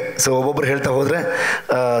ದಂಡಿ ಇದೆ. ಸೊ ಒಬ್ಬೊಬ್ಬರು ಹೇಳ್ತಾ ಹೋದರೆ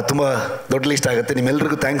ತುಂಬ ದೊಡ್ಡ ಲಿಸ್ಟ್ ಆಗುತ್ತೆ.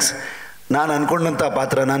 ನಿಮ್ಮೆಲ್ರಿಗೂ ಥ್ಯಾಂಕ್ಸ್. ನಾನು ಅಂದ್ಕೊಂಡಂಥ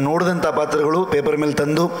ಪಾತ್ರ, ನಾನು ನೋಡಿದಂಥ ಪಾತ್ರಗಳು ಪೇಪರ್ ಮೇಲೆ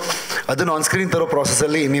ತಂದು ಅದನ್ನು ಆನ್ ಸ್ಕ್ರೀನ್ ತರೋ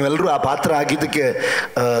ಪ್ರಾಸೆಸ್ಸಲ್ಲಿ ನೀವೆಲ್ಲರೂ ಆ ಪಾತ್ರ ಆಗಿದ್ದಕ್ಕೆ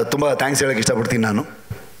ತುಂಬ ಥ್ಯಾಂಕ್ಸ್ ಹೇಳೋಕ್ಕೆ ಇಷ್ಟಪಡ್ತೀನಿ. ನಾನು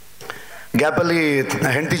ಗ್ಯಾಪಲ್ಲಿ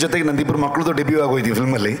ಹೆಂಡತಿ ಜೊತೆಗೆ ನಂದಿಬ್ಬರು ಮಕ್ಕಳದು ಡೆಬ್ಯೂ ಆಗೋಯ್ತೀವಿ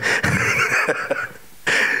ಫಿಲ್ಮಲ್ಲಿ.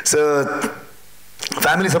 ಸೊ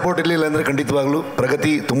ಫ್ಯಾಮಿಲಿ ಸಪೋರ್ಟ್ ಇರಲಿಲ್ಲ ಅಂದರೆ ಖಂಡಿತವಾಗ್ಲೂ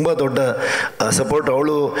ಪ್ರಗತಿ ತುಂಬ ದೊಡ್ಡ ಸಪೋರ್ಟ್.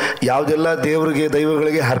 ಅವಳು ಯಾವುದೆಲ್ಲ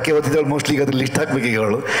ದೈವಗಳಿಗೆ ಹರಕೆ ಹೊತ್ತಿದ್ದವಳು, ಮೋಸ್ಟ್ಲಿ ಈಗ ಅದ್ರ ಲಿಸ್ಟ್ ಹಾಕ್ಬೇಕೀಗ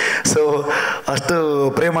ಅವಳು. ಸೊ ಅಷ್ಟು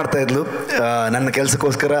ಪ್ರೇ ಮಾಡ್ತಾಯಿದ್ಲು ನನ್ನ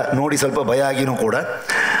ಕೆಲಸಕ್ಕೋಸ್ಕರ. ನೋಡಿ ಸ್ವಲ್ಪ ಭಯ ಆಗಿನೂ ಕೂಡ.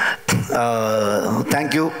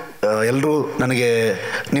 ಥ್ಯಾಂಕ್ ಯು ಎಲ್ಲರೂ. ನನಗೆ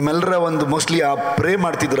ನಿಮ್ಮೆಲ್ಲರ ಒಂದು ಮೋಸ್ಟ್ಲಿ ಆ ಪ್ರೇ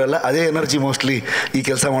ಮಾಡ್ತಿದ್ರಲ್ಲ, ಅದೇ ಎನರ್ಜಿ ಮೋಸ್ಟ್ಲಿ ಈ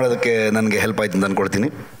ಕೆಲಸ ಮಾಡೋದಕ್ಕೆ ನನಗೆ ಹೆಲ್ಪ್ ಆಯ್ತು ಅಂತ ಅಂದ್ಕೊಳ್ತೀನಿ.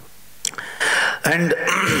 ಆ್ಯಂಡ್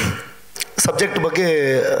ಸಬ್ಜೆಕ್ಟ್ ಬಗ್ಗೆ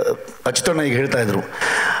ಅಚ್ಯುತಣ್ಣ ಈಗ ಹೇಳ್ತಾ ಇದ್ರು,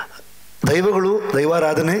 ದೈವಗಳು,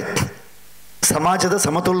 ದೈವಾರಾಧನೆ ಸಮಾಜದ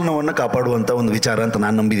ಸಮತೋಲನವನ್ನು ಕಾಪಾಡುವಂಥ ಒಂದು ವಿಚಾರ ಅಂತ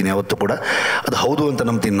ನಾನು ನಂಬಿದ್ದೀನಿ ಯಾವತ್ತೂ ಕೂಡ. ಅದು ಹೌದು ಅಂತ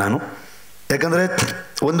ನಂಬ್ತೀನಿ ನಾನು. ಯಾಕಂದರೆ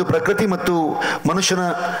ಒಂದು ಪ್ರಕೃತಿ ಮತ್ತು ಮನುಷ್ಯನ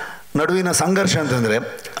ನಡುವಿನ ಸಂಘರ್ಷ ಅಂತಂದರೆ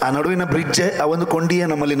ಆ ನಡುವಿನ ಬ್ರಿಡ್ಜೆ, ಆ ಒಂದು ಕೊಂಡಿಯೇ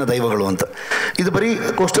ನಮ್ಮಲ್ಲಿನ ದೈವಗಳು ಅಂತ. ಇದು ಬರೀ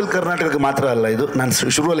ಕೋಸ್ಟಲ್ ಕರ್ನಾಟಕಕ್ಕೆ ಮಾತ್ರ ಅಲ್ಲ. ಇದು ನಾನು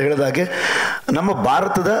ಶುರುವಲ್ಲಿ ಹೇಳಿದ ಹಾಗೆ ನಮ್ಮ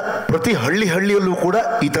ಭಾರತದ ಪ್ರತಿ ಹಳ್ಳಿಯಲ್ಲೂ ಕೂಡ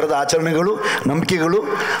ಈ ಥರದ ಆಚರಣೆಗಳು, ನಂಬಿಕೆಗಳು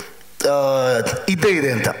ಇದ್ದೇ ಇದೆ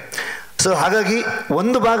ಅಂತ. ಸೊ ಹಾಗಾಗಿ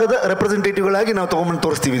ಒಂದು ಭಾಗದ ರೆಪ್ರೆಸೆಂಟೇಟಿವ್ಗಳಾಗಿ ನಾವು ತೊಗೊಂಬಂದು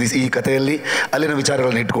ತೋರಿಸ್ತೀವಿ ಈ ಕಥೆಯಲ್ಲಿ, ಅಲ್ಲಿನ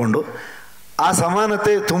ವಿಚಾರಗಳನ್ನ ಇಟ್ಕೊಂಡು. ಆ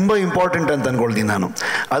ಸಮಾನತೆ ತುಂಬ ಇಂಪಾರ್ಟೆಂಟ್ ಅಂತ ಅಂದ್ಕೊಳ್ತೀನಿ ನಾನು.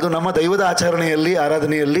 ಅದು ನಮ್ಮ ದೈವದ ಆಚರಣೆಯಲ್ಲಿ,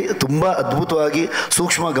 ಆರಾಧನೆಯಲ್ಲಿ ತುಂಬ ಅದ್ಭುತವಾಗಿ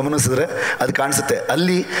ಸೂಕ್ಷ್ಮ ಗಮನಿಸಿದ್ರೆ ಅದು ಕಾಣಿಸುತ್ತೆ.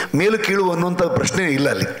 ಅಲ್ಲಿ ಮೇಲು ಕೀಳು ಅನ್ನುವಂಥ ಪ್ರಶ್ನೆ ಇಲ್ಲ.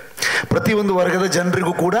 ಅಲ್ಲಿ ಪ್ರತಿಯೊಂದು ವರ್ಗದ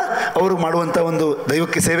ಜನರಿಗೂ ಕೂಡ ಅವರು ಮಾಡುವಂಥ ಒಂದು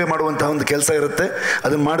ದೈವಕ್ಕೆ ಸೇವೆ ಮಾಡುವಂಥ ಒಂದು ಕೆಲಸ ಇರುತ್ತೆ,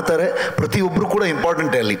 ಅದನ್ನು ಮಾಡ್ತಾರೆ. ಪ್ರತಿಯೊಬ್ಬರು ಕೂಡ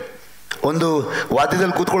ಇಂಪಾರ್ಟೆಂಟೇ. ಅಲ್ಲಿ ಒಂದು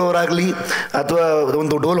ವಾದ್ಯದಲ್ಲಿ ಕೂತ್ಕೊಳ್ಳೋರಾಗಲಿ ಅಥವಾ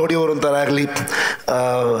ಒಂದು ಡೋಲ್ ಹೊಡೆಯೋರು ಅಂತಾರಾಗಲಿ,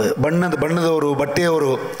 ಬಣ್ಣದವರು,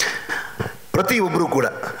 ಬಟ್ಟೆಯವರು, ಪ್ರತಿಯೊಬ್ಬರು ಕೂಡ.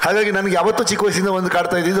 ಹಾಗಾಗಿ ನನಗೆ ಯಾವತ್ತೂ ಚಿಕ್ಕ ವಯಸ್ಸಿಂದ ಒಂದು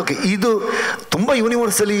ಕಾಡ್ತಾ ಇದ್ದಿದ್ದು, ಓಕೆ ಇದು ತುಂಬ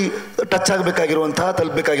ಯೂನಿವರ್ಸಲಿ ಟಚ್ ಆಗಬೇಕಾಗಿರುವಂತಹ,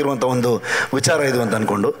 ತಲುಪಬೇಕಾಗಿರುವಂಥ ಒಂದು ವಿಚಾರ ಇದು ಅಂತ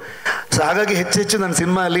ಅಂದ್ಕೊಂಡು. ಸೊ ಹಾಗಾಗಿ ಹೆಚ್ಚು ನನ್ನ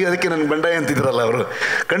ಸಿನಿಮಾ ಅಲ್ಲಿ, ಅದಕ್ಕೆ ನನ್ನ ಬಂಡಾಯ ಅಂತಿದ್ರಲ್ಲ ಅವರು,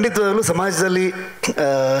 ಖಂಡಿತವಾಗಲೂ ಸಮಾಜದಲ್ಲಿ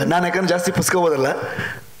ನಾನು ಯಾಕಂದ್ರೆ ಜಾಸ್ತಿ ಪುಸ್ತಕ ಓದಲ್ಲ,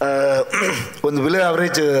 ಒಂದು ಬಿಲೋ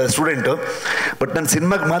ಆವ್ರೇಜ್ ಸ್ಟೂಡೆಂಟು. ಬಟ್ ನನ್ನ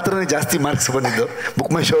ಸಿನಿಮಾಗೆ ಮಾತ್ರ ಜಾಸ್ತಿ ಮಾರ್ಕ್ಸ್ ಬಂದಿದ್ದು.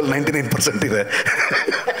 ಬುಕ್ ಮೈ ಶೋಲ್ಲಿ 99% ಇದೆ.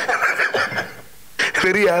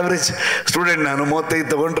 ವೆರಿ ಆವ್ರೇಜ್ ಸ್ಟೂಡೆಂಟ್ ನಾನು. 35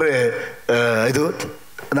 ತೊಗೊಂಡ್ರೆ ಇದು.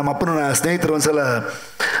 ನಮ್ಮ ಅಪ್ಪನ ಸ್ನೇಹಿತರು ಒಂದ್ಸಲ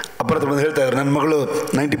ಅಪ್ಪನ ಹತ್ರ ಬಂದು ಹೇಳ್ತಾ ಇದ್ರು, ನನ್ನ ಮಗಳು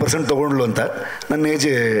 90% ತೊಗೊಂಡ್ಲು ಅಂತ. ನನ್ನ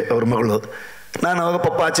ಏಜೆ ಅವ್ರ ಮಗಳು. ನಾನು ಅವಾಗ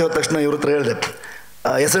ಪಪ್ಪ ಆಚೆ ಹೋದ ತಕ್ಷಣ ಇವ್ರ ಹತ್ರ ಹೇಳಿದೆ,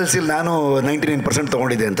 SLCಲಿ ನಾನು 99%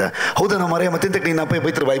 ತೊಗೊಂಡಿದ್ದೆ ಅಂತ. ಹೌದಾ ನಾವು ಮರೆ ಮತ್ತೆಂತಕ್ಕೆ ನೀನು ಅಪ್ಪ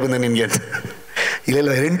ಬೈತ್ರ ಬಾಯಿ ಬಂದೆ ನಿನಗೆ ಅಂತ. ಇಲ್ಲ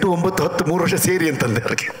 8, 9, 10 3 ವರ್ಷ ಸೇರಿ ಅಂತಂದೆ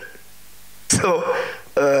ಅವ್ರಿಗೆ. ಸೊ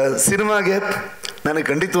ಸಿನಿಮಾಗೆ ನನಗೆ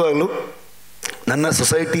ಖಂಡಿತವಾಗಲೂ ನನ್ನ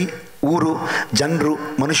ಸೊಸೈಟಿ, ಊರು, ಜನರು,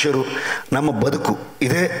 ಮನುಷ್ಯರು, ನಮ್ಮ ಬದುಕು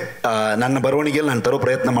ಇದೇ ನನ್ನ ಬರವಣಿಗೆಯಲ್ಲಿ ನಾನು ತರೋ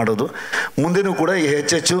ಪ್ರಯತ್ನ ಮಾಡೋದು. ಮುಂದೆನೂ ಕೂಡ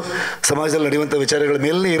ಹೆಚ್ಚೆಚ್ಚು ಸಮಾಜದಲ್ಲಿ ನಡೆಯುವಂಥ ವಿಚಾರಗಳ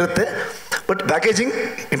ಮೇಲೇ ಇರುತ್ತೆ. ಬಟ್ ಪ್ಯಾಕೇಜಿಂಗ್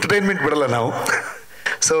ಎಂಟರ್ಟೈನ್ಮೆಂಟ್ ಬಿಡಲ್ಲ ನಾವು.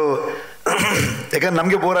 ಸೊ ಯಾಕಂದ್ರೆ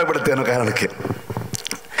ನಮಗೆ ಬೋರ್ ಆಗಿಬಿಡುತ್ತೆ ಅನ್ನೋ ಕಾರಣಕ್ಕೆ.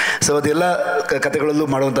 ಸೊ ಅದೆಲ್ಲ ಕಥೆಗಳಲ್ಲೂ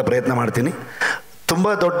ಮಾಡುವಂಥ ಪ್ರಯತ್ನ ಮಾಡ್ತೀನಿ. ತುಂಬ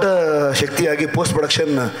ದೊಡ್ಡ ಶಕ್ತಿಯಾಗಿ ಪೋಸ್ಟ್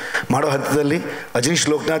ಪ್ರೊಡಕ್ಷನ್ ಮಾಡೋ ಹಂತದಲ್ಲಿ ಅಜನೀಶ್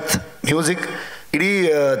ಲೋಕನಾಥ್ ಮ್ಯೂಸಿಕ್, ಇಡೀ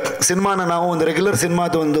ಸಿನಿಮಾನ ನಾವು ಒಂದು ರೆಗ್ಯುಲರ್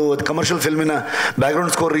ಸಿನಿಮಾದ ಒಂದು ಕಮರ್ಷಿಯಲ್ ಫಿಲ್ಮಿನ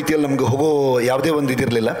ಬ್ಯಾಕ್ಗ್ರೌಂಡ್ ಸ್ಕೋರ್ ರೀತಿಯಲ್ಲಿ ನಮಗೆ ಹೋಗೋ ಯಾವುದೇ ಒಂದು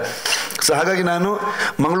ಇದಿರಲಿಲ್ಲ. ಸೊ ಹಾಗಾಗಿ ನಾನು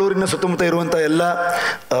ಮಂಗಳೂರಿನ ಸುತ್ತಮುತ್ತ ಇರುವಂಥ ಎಲ್ಲ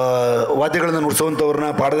ವಾದ್ಯಗಳನ್ನು ನುಡಿಸುವಂಥವ್ರನ್ನ,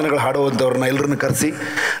 ಪಾಡದನಗಳು ಹಾಡುವಂಥವ್ರನ್ನ ಎಲ್ಲರನ್ನ ಕರೆಸಿ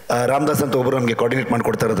ರಾಮದಾಸ್ ಅಂತ ಒಬ್ಬರು ನಮಗೆ ಕೋಆರ್ಡಿನೇಟ್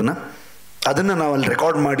ಮಾಡಿಕೊಡ್ತಾರೆ. ಅದನ್ನು ನಾವು ಅಲ್ಲಿ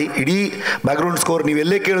ರೆಕಾರ್ಡ್ ಮಾಡಿ ಇಡೀ ಬ್ಯಾಕ್ಗ್ರೌಂಡ್ ಸ್ಕೋರ್ ನೀವು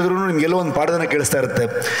ಎಲ್ಲೇ ಕೇಳಿದ್ರು ನಿಮಗೆಲ್ಲೋ ಒಂದು ಪಾಡದನ ಕೇಳಿಸ್ತಾ ಇರುತ್ತೆ,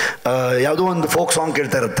 ಯಾವುದೋ ಒಂದು ಫೋಕ್ ಸಾಂಗ್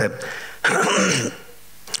ಕೇಳ್ತಾ ಇರುತ್ತೆ.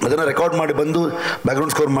 ಅದನ್ನು ರೆಕಾರ್ಡ್ ಮಾಡಿ ಬಂದು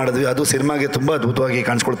ಬ್ಯಾಕ್ಗ್ರೌಂಡ್ ಸ್ಕೋರ್ ಮಾಡಿದ್ವಿ. ಅದು ಸಿನಿಮಾಗೆ ತುಂಬ ಅದ್ಭುತವಾಗಿ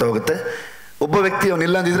ಕಾಣಿಸ್ಕೊಳ್ತಾ ಹೋಗುತ್ತೆ. ಒಬ್ಬ ವ್ಯಕ್ತಿ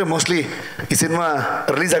ಅವನಿಲ್ಲ ಅಂದಿದ್ರೆ ಮೋಸ್ಟ್ಲಿ ಈ ಸಿನಿಮಾ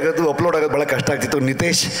ರಿಲೀಸ್ ಆಗೋದು, ಅಪ್ಲೋಡ್ ಆಗೋದು ಭಾಳ ಕಷ್ಟ ಆಗ್ತಿತ್ತು,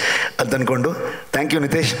 ನಿತೇಶ್ ಅಂತ ಅಂದ್ಕೊಂಡು. Thank you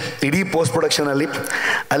Nitesh. ಇಡೀ ಪೋಸ್ಟ್ ಪ್ರೊಡಕ್ಷನಲ್ಲಿ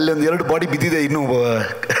ಅಲ್ಲಿ ಒಂದು 2 ಬಾಡಿ ಬಿದ್ದಿದೆ ಇನ್ನೂ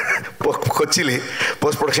ಕೊಚ್ಚಿಲಿ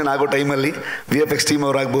ಪೋಸ್ಟ್ ಪ್ರೊಡಕ್ಷನ್ ಆಗೋ ಟೈಮಲ್ಲಿ. VFX ಟೀಮ್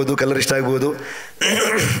ಅವರಾಗ್ಬೋದು, ಕಲರಿಸ್ಟ್ ಆಗ್ಬೋದು,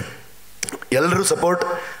 ಎಲ್ಲರೂ ಸಪೋರ್ಟ್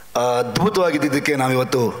ಅದ್ಭುತವಾಗಿದ್ದಕ್ಕೆ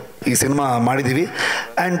ನಾವಿವತ್ತು ಈ ಸಿನಿಮಾ ಮಾಡಿದ್ದೀವಿ.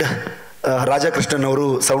 ಆ್ಯಂಡ್ ರಾಜಕೃಷ್ಣನ್ ಅವರು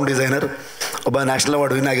ಸೌಂಡ್ ಡಿಸೈನರ್, ಒಬ್ಬ ನ್ಯಾಷನಲ್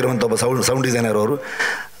ಅವಾರ್ಡ್ ವಿನ್ ಆಗಿರುವಂಥ ಒಬ್ಬ ಸೌಂಡ್ ಡಿಸೈನರ್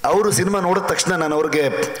ಅವರು ಸಿನಿಮಾ ನೋಡಿದ ತಕ್ಷಣ ನಾನು ಅವ್ರಿಗೆ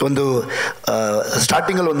ಒಂದು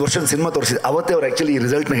ಸ್ಟಾರ್ಟಿಂಗಲ್ಲಿ 1 ವರ್ಷದ ಸಿನಿಮಾ ತೋರಿಸಿದೆ. ಅವತ್ತೇ ಅವ್ರು ಆ್ಯಕ್ಚುಲಿ ಈ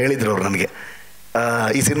ರಿಸಲ್ಟ್ನ ಹೇಳಿದ್ರು ಅವ್ರು ನನಗೆ,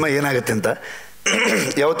 ಈ ಸಿನಿಮಾ ಏನಾಗುತ್ತೆ ಅಂತ.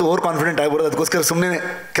 ಯಾವತ್ತೂ ಓವರ್ ಕಾನ್ಫಿಡೆಂಟ್ ಆಗ್ಬಾರ್ದು, ಅದಕ್ಕೋಸ್ಕರ ಸುಮ್ಮನೆ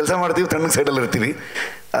ಕೆಲಸ ಮಾಡ್ತೀವಿ, ತಣ್ಣಗೆ ಸೈಡಲ್ಲಿ ಇರ್ತೀವಿ.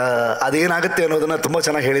 ಅದೇನಾಗುತ್ತೆ ಅನ್ನೋದನ್ನು ತುಂಬ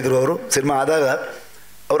ಚೆನ್ನಾಗಿ ಹೇಳಿದರು ಅವರು. ಸಿನಿಮಾ ಆದಾಗ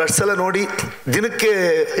ಅವ್ರು ಅಷ್ಟು ಸಲ ನೋಡಿ, ದಿನಕ್ಕೆ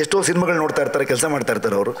ಎಷ್ಟೋ ಸಿನಿಮಾಗಳು ನೋಡ್ತಾ ಇರ್ತಾರೆ, ಕೆಲಸ ಮಾಡ್ತಾ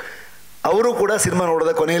ಇರ್ತಾರೆ ಅವರು ಕೂಡ ಸಿನಿಮಾ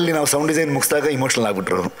ನೋಡಿದ ಕೊನೆಯಲ್ಲಿ ನಾವು ಸೌಂಡ್ ಡಿಸೈನ್ ಮುಗಿಸಿದಾಗ ಇಮೋಷ್ನಲ್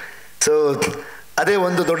ಆಗ್ಬಿಟ್ರು ಅವರು. ಸೊ ಅದೇ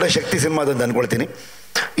ಒಂದು ದೊಡ್ಡ ಶಕ್ತಿ ಸಿನಿಮಾದಂತ ಅಂದ್ಕೊಳ್ತೀನಿ.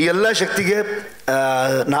 ಈ ಎಲ್ಲ ಶಕ್ತಿಗೆ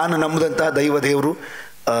ನಾನು ನಂಬಿದಂತಹ ದೈವ ದೇವರು.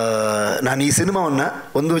 ನಾನು ಈ ಸಿನಿಮಾವನ್ನು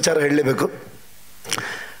ಒಂದು ವಿಚಾರ ಹೇಳಲೇಬೇಕು,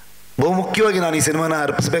 ಬಹುಮುಖ್ಯವಾಗಿ ನಾನು ಈ ಸಿನಿಮಾನ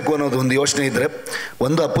ಅರ್ಪಿಸಬೇಕು ಅನ್ನೋದು ಒಂದು ಯೋಚನೆ ಇದ್ದರೆ,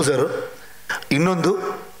 ಒಂದು ಅಪ್ಪು ಸರು, ಇನ್ನೊಂದು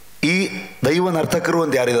ಈ ದೈವ ನರ್ತಕರು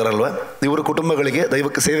ಅಂತ ಯಾರಿದಾರಲ್ವ, ಇವರ ಕುಟುಂಬಗಳಿಗೆ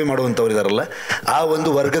ದೈವಕ್ಕೆ ಸೇವೆ ಮಾಡುವಂಥವ್ರು ಇದಾರಲ್ಲ, ಆ ಒಂದು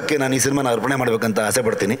ವರ್ಗಕ್ಕೆ ನಾನು ಈ ಸಿನಿಮಾನ ಅರ್ಪಣೆ ಮಾಡಬೇಕಂತ ಆಸೆ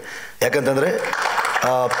ಪಡ್ತೀನಿ. ಯಾಕಂತಂದರೆ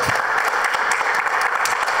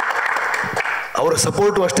ಅವರ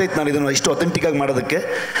ಸಪೋರ್ಟು ಅಷ್ಟೇ ಇತ್ತು ನಾನು ಇದನ್ನು ಇಷ್ಟು ಅಥೆಂಟಿಕ್ಕಾಗಿ ಮಾಡೋದಕ್ಕೆ.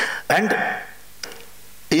 ಆ್ಯಂಡ್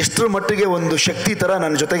ಎಷ್ಟರ ಮಟ್ಟಿಗೆ ಒಂದು ಶಕ್ತಿ ಥರ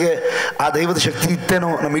ನನ್ನ ಜೊತೆಗೆ ಆ ದೈವದ ಶಕ್ತಿ ಇತ್ತೇನೋ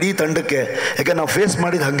ನಮ್ಮ ಇಡೀ ತಂಡಕ್ಕೆ. ಯಾಕೆ ನಾವು ಫೇಸ್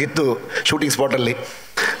ಮಾಡಿದ ಹಂಗಿತ್ತು ಶೂಟಿಂಗ್ ಸ್ಪಾಟಲ್ಲಿ,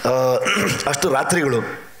 ಅಷ್ಟು ರಾತ್ರಿಗಳು.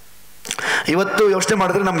 ಇವತ್ತು ಯೋಚನೆ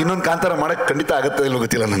ಮಾಡಿದ್ರೆ ನಮ್ಗೆ ಇನ್ನೊಂದು ಕಾಂತಾರ ಮಾಡೋಕ್ಕೆ ಖಂಡಿತ ಆಗುತ್ತೆ ಇಲ್ಲೋ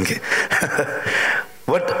ಗೊತ್ತಿಲ್ಲ ನನಗೆ.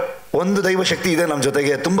 ಬಟ್ ಒಂದು ದೈವ ಶಕ್ತಿ ಇದೆ ನಮ್ಮ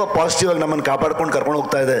ಜೊತೆಗೆ, ತುಂಬ ಪಾಸಿಟಿವ್ ಆಗಿ ನಮ್ಮನ್ನು ಕಾಪಾಡ್ಕೊಂಡು ಕರ್ಕೊಂಡು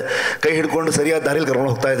ಹೋಗ್ತಾ ಇದೆ, ಕೈ ಹಿಡ್ಕೊಂಡು ಸರಿಯಾದ ದಾರಿಯಲ್ಲಿ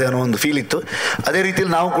ಕರ್ಕೊಂಡು ಹೋಗ್ತಾ ಇದೆ ಅನ್ನೋ ಒಂದು ಫೀಲ್ ಇತ್ತು. ಅದೇ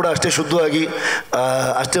ರೀತಿಯಲ್ಲಿ ನಾವು ಕೂಡ ಅಷ್ಟೇ ಶುದ್ಧವಾಗಿ,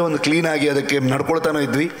 ಅಷ್ಟೇ ಒಂದು ಕ್ಲೀನಾಗಿ ಅದಕ್ಕೆ ನಡ್ಕೊಳ್ತಾನೂ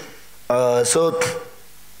ಇದ್ವಿ. ಸೊ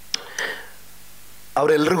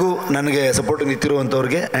ಅವರೆಲ್ರಿಗೂ ನನಗೆ ಸಪೋರ್ಟ್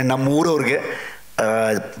ನಿಂತಿರುವಂಥವ್ರಿಗೆ ಆ್ಯಂಡ್ ನಮ್ಮ ಊರವ್ರಿಗೆ,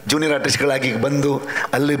 ಜೂನಿಯರ್ ಆರ್ಟಿಸ್ಟ್ಗಳಾಗಿ ಬಂದು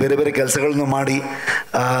ಅಲ್ಲಿ ಬೇರೆ ಬೇರೆ ಕೆಲಸಗಳನ್ನು ಮಾಡಿ,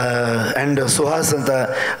 ಆ್ಯಂಡ್ ಸುಹಾಸ್ ಅಂತ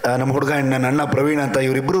ನಮ್ಮ ಹುಡುಗ ಆ್ಯಂಡ್ ನನ್ನ ಅಣ್ಣ ಪ್ರವೀಣ್ ಅಂತ,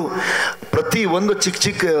 ಇವರಿಬ್ಬರು ಪ್ರತಿ ಒಂದು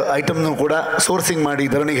ಚಿಕ್ಕ ಐಟಮ್ನು ಕೂಡ ಸೋರ್ಸಿಂಗ್ ಮಾಡಿ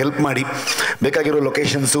ಧರಣಿಗೆ ಹೆಲ್ಪ್ ಮಾಡಿ ಬೇಕಾಗಿರೋ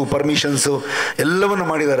ಲೊಕೇಶನ್ಸು, ಪರ್ಮಿಷನ್ಸು ಎಲ್ಲವನ್ನು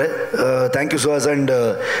ಮಾಡಿದ್ದಾರೆ. Thank you Suhas and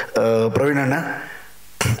Praveen ಅಣ್ಣ.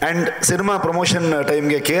 ಆ್ಯಂಡ್ ಸಿನಿಮಾ ಪ್ರಮೋಷನ್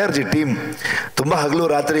ಟೈಮ್ಗೆ KRG ಟೀಮ್ ತುಂಬ ಹಗಲು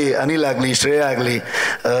ರಾತ್ರಿ, ಅನಿಲ್ ಆಗಲಿ, ಶ್ರೇಯಾ ಆಗಲಿ,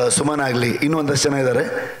 ಸುಮನ್ ಆಗಲಿ, ಇನ್ನೂ ಒಂದಷ್ಟು ಜನ ಇದ್ದಾರೆ,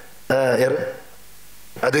 ಯಾರು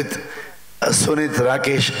ಅದಿತ್, ಸುನೀತ್,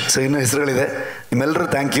 ರಾಕೇಶ್, ಸೊ ಇನ್ನೂ ಹೆಸರುಗಳಿದೆ. ನಿಮ್ಮೆಲ್ಲರೂ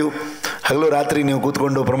ಥ್ಯಾಂಕ್ ಯು. ಹಗಲು ರಾತ್ರಿ ನೀವು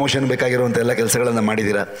ಕೂತ್ಕೊಂಡು ಪ್ರಮೋಷನ್ ಬೇಕಾಗಿರುವಂಥ ಎಲ್ಲ ಕೆಲಸಗಳನ್ನು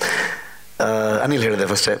ಮಾಡಿದ್ದೀರಾ. ಅನಿಲ್ ಹೇಳಿದೆ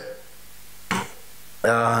ಫಸ್ಟೇ.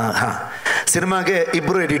 ಹಾಂ, ಸಿನಿಮಾಗೆ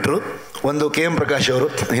 2 ಎಡಿಟ್ರು, ಒಂದು KM ಪ್ರಕಾಶ್ ಅವರು,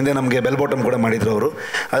 ಹಿಂದೆ ನಮಗೆ ಬೆಲ್ ಬಾಟಮ್ ಕೂಡ ಮಾಡಿದ್ರು ಅವರು.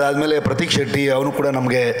 ಅದಾದಮೇಲೆ ಪ್ರತೀಕ್ ಶೆಟ್ಟಿ, ಅವನು ಕೂಡ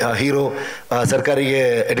ನಮಗೆ ಹೀರೋ ಸರ್ಕಾರಿಗೆ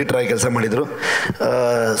ಎಡಿಟರ್ ಆಗಿ ಕೆಲಸ ಮಾಡಿದರು.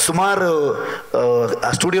 ಸುಮಾರು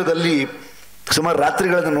ಆ ಸ್ಟುಡಿಯೋದಲ್ಲಿ ಸುಮಾರು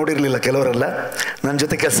ರಾತ್ರಿಗಳನ್ನು ನೋಡಿರಲಿಲ್ಲ ಕೆಲವರೆಲ್ಲ, ನನ್ನ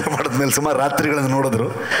ಜೊತೆ ಕೆಲಸ ಮಾಡಿದ್ಮೇಲೆ ಸುಮಾರು ರಾತ್ರಿಗಳನ್ನು ನೋಡಿದ್ರು,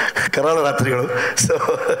 ಕರಾಳ ರಾತ್ರಿಗಳು. ಸೊ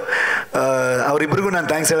ಅವರಿಬ್ಬರಿಗೂ ನಾನು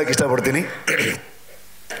ಥ್ಯಾಂಕ್ಸ್ ಹೇಳೋಕ್ಕೆ ಇಷ್ಟಪಡ್ತೀನಿ.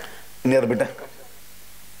 ಇನ್ಯಾರು ಬಿಟ್ಟ?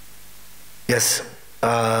 ಎಸ್,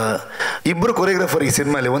 2 ಕೊರಿಯೋಗ್ರಾಫರ್ ಈ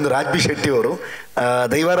ಸಿನಿಮಾಲಿ. ಒಂದು ರಾಜ್ಬಿ ಶೆಟ್ಟಿ ಅವರು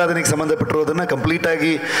ದೈವಾರಾಧನೆಗೆ ಸಂಬಂಧಪಟ್ಟಿರೋದನ್ನು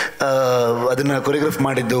ಕಂಪ್ಲೀಟಾಗಿ ಅದನ್ನು ಕೊರಿಯೋಗ್ರಾಫ್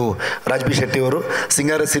ಮಾಡಿದ್ದು ರಾಜ್ಬಿ ಶೆಟ್ಟಿ ಅವರು.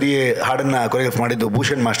 ಸಿಂಗಾರ ಸಿರಿಯೇ ಹಾಡನ್ನು ಕೊರಿಯೋಗ್ರಾಫ್ ಮಾಡಿದ್ದು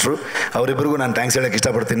ಭೂಷಣ್ ಮಾಸ್ಟ್ರು. ಅವರಿಬ್ಬರಿಗೂ ನಾನು ಥ್ಯಾಂಕ್ಸ್ ಹೇಳೋಕ್ಕೆ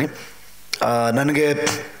ಇಷ್ಟಪಡ್ತೀನಿ. ನನಗೆ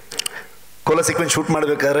ಕೋಲ ಸೀಕ್ವೆನ್ಸ್ ಶೂಟ್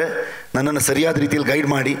ಮಾಡಬೇಕಾದ್ರೆ ನನ್ನನ್ನು ಸರಿಯಾದ ರೀತಿಯಲ್ಲಿ ಗೈಡ್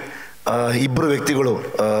ಮಾಡಿ 2 ವ್ಯಕ್ತಿಗಳು,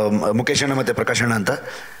 ಮುಖೇಶ್ ಅಣ್ಣ ಮತ್ತು ಪ್ರಕಾಶ್ ಅಣ್ಣ ಅಂತ,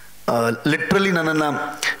 ಲಿಟ್ರಲಿ ನನ್ನನ್ನು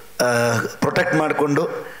ಪ್ರೊಟೆಕ್ಟ್ ಮಾಡಿಕೊಂಡು,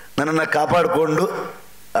 ನನ್ನನ್ನು ಕಾಪಾಡಿಕೊಂಡು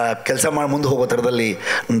ಕೆಲಸ ಮಾಡಿ ಮುಂದೆ ಹೋಗೋ ಥರದಲ್ಲಿ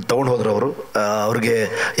ತೊಗೊಂಡು ಹೋದ್ರು ಅವರು. ಅವ್ರಿಗೆ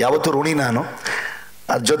ಯಾವತ್ತೂ ಋಣಿ ನಾನು.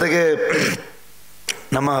 ಅದ್ರ ಜೊತೆಗೆ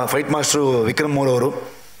ನಮ್ಮ ಫೈಟ್ ಮಾಸ್ಟ್ರು ವಿಕ್ರಮ್ ಮೂರವರು.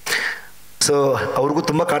 ಸೊ ಅವ್ರಿಗೂ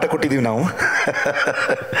ತುಂಬ ಕಾಟ ಕೊಟ್ಟಿದ್ದೀವಿ ನಾವು.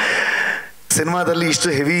 ಸಿನಿಮಾದಲ್ಲಿ ಇಷ್ಟು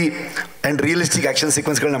heavy and realistic action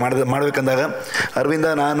ಸೀಕ್ವೆನ್ಸ್ಗಳನ್ನ ಮಾಡಬೇಕಂದಾಗ Arvind,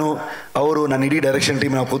 ನಾನು, ಅವರು, ನನ್ನ ಇಡೀ ಡೈರೆಕ್ಷನ್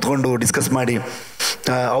ಟೀಮ್ ನಾವು ಕೂತ್ಕೊಂಡು ಡಿಸ್ಕಸ್ ಮಾಡಿ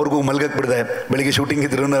ಅವ್ರಿಗೂ ಮಲ್ಗಕ್ಕೆ ಬಿಡಿದೆ. ಬೆಳಿಗ್ಗೆ ಶೂಟಿಂಗ್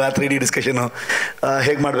ಇದ್ರು ರಾತ್ರಿ ಇಡೀ ಡಿಸ್ಕಷನು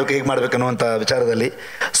ಹೇಗೆ ಮಾಡಬೇಕು ಅನ್ನುವಂಥ ವಿಚಾರದಲ್ಲಿ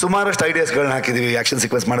ಸುಮಾರಷ್ಟು ಐಡಿಯಾಸ್ಗಳನ್ನ ಹಾಕಿದ್ದೀವಿ ಆ್ಯಕ್ಷನ್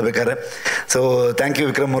ಸೀಕ್ವೆನ್ಸ್ ಮಾಡಬೇಕಾದ್ರೆ. So thank you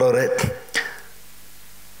Vikram ಅವರವರೇ.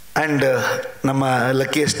 And ನಮ್ಮ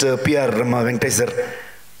ಲಕ್ಕಿಯೆಸ್ಟ್ PR ನಮ್ಮ Venkatesh sir,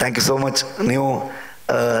 thank you so much. ನೀವು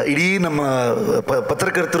ಇಡೀ ನಮ್ಮ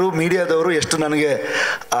ಪತ್ರಕರ್ತರು ಮೀಡಿಯಾದವರು ಎಷ್ಟು ನನಗೆ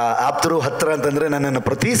ಆಪ್ತರು ಹತ್ತಿರ ಅಂತಂದರೆ ನನ್ನನ್ನು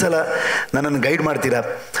ಪ್ರತಿ ಸಲ ನನ್ನನ್ನು ಗೈಡ್ ಮಾಡ್ತೀರಾ,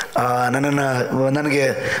 ನನಗೆ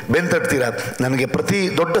ಬೆಂತಟ್ತೀರಾ, ನನಗೆ ಪ್ರತಿ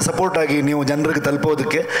ದೊಡ್ಡ ಸಪೋರ್ಟಾಗಿ ನೀವು ಜನರಿಗೆ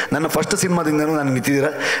ತಲುಪೋದಕ್ಕೆ ನನ್ನ ಫಸ್ಟ್ ಸಿನಿಮಾದಿಂದನೂ ನಾನು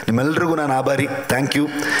ನಿಂತಿದ್ದೀರಾ. ನಿಮ್ಮೆಲ್ಲರಿಗೂ ನಾನು ಆಭಾರಿ. Thank you.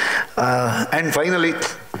 ಆ್ಯಂಡ್ ಫೈನಲಿ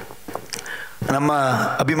ನಮ್ಮ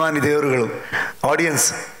ಅಭಿಮಾನಿ ದೇವರುಗಳು, ಆಡಿಯನ್ಸ್,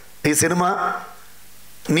 ಈ ಸಿನಿಮಾ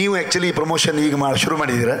ನೀವು ಆ್ಯಕ್ಚುಲಿ ಪ್ರಮೋಷನ್ ಈಗ ಶುರು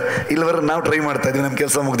ಮಾಡಿದ್ದೀರಾ, ಇಲ್ಲಿವರೆ ನಾವು ಟ್ರೈ ಮಾಡ್ತಾ ಇದ್ದೀವಿ, ನಮ್ಮ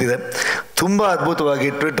ಕೆಲಸ ಮುಗಿದಿದೆ. ತುಂಬ ಅದ್ಭುತವಾಗಿ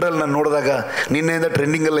ಟ್ವಿಟ್ರಲ್ಲಿ ನಾನು ನೋಡಿದಾಗ ನಿನ್ನೆಯಿಂದ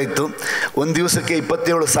ಟ್ರೆಂಡಿಂಗೆಲ್ಲ ಇತ್ತು. ಒಂದು ದಿವಸಕ್ಕೆ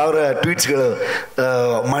 27,000 ಟ್ವೀಟ್ಸ್ಗಳು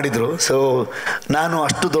ಮಾಡಿದರು. ಸೊ ನಾನು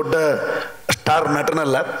ಅಷ್ಟು ದೊಡ್ಡ ಸ್ಟಾರ್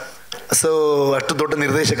ನಟನಲ್ಲ, ಸೊ ಅಷ್ಟು ದೊಡ್ಡ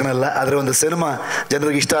ನಿರ್ದೇಶಕನಲ್ಲ, ಆದರೆ ಒಂದು ಸಿನಿಮಾ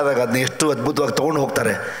ಜನರಿಗೆ ಇಷ್ಟ ಆದಾಗ ಅದನ್ನ ಎಷ್ಟು ಅದ್ಭುತವಾಗಿ ತೊಗೊಂಡು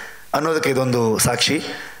ಹೋಗ್ತಾರೆ ಅನ್ನೋದಕ್ಕೆ ಇದೊಂದು ಸಾಕ್ಷಿ.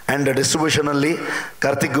 ಆ್ಯಂಡ್ ಡಿಸ್ಟ್ರಿಬ್ಯೂಷನಲ್ಲಿ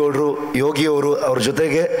ಕಾರ್ತಿಕ್ ಗೌಡ್ರು, ಯೋಗಿ ಅವರು, ಅವ್ರ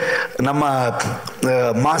ಜೊತೆಗೆ ನಮ್ಮ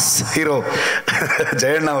ಮಾಸ್ ಹೀರೋ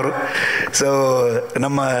ಜಯಣ್ಣ ಅವರು, ಸೊ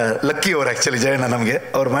ನಮ್ಮ ಲಕ್ಕಿ ಅವರು, ಆ್ಯಕ್ಚುಲಿ ಜಯಣ್ಣ ನಮಗೆ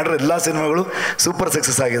ಅವ್ರು ಮಾಡಿರೋ ಎಲ್ಲ ಸಿನಿಮಾಗಳು ಸೂಪರ್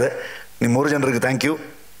ಸಕ್ಸಸ್ ಆಗಿದೆ. ನಿಮ್ಮ 3 ಜನರಿಗೆ ಥ್ಯಾಂಕ್ ಯು.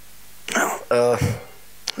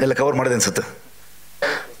 ಎಲ್ಲ ಕವರ್ ಮಾಡಿದೆ ಅನ್ಸುತ್ತೆ.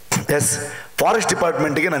 ಎಸ್, ಫಾರೆಸ್ಟ್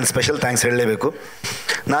ಡಿಪಾರ್ಟ್ಮೆಂಟಿಗೆ ನಾನು ಸ್ಪೆಷಲ್ ಥ್ಯಾಂಕ್ಸ್ ಹೇಳಲೇಬೇಕು.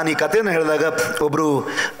 ನಾನು ಈ ಕಥೆಯನ್ನು ಹೇಳಿದಾಗ ಒಬ್ಬರು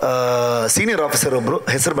ಸೀನಿಯರ್ ಆಫೀಸರ್, ಒಬ್ಬರು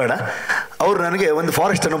ಹೆಸರು ಬೇಡ, ಅವರು ನನಗೆ ಒಂದು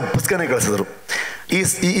ಫಾರೆಸ್ಟ್ ಅನ್ನೋ ಪುಸ್ತಕನೇ ಕಳಿಸಿದ್ರು.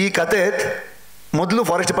 ಈ ಕತೆ ಮೊದಲು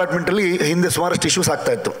ಫಾರೆಸ್ಟ್ ಡಿಪಾರ್ಟ್ಮೆಂಟಲ್ಲಿ ಹಿಂದೆ ಸುಮಾರಷ್ಟು ಇಶ್ಯೂಸ್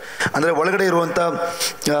ಆಗ್ತಾ ಇತ್ತು. ಅಂದರೆ ಒಳಗಡೆ ಇರುವಂಥ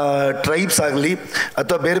ಟ್ರೈಬ್ಸ್ ಆಗಲಿ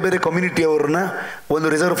ಅಥವಾ ಬೇರೆ ಬೇರೆ ಕಮ್ಯುನಿಟಿಯವ್ರನ್ನ ಒಂದು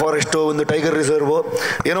ರಿಸರ್ವ್ ಫಾರೆಸ್ಟು, ಒಂದು ಟೈಗರ್ ರಿಸರ್ವು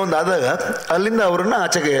ಏನೋ ಒಂದು ಆದಾಗ ಅಲ್ಲಿಂದ ಅವರನ್ನು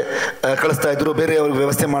ಆಚೆಗೆ ಕಳಿಸ್ತಾ ಇದ್ರು. ಬೇರೆ ಅವ್ರಿಗೆ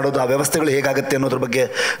ವ್ಯವಸ್ಥೆ ಮಾಡೋದು, ಆ ವ್ಯವಸ್ಥೆಗಳು ಹೇಗಾಗುತ್ತೆ ಅನ್ನೋದ್ರ ಬಗ್ಗೆ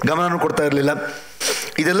ಗಮನನೂ ಕೊಡ್ತಾ ಇರಲಿಲ್ಲ.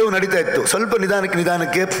 ಇದೆಲ್ಲವೂ ನಡೀತಾ ಇತ್ತು. ಸ್ವಲ್ಪ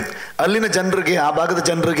ನಿಧಾನಕ್ಕೆ ಅಲ್ಲಿನ ಜನರಿಗೆ, ಆ ಭಾಗದ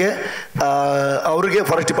ಜನರಿಗೆ, ಅವರಿಗೆ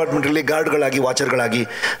ಫಾರೆಸ್ಟ್ ಡಿಪಾರ್ಟ್ಮೆಂಟಲ್ಲಿ ಗಾರ್ಡ್ಗಳಾಗಿ, ವಾಚರ್ಗಳಾಗಿ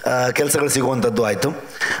ಕೆಲಸಗಳು ಸಿಗುವಂಥದ್ದು ಆಯಿತು.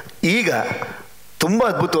 ಈಗ ತುಂಬ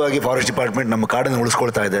ಅದ್ಭುತವಾಗಿ ಫಾರೆಸ್ಟ್ ಡಿಪಾರ್ಟ್ಮೆಂಟ್ ನಮ್ಮ ಕಾಡನ್ನು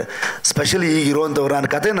ಉಳಿಸ್ಕೊಳ್ತಾ ಇದೆ. ಸ್ಪೆಷಲಿ ಈಗ ಇರುವಂಥವ್ರು, ನಾನು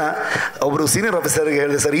ಕಥೆನ ಒಬ್ಬರು ಸೀನಿಯರ್ ಆಫೀಸರ್ಗೆ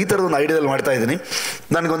ಹೇಳಿದೆ, ಸರ್ ಈ ಥರದೊಂದು ಐಡಿಯಾದಲ್ಲಿ ಮಾಡ್ತಾ ಇದ್ದೀನಿ,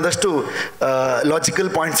 ನನಗೊಂದಷ್ಟು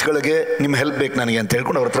ಲಾಜಿಕಲ್ ಪಾಯಿಂಟ್ಸ್ಗಳಿಗೆ ನಿಮ್ಮ ಹೆಲ್ಪ್ ಬೇಕು ನನಗೆ ಅಂತ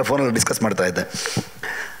ಹೇಳ್ಕೊಂಡು ಅವ್ರ ಹತ್ರ ಫೋನಲ್ಲಿ ಡಿಸ್ಕಸ್ ಮಾಡ್ತಾ ಇದ್ದೆ.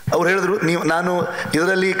 ಅವ್ರು ಹೇಳಿದ್ರು, ನಾನು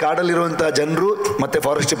ಇದರಲ್ಲಿ ಕಾಡಲ್ಲಿರುವಂಥ ಜನರು ಮತ್ತು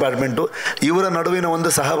ಫಾರೆಸ್ಟ್ ಡಿಪಾರ್ಟ್ಮೆಂಟು ಇವರ ನಡುವಿನ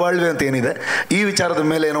ಒಂದು ಸಹಬಾಳ್ವೆ ಅಂತ ಏನಿದೆ, ಈ ವಿಚಾರದ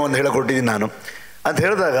ಮೇಲೆ ಏನೋ ಒಂದು ಹೇಳಕೊಟ್ಟಿದ್ದೀನಿ ನಾನು ಅಂತ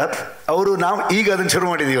ಹೇಳಿದಾಗ ಅವರು, ನಾವು ಈಗ ಅದನ್ನು ಶುರು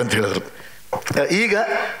ಮಾಡಿದ್ದೀವಿ ಅಂತ ಹೇಳಿದ್ರು. ಈಗ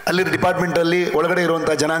ಅಲ್ಲಿ ಡಿಪಾರ್ಟ್ಮೆಂಟಲ್ಲಿ ಒಳಗಡೆ ಇರುವಂಥ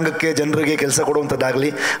ಜನಾಂಗಕ್ಕೆ, ಜನರಿಗೆ ಕೆಲಸ ಕೊಡುವಂಥದ್ದಾಗಲಿ,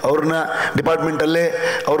 ಅವ್ರನ್ನ ಡಿಪಾರ್ಟ್ಮೆಂಟಲ್ಲೇ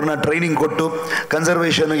ಅವ್ರನ್ನ ಟ್ರೈನಿಂಗ್ ಕೊಟ್ಟು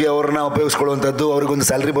ಕನ್ಸರ್ವೇಷನ್ಗೆ ಅವ್ರನ್ನ ಉಪಯೋಗಿಸ್ಕೊಳ್ಳುವಂಥದ್ದು, ಅವ್ರಿಗೊಂದು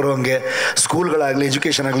ಸ್ಯಾಲ್ರಿ ಬರುವಂಗೆ ಸ್ಕೂಲ್ಗಳಾಗಲಿ,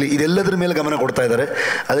 ಎಜುಕೇಷನ್ ಆಗಲಿ, ಇದೆಲ್ಲದ್ರ ಮೇಲೆ ಗಮನ ಕೊಡ್ತಾ ಇದ್ದಾರೆ.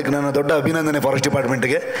 ಅದಕ್ಕೆ ನನ್ನ ದೊಡ್ಡ ಅಭಿನಂದನೆ ಫಾರೆಸ್ಟ್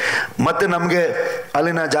ಡಿಪಾರ್ಟ್ಮೆಂಟ್ಗೆ. ಮತ್ತು ನಮಗೆ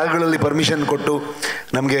ಅಲ್ಲಿನ ಜಾಗಗಳಲ್ಲಿ ಪರ್ಮಿಷನ್ ಕೊಟ್ಟು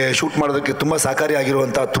ನಮಗೆ ಶೂಟ್ ಮಾಡೋದಕ್ಕೆ ತುಂಬ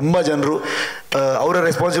ಸಹಕಾರಿಯಾಗಿರುವಂಥ ತುಂಬ ಜನರು, ಅವರ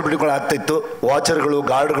ರೆಸ್ಪಾನ್ಸಿಬಿಲಿಟಿಗಳು ಆಗ್ತಾಯಿತ್ತು. ವಾಚರ್ಗಳು,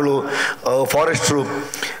 ಗಾರ್ಡ್ಗಳು, ಫಾರೆಸ್ಟ್ರು,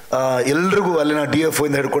 ಎಲ್ರಿಗೂ ಅಲ್ಲಿನ DFO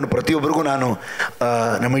ಇಂದ ಹಿಡ್ಕೊಂಡು ಪ್ರತಿಯೊಬ್ಬರಿಗೂ ನಾನು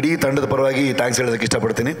ನಮ್ಮ ಇಡೀ ತಂಡದ ಪರವಾಗಿ ಥ್ಯಾಂಕ್ಸ್ ಹೇಳೋದಕ್ಕೆ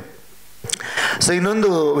ಇಷ್ಟಪಡ್ತೀನಿ. ಸೊ ಇನ್ನೊಂದು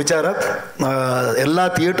ವಿಚಾರ, ಎಲ್ಲ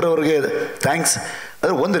ಥಿಯೇಟ್ರ್ ಅವ್ರಿಗೆ ಥ್ಯಾಂಕ್ಸ್.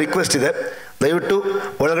 ಆದರೆ ಒಂದು ರಿಕ್ವೆಸ್ಟ್ ಇದೆ, ದಯವಿಟ್ಟು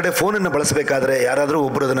ಒಳಗಡೆ ಫೋನನ್ನು ಬಳಸಬೇಕಾದ್ರೆ ಯಾರಾದರೂ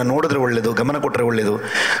ಒಬ್ಬರು ಅದನ್ನು ನೋಡಿದ್ರೆ ಒಳ್ಳೆಯದು, ಗಮನ ಕೊಟ್ಟರೆ ಒಳ್ಳೆಯದು.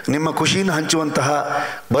 ನಿಮ್ಮ ಖುಷಿನ ಹಂಚುವಂತಹ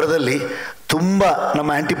ಬರದಲ್ಲಿ ತುಂಬ ನಮ್ಮ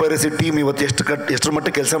ಆ್ಯಂಟಿ ಪೈರಸಿ ಟೀಮ್ ಇವತ್ತು ಎಷ್ಟರ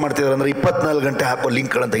ಮಟ್ಟಿಗೆ ಕೆಲಸ ಮಾಡ್ತಿದ್ದಾರೆ ಅಂದರೆ 24 ಗಂಟೆ ಹಾಕೋ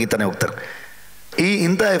ಲಿಂಕ್ಗಳನ್ನು ತೆಗಿತಾನೆ ಹೋಗ್ತಾರೆ.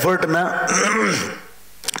 ಇಂಥ ಎಫರ್ಟನ್ನು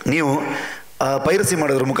ನೀವು ಪೈರಸಿ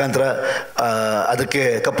ಮಾಡೋದ್ರ ಮುಖಾಂತರ ಅದಕ್ಕೆ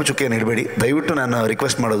ಕಪ್ಪು ಚುಕ್ಕಿಯನ್ನು ಇಡಬೇಡಿ. ದಯವಿಟ್ಟು ನಾನು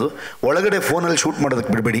ರಿಕ್ವೆಸ್ಟ್ ಮಾಡೋದು, ಒಳಗಡೆ ಫೋನಲ್ಲಿ ಶೂಟ್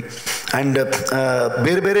ಮಾಡೋದಕ್ಕೆ ಬಿಡಬೇಡಿ. ಆ್ಯಂಡ್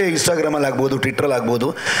ಬೇರೆ ಬೇರೆ ಇನ್ಸ್ಟಾಗ್ರಾಮಲ್ಲಿ ಆಗ್ಬೋದು, ಟ್ವಿಟ್ರಲ್ಲಿ ಆಗ್ಬೋದು,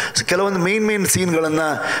 ಕೆಲವೊಂದು ಮೇನ್ ಸೀನ್ಗಳನ್ನು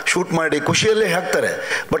ಶೂಟ್ ಮಾಡಿ ಖುಷಿಯಲ್ಲೇ ಹಾಕ್ತಾರೆ.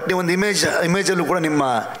 ಬಟ್ ನೀವೊಂದು ಇಮೇಜಲ್ಲೂ ಕೂಡ ನಿಮ್ಮ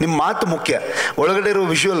ಮಾತು ಮುಖ್ಯ. ಒಳಗಡೆ ಇರೋ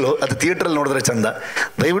ವಿಷುವಲ್ಲು ಅದು ಥಿಯೇಟ್ರಲ್ಲಿ ನೋಡಿದ್ರೆ ಚಂದ.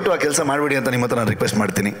 ದಯವಿಟ್ಟು ಆ ಕೆಲಸ ಮಾಡಬೇಡಿ ಅಂತ ನಿಮ್ಮ ಹತ್ರ ನಾನು ರಿಕ್ವೆಸ್ಟ್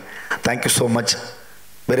ಮಾಡ್ತೀನಿ. Thank you so much.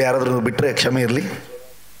 ಬೇರೆ ಯಾರಾದರೂ ಬಿಟ್ಟರೆ ಕ್ಷಮೆ ಇರಲಿ.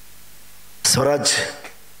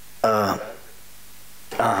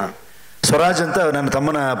 ಸ್ವರಾಜ್ ಅಂತ ನನ್ನ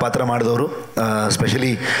ತಮ್ಮನ ಪಾತ್ರ ಮಾಡಿದವರು.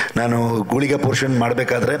 ಸ್ಪೆಷಲಿ ನಾನು ಗೂಳಿಗ ಪೋರ್ಷನ್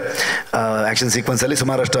ಮಾಡಬೇಕಾದ್ರೆ ಆ್ಯಕ್ಷನ್ ಸೀಕ್ವೆನ್ಸಲ್ಲಿ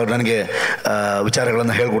ಸುಮಾರಷ್ಟು ಅವ್ರು ನನಗೆ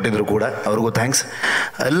ವಿಚಾರಗಳನ್ನು ಹೇಳ್ಕೊಟ್ಟಿದ್ರು ಕೂಡ, ಅವ್ರಿಗೂ ಥ್ಯಾಂಕ್ಸ್.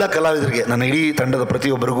 ಎಲ್ಲ ಕಲಾವಿದರಿಗೆ, ನನ್ನ ಇಡೀ ತಂಡದ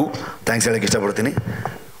ಪ್ರತಿಯೊಬ್ಬರಿಗೂ ಥ್ಯಾಂಕ್ಸ್ ಹೇಳೋಕ್ಕೆ ಇಷ್ಟಪಡ್ತೀನಿ.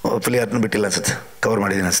 ಫುಲಿ ಅದನ್ನು ಬಿಟ್ಟಿಲ್ಲ ಅನ್ಸುತ್ತೆ, ಕವರ್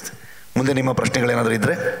ಮಾಡಿದ್ದೀನಿ ಅನ್ಸುತ್ತೆ. ಮುಂದೆ ನಿಮ್ಮ ಪ್ರಶ್ನೆಗಳೇನಾದರೂ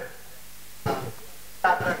ಇದ್ದರೆ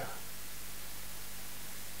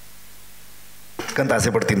ಅಂತ ಆಸೆ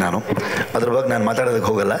ಪಡ್ತೀನಿ. ನಾನು ಅದ್ರ ಬಗ್ಗೆ ನಾನು ಮಾತಾಡೋದಕ್ಕೆ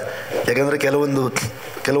ಹೋಗಲ್ಲ, ಯಾಕಂದರೆ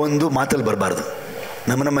ಕೆಲವೊಂದು ಮಾತಲ್ಲಿ ಬರಬಾರ್ದು,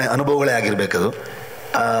 ನಮ್ಮ ಅನುಭವಗಳೇ ಆಗಿರಬೇಕದು.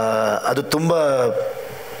 ಅದು ತುಂಬ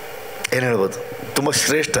ಏನು ಹೇಳ್ಬೋದು, ತುಂಬ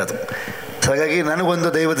ಶ್ರೇಷ್ಠ ಅದು. ಹಾಗಾಗಿ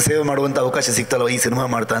ನನಗೊಂದು ದೈವದ ಸೇವೆ ಮಾಡುವಂಥ ಅವಕಾಶ ಸಿಗ್ತಲ್ವ ಈ ಸಿನಿಮಾ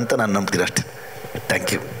ಮಾಡ್ತಾ ಅಂತ ನಾನು ನಂಬ್ತೀನಿ ಅಷ್ಟೇ.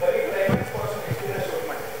 Thank you.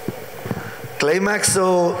 ಕ್ಲೈಮ್ಯಾಕ್ಸು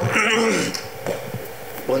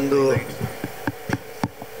ಒಂದು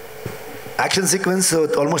action sequence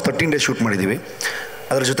almost 13 days shoot ಮಾಡಿದ್ದೀವಿ.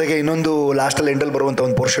 ಅದ್ರ ಜೊತೆಗೆ ಇನ್ನೊಂದು ಲಾಸ್ಟಲ್ಲಿ ಎಂಡಲ್ಲಿ ಬರುವಂಥ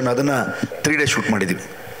ಒಂದು ಪೋರ್ಷನ್ ಅದನ್ನು 3 ಡೇಸ್ ಶೂಟ್ ಮಾಡಿದ್ದೀವಿ.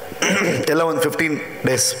 ಎಲ್ಲ ಒಂದು 15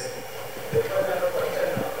 ಡೇಸ್.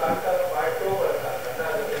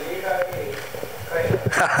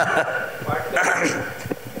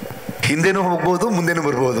 ಹಿಂದೆನೂ ಹೋಗ್ಬೋದು, ಮುಂದೆನೂ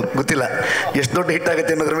ಬರ್ಬೋದು, ಗೊತ್ತಿಲ್ಲ. ಎಷ್ಟು ದೊಡ್ಡ ಹಿಟ್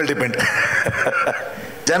ಆಗುತ್ತೆ ಅನ್ನೋದ್ರ ಮೇಲೆ ಡಿಪೆಂಡ್.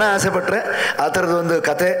 ಜನ ಆಸೆ ಪಟ್ಟರೆ ಆ ಥರದ ಒಂದು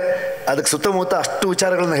ಕತೆ, ಅದಕ್ಕೆ ಸುತ್ತಮುತ್ತ ಅಷ್ಟು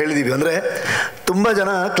ವಿಚಾರಗಳನ್ನ ಹೇಳಿದ್ದೀವಿ. ಅಂದರೆ ತುಂಬ ಜನ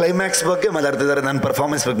ಕ್ಲೈಮ್ಯಾಕ್ಸ್ ಬಗ್ಗೆ ಮಾತಾಡ್ತಿದ್ದಾರೆ, ನನ್ನ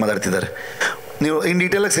ಪರ್ಫಾರ್ಮೆನ್ಸ್ ಬಗ್ಗೆ ಮಾತಾಡ್ತಿದ್ದಾರೆ. ನೀವು ಇನ್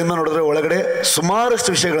ಡೀಟೇಲಾಗಿ ಸಿನಿಮಾ ನೋಡಿದ್ರೆ ಒಳಗಡೆ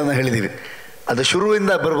ಸುಮಾರಷ್ಟು ವಿಷಯಗಳನ್ನು ಹೇಳಿದ್ದೀವಿ. ಅದು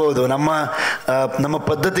ಶುರುವಿಂದ ಬರ್ಬೋದು, ನಮ್ಮ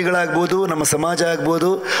ಪದ್ಧತಿಗಳಾಗ್ಬೋದು, ನಮ್ಮ ಸಮಾಜ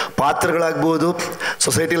ಆಗ್ಬೋದು, ಪಾತ್ರಗಳಾಗ್ಬೋದು,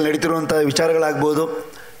 ಸೊಸೈಟಿಯಲ್ಲಿ ನಡೀತಿರುವಂಥ ವಿಚಾರಗಳಾಗ್ಬೋದು,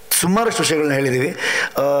 ಸುಮಾರಷ್ಟು ವಿಷಯಗಳನ್ನ ಹೇಳಿದ್ದೀವಿ.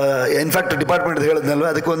 ಇನ್ಫ್ಯಾಕ್ಟ್ ಡಿಪಾರ್ಟ್ಮೆಂಟ್ ಹೇಳಿದ್ನಲ್ವ,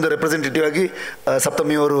 ಅದಕ್ಕೆ ಒಂದು ರೆಪ್ರೆಸೆಂಟೇಟಿವ್ ಆಗಿ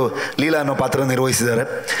ಸಪ್ತಮಿ ಅವರು ಲೀಲಾ ಅನ್ನೋ ಪಾತ್ರ ನಿರ್ವಹಿಸಿದ್ದಾರೆ.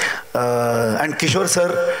 ಆ್ಯಂಡ್ ಕಿಶೋರ್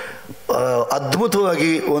ಸರ್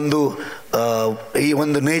ಅದ್ಭುತವಾಗಿ ಈ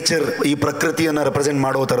ಒಂದು ನೇಚರ್, ಈ ಪ್ರಕೃತಿಯನ್ನು ರೆಪ್ರೆಸೆಂಟ್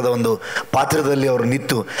ಮಾಡೋ ಥರದ ಒಂದು ಪಾತ್ರದಲ್ಲಿ ಅವರು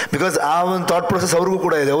ನಿಂತು, ಬಿಕಾಸ್ ಆ ಒಂದು ಥಾಟ್ ಪ್ರೊಸೆಸ್ ಅವ್ರಿಗೂ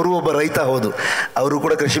ಕೂಡ ಇದೆ. ಅವರು ಒಬ್ಬ ರೈತ, ಹೌದು, ಅವರು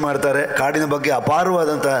ಕೂಡ ಕೃಷಿ ಮಾಡ್ತಾರೆ, ಕಾಡಿನ ಬಗ್ಗೆ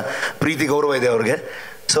ಅಪಾರವಾದಂಥ ಪ್ರೀತಿ ಗೌರವ ಇದೆ ಅವ್ರಿಗೆ.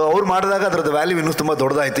 ಸೊ ಅವ್ರು ಮಾಡಿದಾಗ ಅದರದ್ದು ವ್ಯಾಲ್ಯೂ ಇನ್ನೂ ತುಂಬ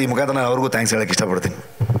ದೊಡ್ಡದಾಯಿತು. ಈ ಮುಖಾಂತರ ನಾನು ಅವ್ರಿಗೂ ಥ್ಯಾಂಕ್ಸ್ ಹೇಳೋಕ್ಕೆ ಇಷ್ಟಪಡ್ತೀನಿ.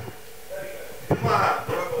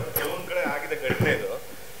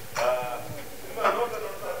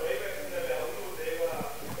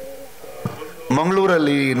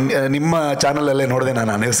 ಮಂಗಳೂರಲ್ಲಿ ನಿಮ್ಮ ಚಾನಲಲ್ಲೇ ನೋಡಿದೆ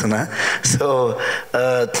ನಾನು ಆ ನ್ಯೂಸನ್ನು. ಸೊ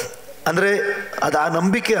ಅಂದರೆ ಅದು ಆ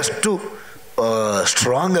ನಂಬಿಕೆ ಅಷ್ಟು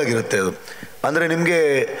ಸ್ಟ್ರಾಂಗ್ ಆಗಿರುತ್ತೆ. ಅದು ಅಂದರೆ ನಿಮಗೆ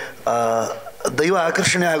ದೈವ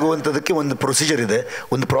ಆಕರ್ಷಣೆ ಆಗುವಂಥದ್ದಕ್ಕೆ ಒಂದು ಪ್ರೊಸೀಜರ್ ಇದೆ,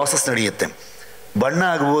 ಒಂದು ಪ್ರಾಸೆಸ್ ನಡೆಯುತ್ತೆ. ಬಣ್ಣ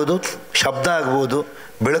ಆಗ್ಬೋದು, ಶಬ್ದ ಆಗ್ಬೋದು,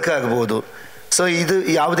 ಬೆಳಕಾಗ್ಬೋದು. ಸೊ ಇದು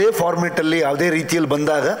ಯಾವುದೇ ಫಾರ್ಮೇಟಲ್ಲಿ ಯಾವುದೇ ರೀತಿಯಲ್ಲಿ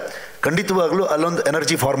ಬಂದಾಗ ಖಂಡಿತವಾಗ್ಲೂ ಅಲ್ಲೊಂದು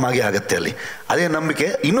ಎನರ್ಜಿ ಫಾರ್ಮ್ ಆಗುತ್ತೆ ಅಲ್ಲಿ. ಅದೇ ನಂಬಿಕೆ.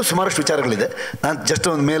 ಇನ್ನೂ ಸುಮಾರಷ್ಟು ವಿಚಾರಗಳಿದೆ, ನಾನು ಜಸ್ಟ್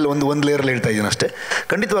ಒಂದು ಮೇಲೆ ಒಂದು ಲೇಯರಲ್ಲಿ ಹೇಳ್ತಾ ಇದ್ದೀನಿ ಅಷ್ಟೇ.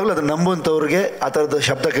 ಖಂಡಿತವಾಗ್ಲೂ ಅದನ್ನು ನಂಬುವಂಥವ್ರಿಗೆ ಆ ಥರದ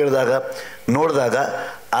ಶಬ್ದ ಕೇಳಿದಾಗ, ನೋಡಿದಾಗ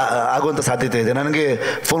ಆಗುವಂಥ ಸಾಧ್ಯತೆ ಇದೆ. ನನಗೆ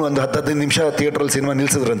ಫೋನ್ ಒಂದು 10-15 ನಿಮಿಷ ಥಿಯೇಟ್ರಲ್ಲಿ ಸಿನಿಮಾ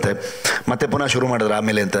ನಿಲ್ಲಿಸಿದ್ರಂತೆ, ಮತ್ತೆ ಪುನಃ ಶುರು ಮಾಡಿದ್ರು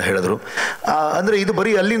ಆಮೇಲೆ ಅಂತ ಹೇಳಿದ್ರು. ಅಂದರೆ ಇದು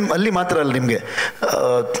ಬರೀ ಅಲ್ಲಿ ಮಾತ್ರ ಅಲ್ಲ, ನಿಮಗೆ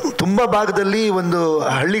ತುಂಬ ಭಾಗದಲ್ಲಿ ಒಂದು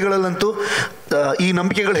ಹಳ್ಳಿಗಳಲ್ಲಂತೂ ಈ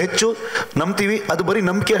ನಂಬಿಕೆಗಳು ಹೆಚ್ಚು ನಂಬ್ತೀವಿ. ಅದು ಬರೀ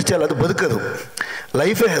ನಂಬಿಕೆ ಅಷ್ಟೇ ಅಲ್ಲ, ಅದು ಬದುಕೋದು,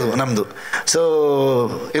 ಲೈಫೇ ಅದು ನಮ್ಮದು. ಸೊ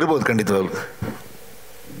ಇರ್ಬೋದು ಖಂಡಿತವಾಗ್ಲು.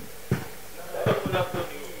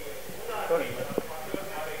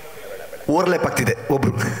 ಓವರ್ಲ್ಯಾಪ್ ಆಗ್ತಿದೆ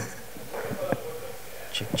ಒಬ್ರು.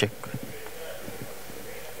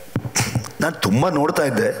 ನಾನು ತುಂಬ ನೋಡ್ತಾ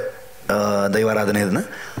ಇದ್ದೆ ದೈವಾರಾಧನೆ ಇದನ್ನು.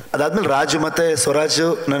 ಅದಾದಮೇಲೆ ರಾಜು ಮತ್ತು ಸ್ವರಾಜು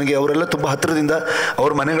ನನಗೆ ಅವರೆಲ್ಲ ತುಂಬ ಹತ್ತಿರದಿಂದ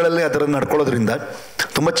ಅವ್ರ ಮನೆಗಳಲ್ಲೇ ಆ ಥರ ನಡ್ಕೊಳ್ಳೋದ್ರಿಂದ,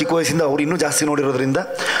 ತುಂಬ ಚಿಕ್ಕ ವಯಸ್ಸಿಂದ ಅವ್ರು ಇನ್ನೂ ಜಾಸ್ತಿ ನೋಡಿರೋದ್ರಿಂದ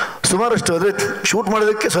ಸುಮಾರಷ್ಟು ಅಂದರೆ ಶೂಟ್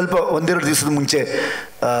ಮಾಡೋದಕ್ಕೆ ಸ್ವಲ್ಪ 1-2 ದಿವಸದ ಮುಂಚೆ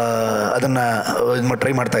ಅದನ್ನು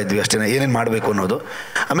ಟ್ರೈ ಮಾಡ್ತಾ ಇದ್ವಿ ಅಷ್ಟೇ, ಏನೇನು ಮಾಡಬೇಕು ಅನ್ನೋದು.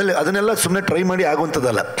 ಆಮೇಲೆ ಅದನ್ನೆಲ್ಲ ಸುಮ್ಮನೆ ಟ್ರೈ ಮಾಡಿ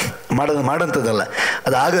ಆಗುವಂಥದ್ದಲ್ಲ, ಮಾಡೋಂಥದ್ದಲ್ಲ,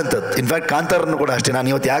 ಅದು ಆಗಂಥದ್ದು. ಇನ್ಫ್ಯಾಕ್ಟ್ ಕಾಂತಾರನ್ನು ಕೂಡ ಅಷ್ಟೇ. ನಾನು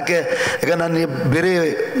ಇವತ್ತು ಯಾಕೆ ನಾನು ಬೇರೆ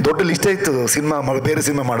ದೊಡ್ಡ ಲಿಸ್ಟೇ ಇತ್ತು ಬೇರೆ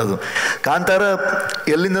ಸಿನಿಮಾ ಮಾಡೋದು. ಕಾಂತಾರ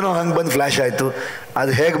ಎಲ್ಲಿಂದನೋ ಹಂಗೆ ಬಂದು ಫ್ಲ್ಯಾಶ್ ಆಯಿತು,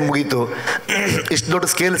 ಅದು ಹೇಗೆ ಮುಗೀತು. ಇಷ್ಟು ದೊಡ್ಡ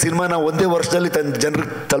ಸ್ಕೇಲ್ ಸಿನಿಮಾ ನಾವು ಒಂದೇ ವರ್ಷದಲ್ಲಿ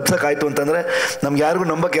ಜನರಿಗೆ ತಲುಪ್ಸೋಕ್ಕಾಯ್ತು ಅಂತಂದರೆ ನಮ್ಗೆ ಯಾರಿಗೂ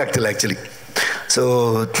ನಂಬಕ್ಕೆ ಆಗ್ತಿಲ್ಲ ಆ್ಯಕ್ಚುಲಿ. ಸೊ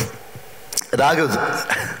ಅದಾಗೋದು.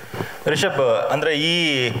 ರಿಷಬ್, ಅಂದರೆ ಈ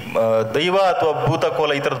ದೈವ ಅಥವಾ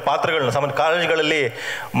ಭೂತಕೋಲ ಈ ಥರದ ಪಾತ್ರಗಳನ್ನ ಸಾಮಾನ್ಯ ಕಾಲೇಜುಗಳಲ್ಲಿ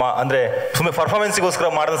ಅಂದರೆ ಸುಮ್ಮನೆ ಪರ್ಫಾರ್ಮೆನ್ಸಿಗೋಸ್ಕರ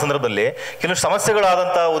ಮಾಡಿದ ಸಂದರ್ಭದಲ್ಲಿ ಕೆಲವೊಂದು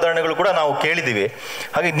ಸಮಸ್ಯೆಗಳಾದಂಥ ಉದಾಹರಣೆಗಳು ಕೂಡ ನಾವು ಕೇಳಿದ್ದೀವಿ.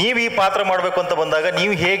 ಹಾಗೆ ನೀವು ಈ ಪಾತ್ರ ಮಾಡಬೇಕು ಅಂತ ಬಂದಾಗ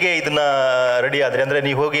ನೀವು ಹೇಗೆ ಇದನ್ನು ರೆಡಿ ಆದರೆ, ಅಂದರೆ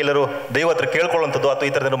ನೀವು ಹೋಗಿ ಎಲ್ಲರೂ ದೈವ ಹತ್ರ ಕೇಳ್ಕೊಳ್ಳುವಂಥದ್ದು ಅಥವಾ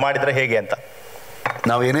ಈ ಥರದ್ದು ಮಾಡಿದರೆ ಹೇಗೆ ಅಂತ?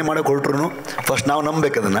 ನಾವು ಏನೇ ಮಾಡೋಕೆ ಹೊರಟ್ರು ಫಸ್ಟ್ ನಾವು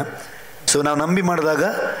ನಂಬಬೇಕು ಅದನ್ನು. ಸೊ ನಾವು ನಂಬಿ ಮಾಡಿದಾಗ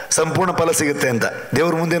ಸಂಪೂರ್ಣ ಫಲ ಸಿಗುತ್ತೆ ಅಂತ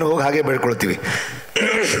ದೇವ್ರ ಮುಂದೆನೂ ಹೋಗಿ ಹಾಗೆ ಬೇಡ್ಕೊಳ್ತೀವಿ.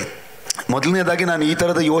 ಮೊದಲನೇದಾಗಿ ನಾನು ಈ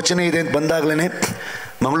ಥರದ ಯೋಚನೆ ಇದೆ ಅಂತ ಬಂದಾಗಲೇ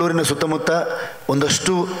ಮಂಗಳೂರಿನ ಸುತ್ತಮುತ್ತ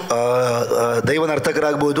ಒಂದಷ್ಟು ದೈವ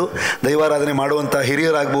ನರ್ತಕರಾಗ್ಬೋದು, ದೈವಾರಾಧನೆ ಮಾಡುವಂಥ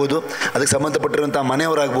ಹಿರಿಯರಾಗ್ಬೋದು, ಅದಕ್ಕೆ ಸಂಬಂಧಪಟ್ಟಿರುವಂಥ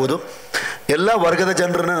ಮನೆಯವರಾಗ್ಬೋದು, ಎಲ್ಲ ವರ್ಗದ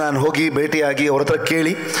ಜನರನ್ನು ನಾನು ಹೋಗಿ ಭೇಟಿಯಾಗಿ ಅವ್ರ ಹತ್ರ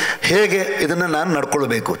ಕೇಳಿ ಹೇಗೆ ಇದನ್ನು ನಾನು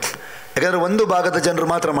ನಡ್ಕೊಳ್ಬೇಕು. ಯಾಕಂದರೆ ಒಂದು ಭಾಗದ ಜನರು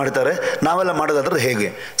ಮಾತ್ರ ಮಾಡ್ತಾರೆ, ನಾವೆಲ್ಲ ಮಾಡೋದಾದ್ರೆ ಹೇಗೆ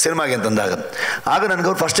ಸಿನಿಮಾಗೆ ಅಂತಂದಾಗ ಆಗ ನನಗೆ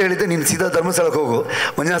ಅವ್ರು ಫಸ್ಟ್ ಹೇಳಿದ್ದೆ, ನೀನು ಸೀದಾ ಧರ್ಮಸ್ಥಳಕ್ಕೆ ಹೋಗು,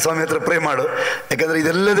 ಮಂಜುನಾಥ ಸ್ವಾಮಿ ಹತ್ರ ಪ್ರೇ ಮಾಡು, ಯಾಕಂದರೆ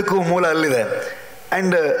ಇದೆಲ್ಲದಕ್ಕೂ ಮೂಲ ಅಲ್ಲಿದೆ.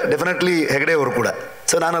 ಆ್ಯಂಡ್ ಡೆಫಿನೆಟ್ಲಿ ಹೆಗ್ಡೆ ಅವರು ಕೂಡ.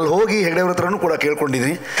 ಸೊ ನಾನು ಅಲ್ಲಿ ಹೋಗಿ ಹೆಗ್ಡೆ ಅವ್ರ ಹತ್ರನೂ ಕೂಡ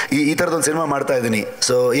ಕೇಳ್ಕೊಂಡಿದ್ದೀನಿ, ಈ ಥರದೊಂದು ಸಿನಿಮಾ ಮಾಡ್ತಾ ಇದ್ದೀನಿ,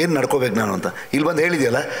 ಸೊ ಏನು ನಡ್ಕೋಬೇಕು ನಾನು ಅಂತ. ಇಲ್ಲಿ ಬಂದು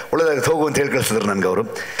ಹೇಳಿದೆಯಲ್ಲ ಒಳ್ಳೆದಾಗುತ್ತೆ ಹೋಗು ಅಂತ ಹೇಳಿ ಕಳಿಸಿದ್ರು ನನಗೆ ಅವರು.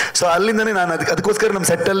 ಸೊ ಅಲ್ಲಿಂದನೇ ನಾನು ಅದಕ್ಕೋಸ್ಕರ ನಮ್ಮ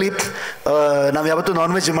ಸೆಟ್ಟಲ್ಲಿ ನಾವು ಯಾವತ್ತೂ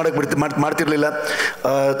ನಾನ್ ವೆಜ್ ಮಾಡೋಕ್ಕೆ ಮಾಡ್ತಿರ್ಲಿಲ್ಲ.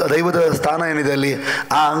 ದೈವದ ಸ್ಥಾನ ಏನಿದೆ ಅಲ್ಲಿ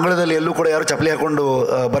ಆ ಅಂಗಳದಲ್ಲಿ ಎಲ್ಲೂ ಕೂಡ ಯಾರು ಚಪ್ಪಲಿ ಹಾಕ್ಕೊಂಡು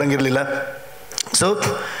ಬರೋಂಗಿರಲಿಲ್ಲ. ಸೊ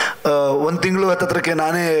 1 ತಿಂಗಳು ಹತ್ತತ್ರಕ್ಕೆ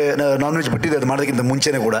ನಾನೇ ನಾನ್ ವೆಜ್ ಬಿಟ್ಟಿದ್ದೆ, ಅದು ಮಾಡೋದಕ್ಕಿಂತ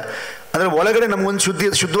ಮುಂಚೆನೇ ಕೂಡ. ಅಂದರೆ ಒಳಗಡೆ ನಮಗೊಂದು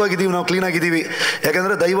ಶುದ್ಧವಾಗಿದ್ದೀವಿ, ನಾವು ಕ್ಲೀನಾಗಿದ್ದೀವಿ.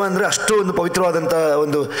 ಯಾಕಂದರೆ ದೈವ ಅಂದರೆ ಅಷ್ಟು ಒಂದು ಪವಿತ್ರವಾದಂಥ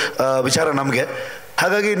ಒಂದು ವಿಚಾರ ನಮಗೆ.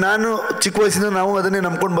 ಹಾಗಾಗಿ ನಾನು ಚಿಕ್ಕ ವಯಸ್ಸಿಂದ ನಾವು ಅದನ್ನೇ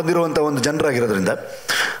ನಂಬ್ಕೊಂಡು ಬಂದಿರುವಂಥ ಒಂದು ಜನರಾಗಿರೋದ್ರಿಂದ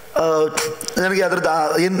ನನಗೆ ಅದ್ರದ್ದು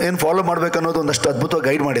ಏನು ಫಾಲೋ ಮಾಡಬೇಕು ಅನ್ನೋದು ಒಂದಷ್ಟು ಅದ್ಭುತವಾಗಿ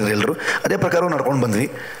ಗೈಡ್ ಮಾಡಿದ್ರು ಎಲ್ಲರೂ. ಅದೇ ಪ್ರಕಾರ ನಡ್ಕೊಂಡು ಬಂದ್ವಿ.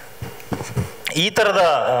 ಈ ಥರದ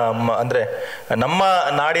ಅಂದರೆ ನಮ್ಮ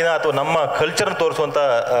ನಾಡಿನ ಅಥವಾ ನಮ್ಮ ಕಲ್ಚರ್ನ ತೋರಿಸುವಂಥ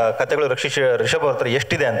ಕಥೆಗಳು ರಿಷಬ್ ಅವ್ರ ಹತ್ರ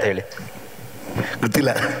ಎಷ್ಟಿದೆ ಅಂತ ಹೇಳಿ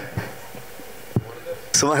ಗೊತ್ತಿಲ್ಲ,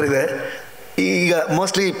 ಸುಮಾರಿದೆ. ಈಗ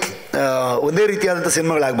ಮೋಸ್ಟ್ಲಿ ಒಂದೇ ರೀತಿಯಾದಂಥ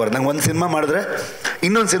ಸಿನಿಮಾಗಳಾಗಬಾರ್ದು. ನಂಗೆ ಒಂದು ಸಿನಿಮಾ ಮಾಡಿದ್ರೆ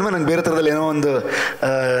ಇನ್ನೊಂದು ಸಿನಿಮಾ ನಂಗೆ ಬೇರೆ ಥರದಲ್ಲಿ ಏನೋ ಒಂದು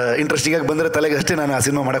ಇಂಟ್ರೆಸ್ಟಿಂಗಾಗಿ ಬಂದರೆ ತಲೆಗೆ ಅಷ್ಟೇ ನಾನು ಆ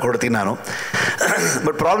ಸಿನಿಮಾ ಮಾಡಕ್ಕೆ ಹೊಡ್ತೀನಿ ನಾನು.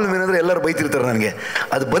 ಬಟ್ ಪ್ರಾಬ್ಲಮ್ ಏನಂದರೆ ಎಲ್ಲರೂ ಬೈತಿರ್ತಾರೆ ನನಗೆ,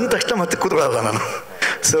 ಅದು ಬಂದ ತಕ್ಷಣ ಮತ್ತೆ ಕೂತ್ಕೊಳ್ಳಲ್ಲ ನಾನು.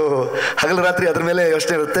 ಸೊ ಹಗಲು ರಾತ್ರಿ ಅದ್ರ ಮೇಲೆ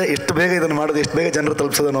ಯೋಚನೆ ಇರುತ್ತೆ, ಎಷ್ಟು ಬೇಗ ಇದನ್ನು ಮಾಡೋದು, ಎಷ್ಟು ಬೇಗ ಜನರು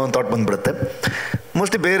ತಲುಪಿಸೋದು ಅನ್ನೋ ಒಂದು ಥಾಟ್ ಬಂದುಬಿಡುತ್ತೆ.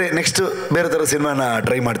 ಮೋಸ್ಟ್ಲಿ ನೆಕ್ಸ್ಟ್ ಬೇರೆ ಥರ ಸಿನಿಮಾನ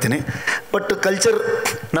ಟ್ರೈ ಮಾಡ್ತೀನಿ. ಬಟ್ ಕಲ್ಚರ್,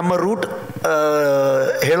 ನಮ್ಮ ರೂಟ್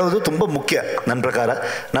ಹೇಳೋದು ತುಂಬ ಮುಖ್ಯ ನನ್ನ ಪ್ರಕಾರ.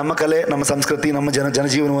 ನಮ್ಮ ಕಲೆ, ನಮ್ಮ ಸಂಸ್ಕೃತಿ, ನಮ್ಮ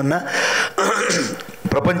ಜನಜೀವನವನ್ನು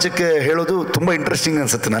ಪ್ರಪಂಚಕ್ಕೆ ಹೇಳೋದು ತುಂಬ ಇಂಟ್ರೆಸ್ಟಿಂಗ್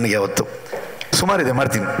ಅನಿಸುತ್ತೆ ನನಗೆ. ಯಾವತ್ತು ಸುಮಾರಿದೆ,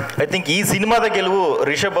 ಮಾಡ್ತೀನಿ. ಐ ಥಿಂಕ್ ಈ ಸಿನಿಮಾದ ಗೆಲುವು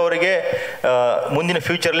ರಿಷಬ್ ಅವರಿಗೆ ಮುಂದಿನ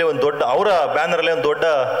ಫ್ಯೂಚರ್ಲಿ ಒಂದು ದೊಡ್ಡ, ಅವರ ಬ್ಯಾನರಲ್ಲಿ ಒಂದು ದೊಡ್ಡ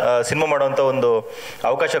ಸಿನಿಮಾ ಮಾಡುವಂಥ ಒಂದು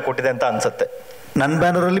ಅವಕಾಶ ಕೊಟ್ಟಿದೆ ಅಂತ ಅನ್ಸುತ್ತೆ. ನನ್ನ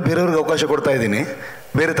ಬ್ಯಾನರಲ್ಲಿ ಬೇರೆಯವ್ರಿಗೆ ಅವಕಾಶ ಕೊಡ್ತಾ ಇದ್ದೀನಿ,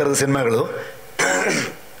 ಬೇರೆ ಥರದ ಸಿನಿಮಾಗಳು.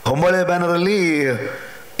 ಹೊಂಬಾಳೆ ಬ್ಯಾನರಲ್ಲಿ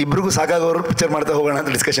ಇಬ್ರಿಗೂ ಸಾಕಾಗೋರು ಪಿಕ್ಚರ್ ಮಾಡ್ತಾ ಹೋಗೋಣ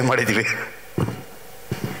ಅಂತ ಡಿಸ್ಕಷನ್ ಮಾಡಿದ್ದೀವಿ.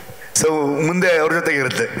 ಸೊ ಮುಂದೆ ಅವ್ರ ಜೊತೆಗೆ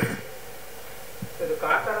ಇರುತ್ತೆ.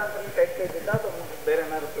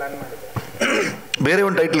 ಬೇರೆ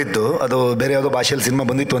ಒಂದು ಟೈಟ್ಲ್ ಇತ್ತು, ಅದು ಬೇರೆ ಯಾವುದೋ ಭಾಷೆಯಲ್ಲಿ ಸಿನಿಮಾ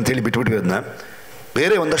ಬಂದಿತ್ತು ಅಂತೇಳಿ ಬಿಟ್ಬಿಟ್ವಿ ಅದನ್ನ.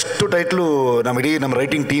 ಬೇರೆ ಒಂದಷ್ಟು ಟೈಟ್ಲು ನಮ್ಮ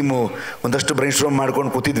ರೈಟಿಂಗ್ ಟೀಮು ಒಂದಷ್ಟು ಬ್ರೈನ್ ಸ್ಟ್ರೋಮ್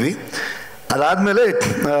ಮಾಡ್ಕೊಂಡು ಕೂತಿದ್ವಿ. ಅದಾದಮೇಲೆ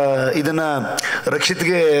ಇದನ್ನು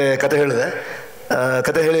ರಕ್ಷಿತ್ಗೆ ಕತೆ ಹೇಳಿದೆ.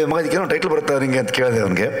 ಕತೆ ಹೇಳಿ, ಮಗ ಇದಕ್ಕೇನೋ ಟೈಟ್ಲ್ ಬರುತ್ತೆ ನಿಂಗೆ ಅಂತ ಕೇಳಿದೆ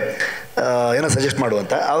ಅವನಿಗೆ, ಏನೋ ಸಜೆಸ್ಟ್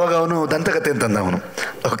ಮಾಡುವಂತ. ಆವಾಗ ಅವನು ದಂತಕತೆ ಅಂತಂದ ಅವನು.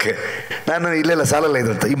 ಓಕೆ, ನಾನು ಇಲ್ಲೆಲ್ಲ ಸಾಲಲ್ಲ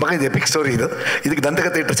ಇದು ಅಂತ, ಈ ಮಗ ಇದು ಎಪಿಕ್ ಸ್ಟೋರಿ, ಇದಕ್ಕೆ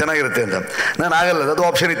ದಂತಕತೆ ಇಟ್ಟರೆ ಚೆನ್ನಾಗಿರುತ್ತೆ ಅಂತ. ನಾನು ಆಗಲ್ಲ, ಅದು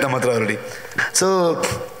ಆಪ್ಷನ್ ಇತ್ತು ನಮ್ಮ ಹತ್ರ ಆಲ್ರೆಡಿ. ಸೊ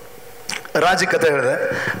ರಾಜ್ ಕತೆ ಹೇಳಿದೆ.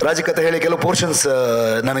 ರಾಜ್ ಕತೆ ಹೇಳಿ ಕೆಲವು ಪೋರ್ಷನ್ಸ್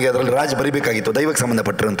ನನಗೆ ಅದರಲ್ಲಿ ರಾಜ್ ಬರಿಬೇಕಾಗಿತ್ತು, ದೈವಕ್ಕೆ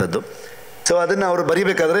ಸಂಬಂಧಪಟ್ಟಿರುವಂಥದ್ದು. ಸೊ ಅದನ್ನು ಅವರು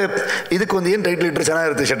ಬರಿಬೇಕಾದ್ರೆ ಇದಕ್ಕೊಂದು ಏನು ಟೈಟ್ಲ್ ಇಟ್ಟರೆ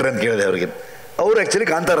ಚೆನ್ನಾಗಿರುತ್ತೆ ಶೆಟ್ರೆ ಅಂತ ಕೇಳಿದೆ ಅವರಿಗೆ. ಅವರು ಆ್ಯಕ್ಚುಲಿ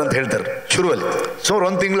ಕಾಂತಾರ ಅಂತ ಹೇಳ್ತಾರೆ ಶುರುವಲ್ಲಿ. ಸೊ ಅವ್ರು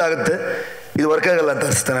 1 ತಿಂಗಳಾಗುತ್ತೆ, ಇದು ವರ್ಕ್ ಆಗಲ್ಲ ಅಂತ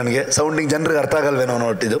ಅನಿಸುತ್ತೆ ನನಗೆ, ಸೌಂಡಿಂಗ್ ಜನರಿಗೆ ಅರ್ಥ ಆಗಲ್ವೇನೋ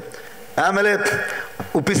ಅನ್ನೋಟ್ಟಿದ್ದು. ಆಮೇಲೆ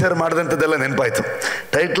ಉಪ್ಪಿ ಸರ್ ಮಾಡಿದಂಥದ್ದೆಲ್ಲ ನೆನಪಾಯಿತು.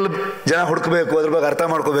 ಟೈಟ್ಲ್ ಜನ ಹುಡುಕಬೇಕು, ಅದ್ರ ಬಗ್ಗೆ ಅರ್ಥ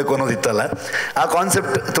ಮಾಡ್ಕೋಬೇಕು ಅನ್ನೋದಿತ್ತಲ್ಲ, ಆ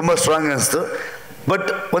ಕಾನ್ಸೆಪ್ಟ್ ತುಂಬ ಸ್ಟ್ರಾಂಗ್ ಅನಿಸ್ತು. ಬಟ್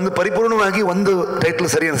ಒಂದು ಪರಿಪೂರ್ಣವಾಗಿ ಒಂದು ಟೈಟ್ಲ್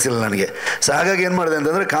ಸರಿ ಅನಿಸಿಲ್ಲ ನನಗೆ. ಸೊ ಹಾಗಾಗಿ ಏನು ಮಾಡಿದೆ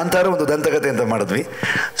ಅಂತಂದರೆ ಕಾಂತಾರ ಒಂದು ದಂತಕತೆ ಅಂತ ಮಾಡಿದ್ವಿ.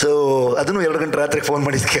 ಸೊ ಅದನ್ನು 2 ಗಂಟೆ ರಾತ್ರಿಗೆ ಫೋನ್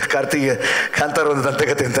ಮಾಡಿದ್ದಕ್ಕೆ ಕಾರ್ತಿಗೆ ಕಾಂತಾರ ಒಂದು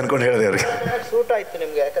ದಂತಕತೆ ಅಂತ ಅಂದ್ಕೊಂಡು ಹೇಳಿದೆ ಅವ್ರಿಗೆ. ಸೂಟ್ ಆಯಿತು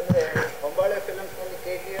ನಿಮಗೆ, ಯಾಕಂದರೆ ಹೊಂಬಾಳೆ ಫಿಲಮ್ಸ್ನಲ್ಲಿ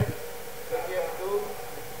KGF 2,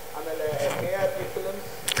 ಆಮೇಲೆ KRG ಫಿಲಮ್ಸ್,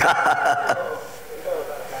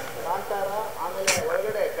 ಕಾಂತಾರ, ಆಮೇಲೆ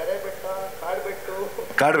ಒಳಗಡೆ ಕರೆಬೆಟ್ಟ,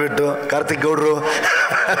 ಕಾಡ್ಬೆಟ್ಟು, ಕಾರ್ತಿಕ್ ಗೌಡ್ರು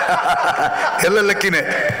ಎಲ್ಲ ಲಕ್ಕಿನೇ.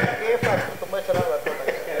 ತುಂಬ ಚೆನ್ನಾಗಿ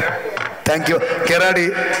ಥ್ಯಾಂಕ್ ಯು. ಕೆರಾಡಿ,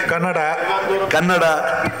 ಕನ್ನಡ,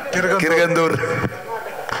 ಕಿರ್ಗಂದೂರ್,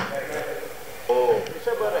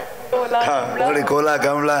 ನೋಡಿ ಕೋಲಾ,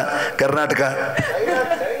 ಕಮಲ, ಕರ್ನಾಟಕ.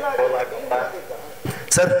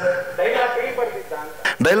 ಸರ್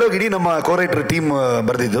ಡೈಲಾಗ್ ಇಡೀ ನಮ್ಮ ಕೋರೈಟರ್ ಟೀಮ್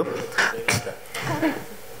ಬರೆದಿದ್ದು.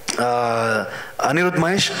 ಅನಿರುದ್ಧ್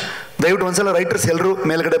ಮಹೇಶ್, ದಯವಿಟ್ಟು ಒಂದ್ಸಲ ರೈಟರ್ಸ್ ಎಲ್ಲರೂ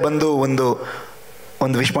ಮೇಲ್ಗಡೆ ಬಂದು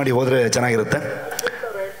ಒಂದು ವಿಶ್ ಮಾಡಿ ಹೋದರೆ ಚೆನ್ನಾಗಿರುತ್ತೆ.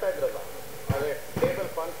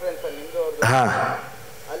 ಹಾಂ,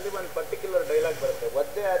 ಅಲ್ಲಿ ಒಂದು ಪರ್ಟಿಕ್ಯುಲರ್ ಡೈಲಾಗ್ ಬರುತ್ತೆ,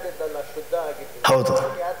 ಒದ್ದೆ ಆದಿದ್ದಲ್ಲ ಶುದ್ಧ ಆಗಿತ್ತು. ಹೌದು,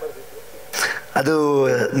 ಅದು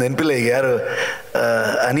ನೆನಪಿಲ್ಲ ಈಗ. ಯಾರು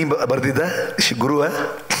ಅನಿ ಬರ್ದಿದ್ದ, ಗುರುವ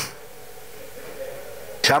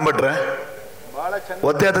ಶಾಂಭಟ್ರ,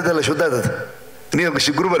 ಒದ್ದೆ ಆದದ್ದಲ್ಲ ಶುದ್ಧ ಆದದ್ದು. ನೀವು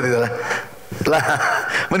ಗುರು ಬರ್ದಿದ್ದಲ್ಲ,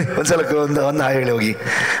 ಬನ್ನಿ ಒಂದ್ಸಲ ಒಂದು ಹಾಯ್ ಹೇಳಿ ಹೋಗಿ.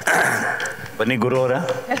 ಬನ್ನಿ ಗುರು ಅವರ.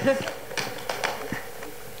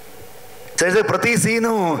 ಪ್ರತಿ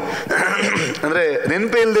ಸೀನು ಅಂದರೆ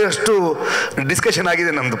ನೆನಪೇ ಇಲ್ಲದೆ ಅಷ್ಟು ಡಿಸ್ಕಷನ್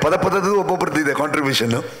ಆಗಿದೆ ನಮ್ಮದು. ಪದದ್ದು ಒಬ್ಬೊಬ್ರದ್ದಿದೆ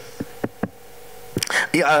ಕಾಂಟ್ರಿಬ್ಯೂಷನ್ನು.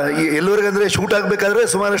 ಎಲ್ಲರಿಗಂದರೆ ಶೂಟ್ ಆಗಬೇಕಾದ್ರೆ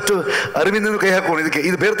ಸುಮಾರಷ್ಟು ಅರವಿಂದನು ಕೈ ಹಾಕೊಂಡು ಇದಕ್ಕೆ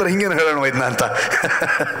ಇದು ಬೇರೆ ಥರ ಹಿಂಗೇನು ಹೇಳೋಣ ಇದನ್ನ ಅಂತ.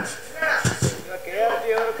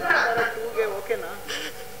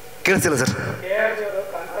 ಕೇಳಿಸಿಲ್ಲ ಸರ್.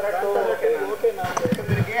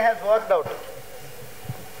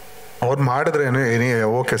 ಅವ್ರು ಮಾಡಿದ್ರೆ ಏನೇ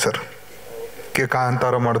ಓಕೆ ಸರ್,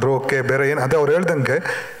 ಕಾಂತಾರ ಮಾಡಿದ್ರು ಓಕೆ. ಬೇರೆ ಏನು ಅದೇ ಅವ್ರು ಹೇಳ್ದಂಗೆ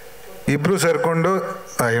ಇಬ್ರು ಸೇರ್ಕೊಂಡು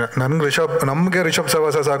ನಮಗೆ ರಿಷಬ್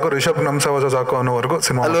ಸವಾಸ ಸಾಕು, ರಿಷಬ್ ನಮ್ಮ ಸವಾಸ ಸಾಕು ಅನ್ನೋವರೆಗೂ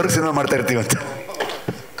ಸಿನಿಮಾ ಮಾಡ್ತಾ ಇರ್ತೀವಿ ಅಂತ.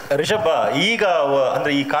 ರಿಷಬ್, ಈಗ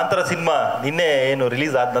ಅಂದ್ರೆ ಈ ಕಾಂತಾರ ಸಿನಿಮಾ ನಿನ್ನೆ ಏನು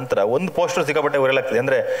ರಿಲೀಸ್ ಆದ ನಂತರ ಒಂದು ಪೋಸ್ಟರ್ ಸಿಕ್ಕಾಪಟ್ಟೆ ವೈರಲ್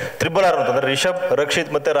ಅಂದ್ರೆ RRR ಅಂತಂದ್ರೆ ರಿಷಬ್,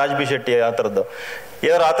 ರಕ್ಷಿತ್ ಮತ್ತೆ ರಾಜ್ ಶೆಟ್ಟಿ ಆ ಥರದ್ದು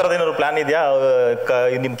ಏನಾದ್ರು ಆ ಥರದ್ದು ಏನಾದ್ರು ಪ್ಲಾನ್ ಇದೆಯಾ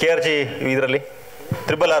ನಿಮ್ಮ KRG ಇದರಲ್ಲಿ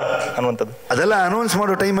RRR ಅನ್ನುವಂಥದ್ದು? ಅದೆಲ್ಲ ಅನೌನ್ಸ್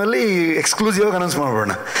ಮಾಡೋ ಟೈಮಲ್ಲಿ ಎಕ್ಸ್ಕ್ಲೂಸಿವ್ ಆಗಿ ಅನೌನ್ಸ್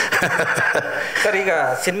ಮಾಡೋಣ ಸರ್. ಈಗ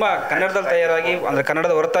ಸಿನಿಮಾ ಕನ್ನಡದಲ್ಲಿ ತಯಾರಾಗಿ ಅಂದರೆ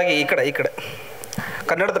ಕನ್ನಡದ ಹೊರತಾಗಿ ಈ ಕಡೆ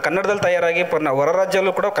ಕನ್ನಡದಲ್ಲಿ ತಯಾರಾಗಿ ಹೊರ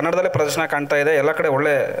ರಾಜ್ಯಲ್ಲೂ ಕೂಡ ಕನ್ನಡದಲ್ಲೇ ಪ್ರದರ್ಶನ ಕಾಣ್ತಾ ಇದೆ. ಎಲ್ಲ ಕಡೆ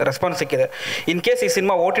ಒಳ್ಳೆ ರೆಸ್ಪಾನ್ಸ್ ಸಿಕ್ಕಿದೆ. ಇನ್ ಕೇಸ್ ಈ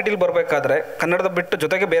ಸಿನಿಮಾ OTTಲಿ ಬರಬೇಕಾದ್ರೆ ಕನ್ನಡದ ಬಿಟ್ಟು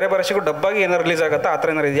ಜೊತೆಗೆ ಬೇರೆ ಭಾಷೆಗೂ ಡಬ್ಬಾಗಿ ಏನಾರು ರಿಲೀಸ್ ಆಗುತ್ತಾ, ಆ ಥರ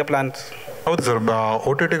ಏನಾರು ಇದೆಯಾ ಪ್ಲಾನ್ಸ್? ಹೌದು ಸರ್,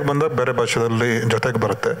 OTTಗೆ ಬಂದಾಗ ಬೇರೆ ಭಾಷೆದಲ್ಲಿ ಜೊತೆಗೆ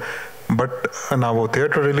ಬರುತ್ತೆ. ಬಟ್ ನಾವು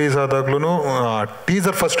ಥಿಯೇಟ್ರ್ ರಿಲೀಸ್ ಆದಾಗ್ಲೂ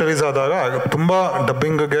ಟೀಸರ್ ಫಸ್ಟ್ ರಿಲೀಸ್ ಆದಾಗ ತುಂಬ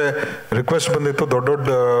ಡಬ್ಬಿಂಗ್ಗೆ ರಿಕ್ವೆಸ್ಟ್ ಬಂದಿತ್ತು. ದೊಡ್ಡ ದೊಡ್ಡ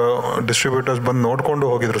ಡಿಸ್ಟ್ರಿಬ್ಯೂಟರ್ಸ್ ಬಂದು ನೋಡಿಕೊಂಡು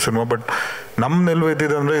ಹೋಗಿದ್ರು ಸಿನಿಮಾ. ಬಟ್ ನಮ್ಮ ನಿಲುವು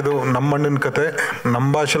ಇದ್ದಿದ್ದು ಅಂದರೆ ಇದು ನಮ್ಮ ಮಣ್ಣಿನ ಕತೆ, ನಮ್ಮ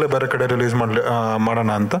ಭಾಷೆಲೇ ಬೇರೆ ಕಡೆ ರಿಲೀಸ್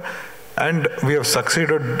ಮಾಡೋಣ ಅಂತ. And we have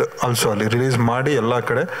succeeded also. ಅಲ್ಲಿ ರಿಲೀಸ್ ಮಾಡಿ ಎಲ್ಲ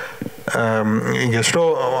ಕಡೆ ಈಗ ಎಷ್ಟೋ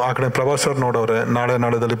ಆ ಕಡೆ ಪ್ರಭಾಸ್ ಅವ್ರು ನೋಡೋರೆ,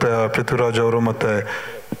 ನಾಳೆದಲ್ಲಿ ಪೃಥ್ವಿರಾಜ್ ಅವರು ಮತ್ತು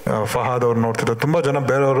ಫಹಾದ್ ಅವ್ರು ನೋಡ್ತಿದ್ದಾರೆ. ತುಂಬ ಜನ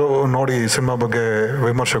ಬೇರೆಯವರು ನೋಡಿ ಸಿನಿಮಾ ಬಗ್ಗೆ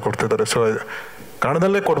ವಿಮರ್ಶೆ ಕೊಡ್ತಿದ್ದಾರೆ. ಸೊ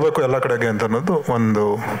ಕನ್ನಡದಲ್ಲೇ ಕೊಡಬೇಕು ಎಲ್ಲ ಕಡೆಗೆ ಅಂತ ಅನ್ನೋದು ಒಂದು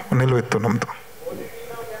ನಿಲುವಿತ್ತು ನಮ್ಮದು.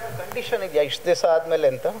 ಕಂಡೀಷನ್ ಇದೆಯಾ ಇಷ್ಟು ದಿವಸ ಆದಮೇಲೆ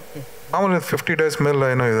ಅಂತ? ಮಾಮೂಲಿ 50 days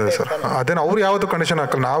ಮೇಲೆ ಏನೋ ಇದೆ ಸರ್. ಅದೇನು ಅವ್ರು ಯಾವುದು ಕಂಡೀಷನ್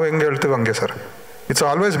ಹಾಕಲ್ಲ, ನಾವು ಹೆಂಗೆ ಹೇಳ್ತೀವಿ ಹಂಗೆ sir. It's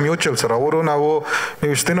always mutual sir. ಅವರು ನೀವು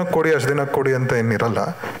ಇಷ್ಟು ದಿನಕ್ಕೆ ಕೊಡಿ ಅಷ್ಟು ದಿನಕ್ಕೆ ಕೊಡಿ ಅಂತ ಏನಿರಲ್ಲ,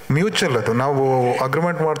 ಮ್ಯೂಚುವಲ್ ಅದು. ನಾವು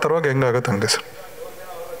ಅಗ್ರಿಮೆಂಟ್ ಮಾಡ್ತಾರುವಾಗ ಹೆಂಗಾಗುತ್ತೆ ಹಂಗೆ ಸರ್.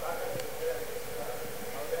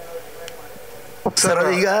 ಸರ್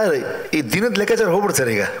ಈಗ ಈ ದಿನದ ಲೆಕ್ಕಾಚಾರ ಹೋಗ್ಬಿಡು ಸರ್,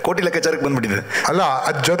 ಈಗ ಕೋಟಿ ಲೆಕ್ಕಾಚಾರಕ್ಕೆ ಬಂದ್ಬಿಟ್ಟಿದೆ. ಅಲ್ಲ,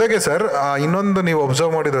 ಅದ್ರ ಜೊತೆಗೆ ಸರ್ ಇನ್ನೊಂದು ನೀವು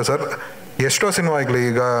ಒಬ್ಸರ್ವ್ ಮಾಡಿದ್ರೆ ಸರ್, ಎಷ್ಟೋ ಸಿನಿಮಾ ಆಗಲಿ,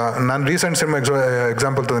 ಈಗ ನಾನು ರೀಸೆಂಟ್ ಸಿನಿಮಾ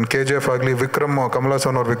ಎಕ್ಸಾಂಪಲ್ ತಗೊಂಡು KGF ಆಗಲಿ, ವಿಕ್ರಮ್ ಕಮಲ್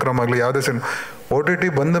ಹಾಸನ್ ಅವ್ರ ವಿಕ್ರಮ್ ಆಗಲಿ, ಯಾವುದೇ ಸಿನಿಮಾ OTT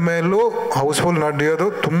ಬಂದ ಮೇಲೂ ಹೌಸ್ಫುಲ್ ನಡೆಯೋದು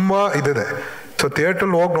ತುಂಬ ಇದಿದೆ. ಸೊ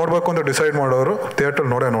ಥಿಯೇಟ್ರಲ್ಲಿ ಹೋಗಿ ನೋಡಬೇಕು ಅಂತ ಡಿಸೈಡ್ ಮಾಡೋರು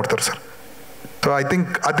ಥಿಯೇಟ್ರಲ್ಲಿ ನೋಡ್ತಾರೆ ಸರ್. ಸೊ ಐ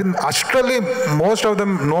ಥಿಂಕ್ ಅದನ್ನ ಅಷ್ಟರಲ್ಲಿ ಮೋಸ್ಟ್ ಆಫ್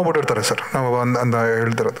ದಮ್ ನೋಡ್ಬಿಟ್ಟಿರ್ತಾರೆ ಸರ್, ನಾವು ಅಂದ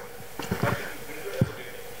ಹೇಳ್ತಿರೋದು.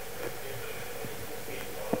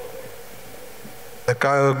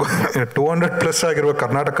 $200+ ಆಗಿರುವ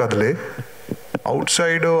ಕರ್ನಾಟಕದಲ್ಲಿ,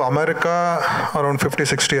 ಔಟ್ಸೈಡು ಅಮೆರಿಕಾ ಅರೌಂಡ್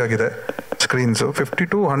 50-60 ಆಗಿದೆ ಸ್ಕ್ರೀನ್ಸು. 50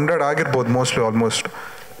 to 100 ಆಗಿರ್ಬೋದು ಮೋಸ್ಟ್ಲಿ, ಆಲ್ಮೋಸ್ಟ್.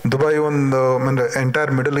 ದುಬೈ ಒಂದು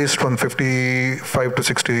ಎಂಟೈರ್ ಮಿಡಲ್ ಈಸ್ಟ್ ಒಂದು 55 to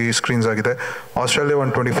 60 ಸ್ಕ್ರೀನ್ಸ್ ಆಗಿದೆ. ಆಸ್ಟ್ರೇಲಿಯಾ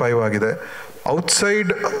 125 ಆಗಿದೆ. ಔಟ್ಸೈಡ್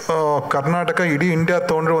ಕರ್ನಾಟಕ ಇಡೀ ಇಂಡಿಯಾ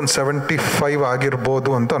ತೊಗೊಂಡ್ರೆ ಒಂದು 75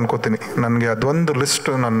 ಆಗಿರ್ಬೋದು ಅಂತ ಅನ್ಕೋತೀನಿ. ನನಗೆ ಅದೊಂದು ಲಿಸ್ಟ್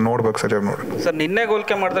ನಾನು ನೋಡ್ಬೇಕು ಸರಿಯಾಗಿ ನೋಡಿ. ಸರ್ ನಿನ್ನೆ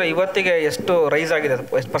ಹೋಲಿಕೆ ಮಾಡಿದ್ರೆ ಇವತ್ತಿಗೆ ಎಷ್ಟು ರೈಸ್ ಆಗಿದೆ,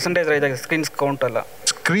 ಎಷ್ಟು ಪರ್ಸೆಂಟೇಜ್ ರೈಸ್ ಆಗಿದೆ ಸ್ಕ್ರೀನ್ಸ್ ಕೌಂಟ್ ಅಲ್ಲ?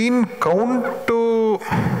 ಸ್ಕ್ರೀನ್ ಕೌಂಟು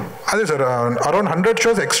ಅದೇ sir, around 100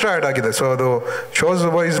 shows extra add ಆಗಿದೆ. ಸೊ ಅದು ಶೋಸ್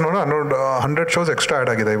ವೈಸ್ ನೋಡಿ ಅರೌಂಡ್ 100 shows ಎಕ್ಸ್ಟ್ರಾ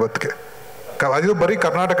ಆ್ಯಡ್ ಆಗಿದೆ ಇವತ್ತಿಗೆ. ಅದು ಬರೀ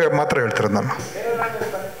ಕರ್ನಾಟಕ ಮಾತ್ರ ಹೇಳ್ತಿರೋದು ನಾನು.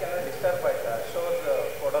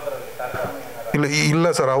 ಇಲ್ಲ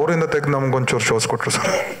ಸರ್, ಅವರಿಂದ ತೆಗೆದು ನಮ್ಗೊಂಚೂರು ಶೋಸ್ ಕೊಟ್ಟರು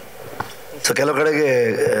ಸರ್. ಸೊ ಕೆಲವು ಕಡೆಗೆ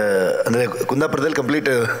ಅಂದರೆ ಕುಂದಾಪುರದಲ್ಲಿ ಕಂಪ್ಲೀಟ್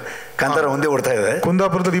ಕಾಂತಾರ ಒಂದೇ ಓಡ್ತಾ ಇದೆ.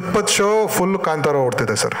 ಕುಂದಾಪುರದಲ್ಲಿ 20 show full Kantara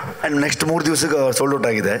ಓಡ್ತಿದೆ sir. And next 3 ದಿವಸಕ್ಕೆ ಸೋಲ್ಡ್ ಔಟ್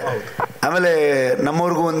ಆಗಿದೆ. ಆಮೇಲೆ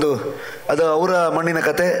ನಮ್ಮವ್ರಿಗೂ ಒಂದು ಅದು ಅವರ ಮಣ್ಣಿನ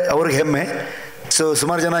ಕತೆ, ಅವ್ರಿಗೆ ಹೆಮ್ಮೆ. ಸೊ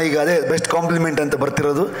ಸುಮಾರು ಜನ ಈಗ ಅದೇ ಬೆಸ್ಟ್ ಕಾಂಪ್ಲಿಮೆಂಟ್ ಅಂತ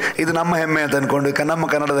ಬರ್ತಿರೋದು, ಇದು ನಮ್ಮ ಹೆಮ್ಮೆ ಅಂತ ಅಂದ್ಕೊಂಡು, ನಮ್ಮ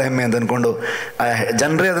ಕನ್ನಡದ ಹೆಮ್ಮೆ ಅಂತ ಅಂದ್ಕೊಂಡು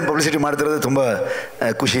ಜನರೇ ಅದನ್ನು ಪಬ್ಲಿಸಿಟಿ ಮಾಡ್ತಿರೋದು ತುಂಬ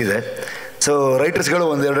ಖುಷಿ ಇದೆ. ಸೊ ರೈಟರ್ಸ್ಗಳು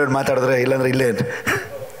ಒಂದು ಎರಡು ಮಾತಾಡಿದ್ರೆ, ಇಲ್ಲಾಂದ್ರೆ ಇಲ್ಲೇ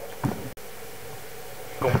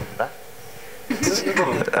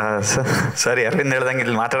ಸರಿ, ಅರವಿಂದ್ ಹೇಳ್ದಂಗೆ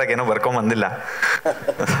ಇಲ್ಲಿ ಮಾತಾಡೋಕೆ ಏನೋ ಬರ್ಕೊಂಬಂದಿಲ್ಲ.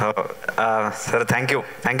 Sir thank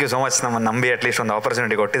you so much. ನಮ್ಮನ್ನು ನಂಬಿ ಅಟ್ಲೀಸ್ಟ್ ಒಂದು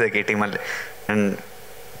ಆಪರ್ಚುನಿಟಿ ಕೊಟ್ಟಿದ್ದಕ್ಕೆ ಈ ಟೀಮಲ್ಲಿ. ಆ್ಯಂಡ್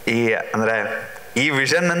ಅಂದರೆ ಈ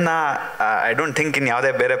ವಿಷನನ್ನು ಐ ಡೋಂಟ್ ಥಿಂಕ್ ಇನ್ನು ಯಾವುದೇ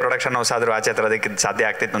ಬೇರೆ ಪ್ರೊಡಕ್ಷನ್ ಹೌಸ್ ಆದರೂ ಆಚೆ ತರೋದಕ್ಕೆ ಸಾಧ್ಯ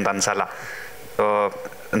ಆಗ್ತಿತ್ತು ಅಂತ ಅನ್ಸಲ್ಲ. So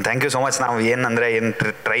thank you so much. ನಾವು ಏನಂದರೆ ಏನು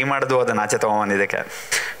ಟ್ರೈ ಮಾಡಿದ್ವು ಅದನ್ನು ಆಚೆ ತೊಗೊಂಬಂದಿದ್ದಕ್ಕೆ.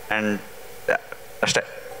 ಆ್ಯಂಡ್ ಅಷ್ಟೇ.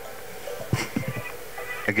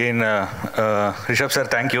 Again Rishabh sir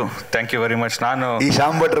thank you very much. ನಾನು ಈ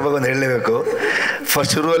ಶ್ಯಾಮ್ ಭಟ್ರ ಬಗ್ಗೆ ಒಂದು ಹೇಳಲೇಬೇಕು.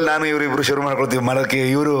 ಫಸ್ಟ್ ಶುರುವಲ್ಲಿ ನಾನು ಇವರಿಬ್ಬರು ಶುರು ಮಾಡ್ಕೊಳ್ತೀವಿ ಮಾಡೋಕ್ಕೆ,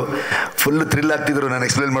 ಇವರು ಫುಲ್ ಥ್ರಿಲ್ ಆಗ್ತಿದ್ರು ನಾನು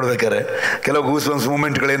ಎಕ್ಸ್ಪ್ಲೇನ್ ಮಾಡ್ಬೇಕಾದ್ರೆ. ಕೆಲವು ಗೂಸ್ ಬಂಪ್ಸ್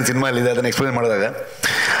ಮೂಮೆಂಟ್ಗಳೇನು ಸಿನಿಮಾಲಿದೆ ಅದನ್ನು ಎಕ್ಸ್ಪ್ಲೇನ್ ಮಾಡಿದಾಗ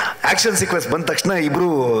ಆ್ಯಕ್ಷನ್ ಸೀಕ್ವೆನ್ಸ್ ಬಂದ ತಕ್ಷಣ ಇಬ್ಬರು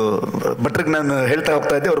ಭಟ್ರಿಗೆ ನಾನು ಹೇಳ್ತಾ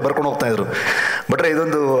ಹೋಗ್ತಾ ಇದ್ದೆ, ಅವ್ರು ಬರ್ಕೊಂಡು ಹೋಗ್ತಾ ಇದ್ರು. ಭಟ್ರೆ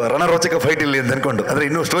ಇದೊಂದು ರಣರೋಚಕ ಫೈಟ್ ಇಲ್ಲಿ ಅಂತ ಅಂದ್ಕೊಂಡು, ಅಂದರೆ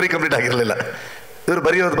ಇನ್ನೂ ಸ್ಟೋರಿ ಕಂಪ್ಲೀಟ್ ಆಗಿರಲಿಲ್ಲ. ಇವರು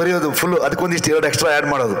ಬರೆಯೋದು ಫುಲ್ಲು ಅದಕ್ಕೊಂದಿಷ್ಟು 2 ಎಕ್ಸ್ಟ್ರಾ ಆ್ಯಡ್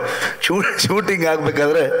ಮಾಡೋದು. ಶೂಟಿಂಗ್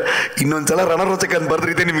ಆಗಬೇಕಾದ್ರೆ ಇನ್ನೊಂದ್ಸಲ ರಣರೋಚಕ ಅಂತ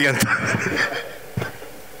ಬರೆದ್ರಿದೆ ನಿಮಗೆ ಅಂತ.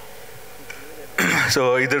 ಸೊ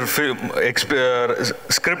ಇದ್ರ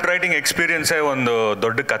ಸ್ಕ್ರಿಪ್ಟ್ ರೈಟಿಂಗ್ ಎಕ್ಸ್ಪೀರಿಯನ್ಸೇ ಒಂದು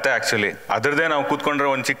ದೊಡ್ಡ ಕತೆ ಆ್ಯಕ್ಚುಲಿ. ಅದರದ್ದೇ ನಾವು ಕೂತ್ಕೊಂಡ್ರೆ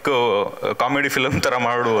ಒಂದು ಚಿಕ್ಕ ಕಾಮಿಡಿ ಫಿಲಮ್ ಥರ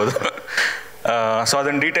ಮಾಡ್ಬೋದು. ಸೊ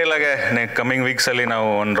ಅದನ್ನು ಡೀಟೇಲಾಗೆ ಕಮ್ಮಿಂಗ್ ವೀಕ್ಸಲ್ಲಿ ನಾವು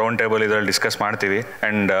ಒಂದು ರೌಂಡ್ ಟೇಬಲ್ ಇದರಲ್ಲಿ ಡಿಸ್ಕಸ್ ಮಾಡ್ತೀವಿ.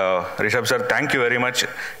 And Rishabh sir thank you very much.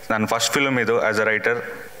 ನನ್ನ ಫಸ್ಟ್ ಫಿಲ್ಮ್ ಇದು ಆ್ಯಸ್ ಅ ರೈಟರ್.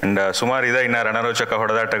 ಆ್ಯಂಡ್ ಸುಮಾರು ಇದೆ, ಇನ್ನು ರಣರೋಚಕ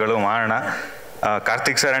ಹೊಡೆದಾಟಗಳು ಮಾಡೋಣ.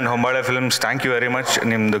 Karthik sir and Hombale films thank you very much.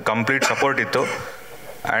 ನಿಮ್ಮದು ಕಂಪ್ಲೀಟ್ ಸಪೋರ್ಟ್ ಇತ್ತು.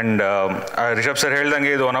 ಆ್ಯಂಡ್ ರಿಷಬ್ ಸರ್ ಹೇಳ್ದಂಗೆ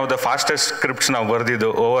ಇದು one of the fastest scripts ನಾವು ಬರೆದಿದ್ದು.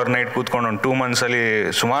 ಓವರ್ ನೈಟ್ ಕೂತ್ಕೊಂಡು ಒಂದು 2 monthsಲ್ಲಿ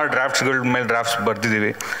ಸುಮಾರು ಡ್ರಾಫ್ಟ್ಸ್ಗಳ ಮೇಲೆ ಡ್ರಾಫ್ಟ್ಸ್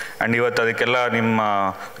ಬರ್ತಿದ್ದೀವಿ. ಆ್ಯಂಡ್ ಇವತ್ತು ಅದಕ್ಕೆಲ್ಲ ನಿಮ್ಮ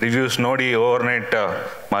ರಿವ್ಯೂಸ್ ನೋಡಿ ಓವರ್ ನೈಟ್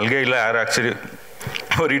ಮಲ್ಗೆ ಇಲ್ಲ ಯಾರು ಆ್ಯಕ್ಚುಲಿ.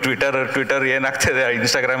 ಬರೀ ಟ್ವಿಟರ್ ಏನಾಗ್ತದೆ,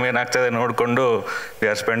 ಇನ್ಸ್ಟಾಗ್ರಾಮ್ ಏನಾಗ್ತದೆ ನೋಡಿಕೊಂಡು we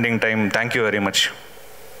are spending time. Thank you very much.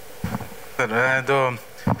 Sir ಇದು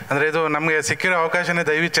ಅಂದರೆ ಇದು ನಮಗೆ ಸಿಕ್ಕಿರೋ ಅವಕಾಶನೇ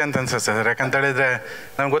ದೈವಿಚ್ಛೆ ಅಂತ ಅನ್ಸುತ್ತೆ ಸರ್. ಯಾಕಂತ ಹೇಳಿದ್ರೆ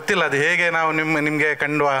ನಮ್ಗೆ ಗೊತ್ತಿಲ್ಲ ಅದು ಹೇಗೆ ನಾವು ನಿಮಗೆ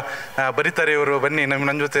ಕಂಡು ಬರೀತಾರೆ ಇವರು, ಬನ್ನಿ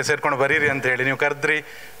ನನ್ನ ಜೊತೆ ಸೇರ್ಕೊಂಡು ಬರೀರಿ ಅಂತ ಹೇಳಿ ನೀವು ಕರೆದ್ರಿ,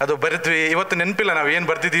 ಅದು ಬರಿದ್ವಿ. ಇವತ್ತು ನೆನಪಿಲ್ಲ ನಾವು ಏನು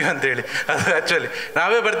ಬರ್ತಿದ್ದೀವಿ ಅಂತೇಳಿ. ಅದು ಆ್ಯಕ್ಚುಲಿ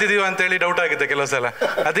ನಾವೇ ಬರ್ತಿದ್ದೀವಿ ಅಂತೇಳಿ ಡೌಟ್ ಆಗುತ್ತೆ ಕೆಲವು ಸಲ.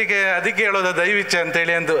 ಅದಕ್ಕೆ ಹೇಳೋದು ದೈವಿಚ್ಛೆ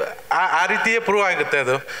ಅಂತೇಳಿ ಒಂದು ಆ ರೀತಿಯೇ ಪ್ರೂವ್ ಆಗುತ್ತೆ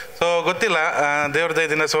ಅದು. ಸೊ ಗೊತ್ತಿಲ್ಲ, ದೇವ್ರ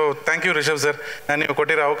ದಯದಿಂದ. So thank you Rishabh sir, ನೀವು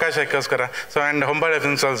ಕೊಟ್ಟಿರೋ ಅವಕಾಶಕ್ಕೋಸ್ಕರ. So and Hombale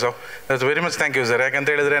films also very much thank you sir. ಯಾಕಂತ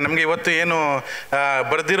ಹೇಳಿದ್ರೆ ನಮಗೆ ಇವತ್ತು ಏನು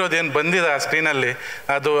ಬರ್ದಿರೋದು ಏನು ಬಂದಿದೆ ಆ ಸ್ಕ್ರೀನಲ್ಲಿ,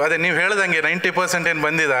 ಅದು ಅದೇ ನೀವು ಹೇಳ್ದಂಗೆ 90% ಏನು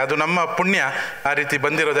ಬಂದಿದೆ ಅದು ನಮ್ಮ ಪುಣ್ಯ ಆ ರೀತಿ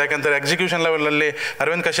ಬಂದಿರೋದು. ಯಾಕಂದರೆ ಎಕ್ಸಿಕ್ಯೂಷನ್ ಲೆವೆಲಲ್ಲಿ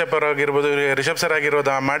ಅರವಿಂದ್ ಕಶ್ಯಪ್ ಅವರಾಗಿರ್ಬೋದು, ರಿಷಬ್ ಸರ್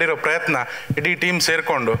ಆಗಿರೋದು, ಮಾಡಿರೋ ಪ್ರಯತ್ನ ಇಡೀ ಟೀಮ್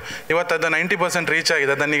ಸೇರಿಕೊಂಡು ಇವತ್ತು ಅದು 90% ರೀಚ್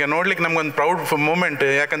ಆಗಿದೆ. ಅದನ್ನೀಗ ನೋಡ್ಲಿಕ್ಕೆ ನಮ್ಗೊಂದು ಪ್ರೌಡ್ ಮೂಮೆಂಟ್.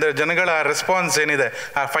 ಯಾಕಂದರೆ ಜನಗಳ ರೆಸ್ಪಾನ್ಸ್ ಏನಿದೆ,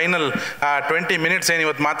 ಆ ಫೈನಲ್ ಆ 20 ಮಿನಿಟ್ಸ್ ಏನು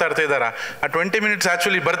ಇವತ್ತು ಮಾತಾಡ್ತಾ ಇದ್ದಾರ, ಆ 20 ಮಿನಿಟ್ಸ್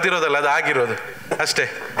ಆ್ಯಕ್ಚುಲಿ ಬರ್ದಿರೋದಲ್ಲ, ಅದು ಆಗಿರೋದು ಅಷ್ಟೇ.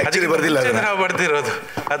 ಅದಕ್ಕೆ ನಾವು ಬರ್ದಿರೋದು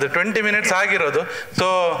ಅದು 20 ಮಿನಿಟ್ಸ್ ಆಗಿರೋದು. ಸೊ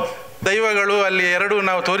ದೈವಗಳು ಅಲ್ಲಿ ಎರಡು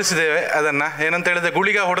ನಾವು ತೋರಿಸಿದ್ದೇವೆ ಅದನ್ನು. ಏನಂತ ಹೇಳಿದ್ರೆ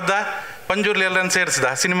ಗುಳಿಗ ಹೊಡೆದ, ಪಂಜುರ್ಲಿ ಎಲ್ಲರನ್ನು ಸೇರಿಸಿದ,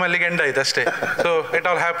 ಸಿನಿಮಾ ಅಲ್ಲಿಗೆ ಎಂಡ್ ಆಯ್ತು ಅಷ್ಟೇ. ಸೊ ಇಟ್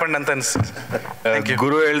ಆಲ್ ಹ್ಯಾಪನ್ ಅಂತ ಅನ್ಸುತ್ತೆ.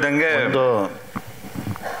 ಗುರು ಹೇಳ್ದಂಗೆ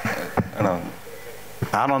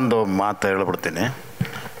ನಾನೊಂದು ಮಾತು ಹೇಳ್ಬಿಡ್ತೀನಿ.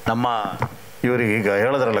 ನಮ್ಮ ಇವ್ರಿಗೆ ಈಗ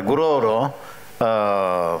ಹೇಳಿದ್ರಲ್ಲ ಗುರು ಅವರು,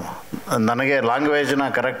 ನನಗೆ ಲ್ಯಾಂಗ್ವೇಜ್ನ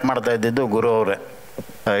ಕರೆಕ್ಟ್ ಮಾಡ್ತಾ ಇದ್ದಿದ್ದು ಗುರು ಅವರೇ.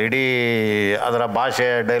 ಇಡೀ ಅದರ ಭಾಷೆ,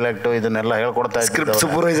 ಡೈಲೆಕ್ಟು ಇದನ್ನೆಲ್ಲ ಹೇಳ್ಕೊಡ್ತಾ ಇದ್ದ ಸ್ಕ್ರಿಪ್ಟ್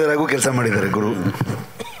ಸೂಪರ್ವೈಸರ್ ಆಗೂ ಕೆಲಸ ಮಾಡಿದ್ದಾರೆ ಗುರು.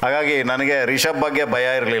 ಹಾಗಾಗಿ ನನಗೆ ರಿಷಬ್ ಬಗ್ಗೆ ಭಯ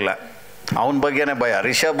ಇರಲಿಲ್ಲ, ಅವನ ಬಗ್ಗೆನೇ ಭಯ.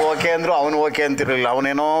 ರಿಷಬ್ ಓಕೆ ಅಂದರು ಅವನು ಓಕೆ ಅಂತಿರಲಿಲ್ಲ.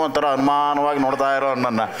 ಅವನೇನೋ ಒಂಥರ ಅನುಮಾನವಾಗಿ ನೋಡ್ತಾ ಇರೋ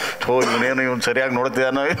ನನ್ನ, ಇವನೇನು ಇವ್ನು ಸರಿಯಾಗಿ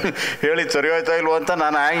ನೋಡ್ತಿದ್ದಾನೋ, ಹೇಳಿ ಸರಿ ಹೋಯ್ತಾ ಇಲ್ವೋ ಅಂತ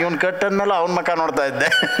ನಾನು ಇವ್ನು ಕಟ್ ಅಂದಮೇಲೆ ಅವನ ಮಕ್ಕ ನೋಡ್ತಾ ಇದ್ದೆ.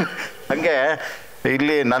 ಹಾಗೆ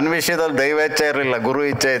ಇಲ್ಲಿ ನನ್ನ ವಿಷಯದಲ್ಲಿ ದೈವ ಇಚ್ಛೆ ಇರಲಿಲ್ಲ, ಗುರು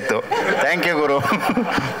ಇಚ್ಛೆ ಇತ್ತು. ಥ್ಯಾಂಕ್ ಯು ಗುರು,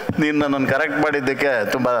 ನೀನು ನನ್ನನ್ನು ಕರೆಕ್ಟ್ ಮಾಡಿದ್ದಕ್ಕೆ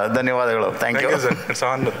ತುಂಬ ಧನ್ಯವಾದಗಳು. Thank you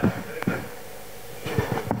sir.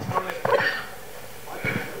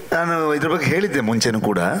 ನಾನು ಇದ್ರ ಬಗ್ಗೆ ಹೇಳಿದ್ದೆ ಮುಂಚೆನೂ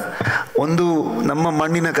ಕೂಡ. ಒಂದು ನಮ್ಮ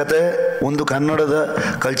ಮಣ್ಣಿನ ಕತೆ, ಒಂದು ಕನ್ನಡದ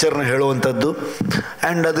ಕಲ್ಚರ್ನ ಹೇಳುವಂಥದ್ದು,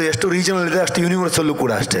 ಆ್ಯಂಡ್ ಅದು ಎಷ್ಟು ರೀಜನಲ್ ಇದೆ ಅಷ್ಟು ಯೂನಿವರ್ಸಲ್ಲೂ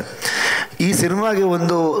ಕೂಡ ಅಷ್ಟೇ. ಈ ಸಿನಿಮಾಗೆ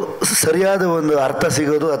ಒಂದು ಸರಿಯಾದ ಒಂದು ಅರ್ಥ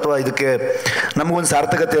ಸಿಗೋದು ಅಥವಾ ಇದಕ್ಕೆ ನಮಗೊಂದು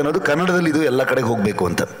ಸಾರ್ಥಕತೆ ಅನ್ನೋದು ಕನ್ನಡದಲ್ಲಿ ಇದು ಎಲ್ಲ ಕಡೆಗೆ ಹೋಗಬೇಕು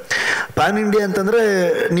ಅಂತ. ಪ್ಯಾನ್ ಇಂಡಿಯಾ ಅಂತಂದರೆ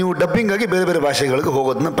ನೀವು ಡಬ್ಬಿಂಗ್ ಆಗಿ ಬೇರೆ ಬೇರೆ ಭಾಷೆಗಳಿಗೆ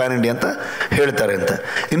ಹೋಗೋದನ್ನ ಪ್ಯಾನ್ ಇಂಡಿಯಾ ಅಂತ ಹೇಳ್ತಾರೆ ಅಂತ.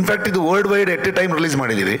 ಇನ್ಫ್ಯಾಕ್ಟ್ ಇದು world wide at a time release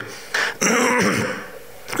ಮಾಡಿದ್ದೀವಿ.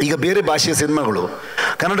 ಈಗ ಬೇರೆ ಭಾಷೆಯ ಸಿನಿಮಾಗಳು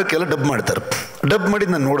ಕನ್ನಡಕ್ಕೆಲ್ಲ ಡಬ್ ಮಾಡ್ತಾರೆ. ಡಬ್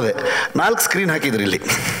ಮಾಡಿದ್ದು ನಾನು ನೋಡಿದೆ, 4 ಸ್ಕ್ರೀನ್ ಹಾಕಿದ್ರು ಇಲ್ಲಿ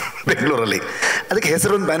ಬೆಂಗಳೂರಲ್ಲಿ. ಅದಕ್ಕೆ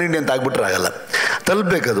ಹೆಸರೊಂದು ಪ್ಯಾನ್ ಇಂಡಿಯಾ ಅಂತ ಆಗ್ಬಿಟ್ರೆ ಆಗಲ್ಲ,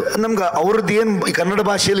 ತಲುಪಬೇಕದು. ನಮ್ಗೆ ಅವ್ರದ್ದು ಏನು ಈ ಕನ್ನಡ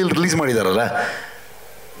ಭಾಷೆಯಲ್ಲಿ ರಿಲೀಸ್ ಮಾಡಿದಾರಲ್ಲ,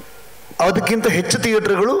 ಅದಕ್ಕಿಂತ ಹೆಚ್ಚು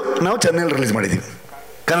ಥಿಯೇಟ್ರ್ಗಳು ನಾವು ಚೆನ್ನೈಯಲ್ಲಿ ರಿಲೀಸ್ ಮಾಡಿದ್ದೀವಿ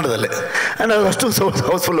ಕನ್ನಡದಲ್ಲೇ. ಆ್ಯಂಡ್ ಅದು ಅಷ್ಟು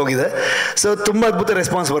ಹೌಸ್ಫುಲ್ ಹೋಗಿದೆ. ಸೊ ತುಂಬ ಅದ್ಭುತ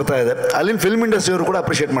ರೆಸ್ಪಾನ್ಸ್ ಬರ್ತಾ ಇದೆ. ಅಲ್ಲಿನ ಫಿಲ್ಮ್ ಇಂಡಸ್ಟ್ರಿಯವರು ಕೂಡ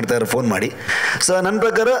ಅಪ್ರಿಷಿಯೇಟ್ ಮಾಡ್ತಾಯಿದ್ದಾರೆ ಫೋನ್ ಮಾಡಿ. ಸೊ ನನ್ನ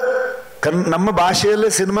ಪ್ರಕಾರ ನಮ್ಮ ಭಾಷೆಯಲ್ಲೇ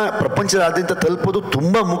ಸಿನಿಮಾ ಪ್ರಪಂಚದಾದ್ಯಂತ ತಲುಪೋದು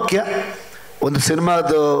ತುಂಬ ಮುಖ್ಯ. ಒಂದು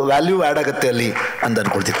ಸಿನಿಮಾದ ವ್ಯಾಲ್ಯೂ ಆ್ಯಡ್ ಆಗುತ್ತೆ ಅಲ್ಲಿ ಅಂತ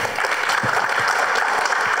ಅಂದ್ಕೊಳ್ತೀನಿ.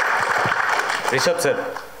 ರಿಷಬ್ ಸರ್,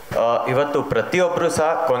 ಇವತ್ತು ಪ್ರತಿಯೊಬ್ಬರು ಸಹ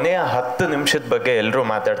ಕೊನೆಯ 10 ನಿಮಿಷದ ಬಗ್ಗೆ ಎಲ್ಲರೂ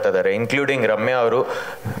ಮಾತಾಡ್ತಾ ಇದ್ದಾರೆ, ಇನ್ಕ್ಲೂಡಿಂಗ್ ರಮ್ಯಾ ಅವರು.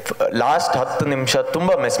 ಲಾಸ್ಟ್ 10 ನಿಮಿಷ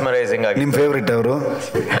ತುಂಬ ಮೆಸ್ಮರೈಸಿಂಗ್ ಆಗಿ. ನಿಮ್ಮ ಫೇವ್ರೇಟ್ ಅವರು?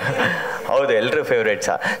 ಹೌದು, ಎಲ್ಲರೂ ಫೇವ್ರೇಟ್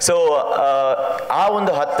ಸಹ. ಸೊ ಆ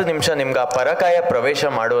ಒಂದು 10 ನಿಮಿಷ ನಿಮ್ಗೆ ಆ ಪರಕಾಯ ಪ್ರವೇಶ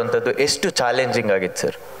ಮಾಡುವಂಥದ್ದು ಎಷ್ಟು ಚಾಲೆಂಜಿಂಗ್ ಆಗಿತ್ತು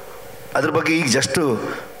ಸರ್? ಅದ್ರ ಬಗ್ಗೆ ಈಗ ಜಸ್ಟು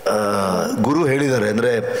ಗುರು ಹೇಳಿದ್ದಾರೆ. ಅಂದರೆ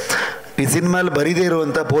ಈ ಸಿನಿಮಾಲಿ ಬರೀದೇ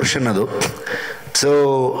ಇರುವಂಥ ಪೋರ್ಷನ್ ಅದು. ಸೊ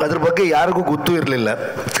ಅದ್ರ ಬಗ್ಗೆ ಯಾರಿಗೂ ಗೊತ್ತೂ ಇರಲಿಲ್ಲ.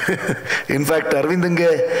 ಇನ್ಫ್ಯಾಕ್ಟ್ ಅರವಿಂದಂಗೆ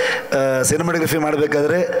ಸಿನಿಮಾಟೋಗ್ರಫಿ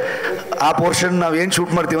ಮಾಡಬೇಕಾದ್ರೆ ಆ ಪೋರ್ಷನ್ ನಾವು ಏನು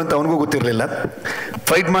ಶೂಟ್ ಮಾಡ್ತೀವಿ ಅಂತ ಅವನಿಗೂ ಗೊತ್ತಿರಲಿಲ್ಲ.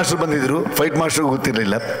 ಫೈಟ್ ಮಾಸ್ಟರ್ ಬಂದಿದ್ದರು, ಫೈಟ್ ಮಾಸ್ಟರ್ಗೂ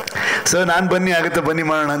ಗೊತ್ತಿರಲಿಲ್ಲ. ಸೊ ನಾನು ಬನ್ನಿ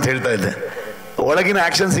ಮಾಡೋಣ ಅಂತ ಹೇಳ್ತಾ ಇದ್ದೆ. ಒಳಗಿನ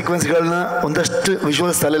ಆ್ಯಕ್ಷನ್ ಸೀಕ್ವೆನ್ಸ್ಗಳನ್ನ ಒಂದಷ್ಟು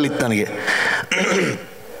ವಿಜುವಲ್ಸ್ ತಲೆಯಲ್ಲಿ ಇತ್ತು ನನಗೆ,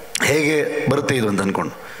 ಹೇಗೆ ಬರುತ್ತೆ ಇದು ಅಂತ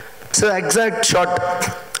ಅಂದ್ಕೊಂಡು. ಸೊ ಎಕ್ಸಾಕ್ಟ್ ಶಾಟ್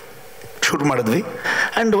ಶೂಟ್ ಮಾಡಿದ್ವಿ.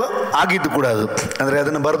 ಆ್ಯಂಡ್ ಆಗಿದ್ದು ಕೂಡ ಅದು. ಅಂದರೆ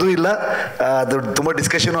ಅದನ್ನು ಬರೆದೂ ಇಲ್ಲ, ಅದು ತುಂಬ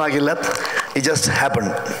ಡಿಸ್ಕಷನೂ ಆಗಿಲ್ಲ, ಇಟ್ ಜಸ್ಟ್ ಹ್ಯಾಪನ್.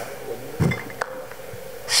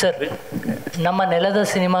 ಸರ್, ನಮ್ಮ ನೆಲದ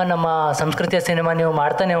ಸಿನಿಮಾ, ನಮ್ಮ ಸಂಸ್ಕೃತಿಯ ಸಿನಿಮಾ ನೀವು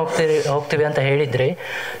ಮಾಡ್ತಾನೆ ಹೋಗ್ತೀವಿ ಅಂತ ಹೇಳಿದ್ರಿ.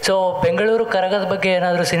 ಸೊ ಬೆಂಗಳೂರು ಕರಗದ ಬಗ್ಗೆ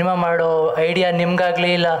ಏನಾದರೂ ಸಿನಿಮಾ ಮಾಡೋ ಐಡಿಯಾ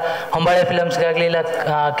ನಿಮ್ಗಾಗಲಿ, ಇಲ್ಲ ಹೊಂಬಾಳೆ ಫಿಲಮ್ಸ್ಗಾಗಲಿ, ಇಲ್ಲ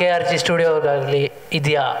KRG ಸ್ಟುಡಿಯೋಗಾಗಲಿ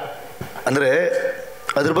ಇದೆಯಾ? ಅಂದರೆ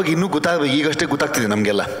ಅದ್ರ ಬಗ್ಗೆ ಇನ್ನೂ ಗೊತ್ತಾಗಬೇಕು. ಈಗಷ್ಟೇ ಗೊತ್ತಾಗ್ತಿದೆ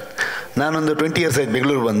ನಮಗೆಲ್ಲ. ನಾನೊಂದು 20 ಇಯರ್ಸ್ ಆಯ್ತು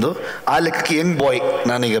ಬೆಂಗಳೂರು ಬಂದು. ಆ ಲೆಕ್ಕಕ್ಕೆ ಯಂಗ್ ಬಾಯ್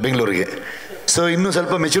ನಾನೀಗ ಬೆಂಗಳೂರಿಗೆ. ಸೊ ಇನ್ನೂ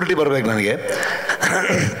ಸ್ವಲ್ಪ ಮೆಚುರಿಟಿ ಬರಬೇಕು ನನಗೆ.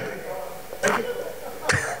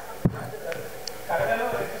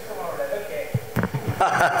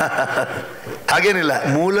 ಹಾಗೇನಿಲ್ಲ,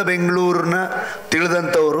 ಮೂಲ ಬೆಂಗಳೂರನ್ನ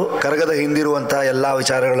ತಿಳಿದಂಥವರು ಕರಗದ ಹಿಂದಿರುವಂಥ ಎಲ್ಲ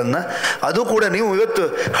ವಿಚಾರಗಳನ್ನು, ಅದು ಕೂಡ ನೀವು ಇವತ್ತು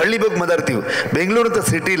ಹಳ್ಳಿ ಬಗ್ಗೆ ಮಾತಾಡ್ತೀವಿ. ಬೆಂಗಳೂರಂಥ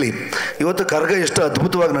ಸಿಟೀಲಿ ಇವತ್ತು ಕರಗ ಎಷ್ಟು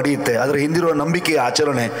ಅದ್ಭುತವಾಗಿ ನಡೆಯುತ್ತೆ, ಅದರ ಹಿಂದಿರುವ ನಂಬಿಕೆ,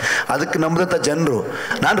 ಆಚರಣೆ, ಅದಕ್ಕೆ ನಂಬಿದಂಥ ಜನರು.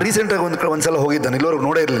 ನಾನು ರೀಸೆಂಟಾಗಿ ಒಂದು ಸಲ ಹೋಗಿದ್ದೆ, ಇಲ್ಲವರೆಗೂ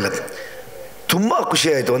ನೋಡೇ ಇರಲಿಲ್ಲ. ತುಂಬ ಖುಷಿ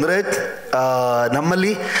ಆಯಿತು. ಅಂದರೆ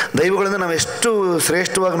ನಮ್ಮಲ್ಲಿ ದೈವಗಳನ್ನು ನಾವು ಎಷ್ಟು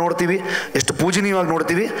ಶ್ರೇಷ್ಠವಾಗಿ ನೋಡ್ತೀವಿ, ಎಷ್ಟು ಪೂಜನೀಯವಾಗಿ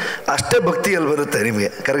ನೋಡ್ತೀವಿ, ಅಷ್ಟೇ ಭಕ್ತಿಯಲ್ಲಿ ಬರುತ್ತೆ ನಿಮಗೆ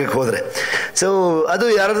ಕರ್ಗಕ್ಕೆ ಹೋದರೆ. ಸೊ ಅದು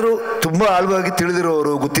ಯಾರಾದರೂ ತುಂಬ ಆಳವಾಗಿ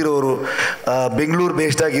ತಿಳಿದಿರೋರು, ಗೊತ್ತಿರೋರು, ಬೆಂಗಳೂರು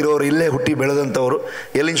ಬೇಸ್ಡ್ ಆಗಿರೋರು, ಇಲ್ಲೇ ಹುಟ್ಟಿ ಬೆಳೆದಂಥವ್ರು,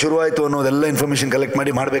 ಎಲ್ಲಿಂದ ಶುರುವಾಯಿತು ಅನ್ನೋದೆಲ್ಲ ಇನ್ಫಾರ್ಮೇಷನ್ ಕಲೆಕ್ಟ್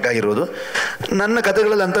ಮಾಡಿ ಮಾಡಬೇಕಾಗಿರೋದು. ನನ್ನ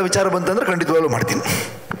ಕಥೆಗಳಲ್ಲಿ ಅಂಥ ವಿಚಾರ ಬಂತಂದ್ರೆ ಖಂಡಿತವಾಗ್ಲೂ ಮಾಡ್ತೀನಿ.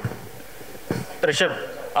 ರಿಷಬ್,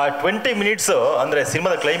 ಆ 20 ಮಿನಿಟ್ಸು ಅಂದರೆ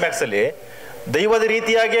ಸಿನಿಮಾದ ಕ್ಲೈಮ್ಯಾಕ್ಸಲ್ಲಿ ದೈವದ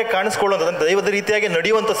ರೀತಿಯಾಗಿ ಕಾಣಿಸ್ಕೊಳ್ಳುವಂಥದ್ದು, ದೈವದ ರೀತಿಯಾಗಿ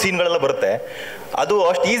ನಡೆಯುವಂಥ ಸೀನ್ಗಳೆಲ್ಲ ಬರುತ್ತೆ. ಅದು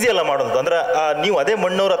ಅಷ್ಟು ಈಸಿ ಅಲ್ಲ ಮಾಡೋದು. ಅಂದ್ರೆ ನೀವು ಅದೇ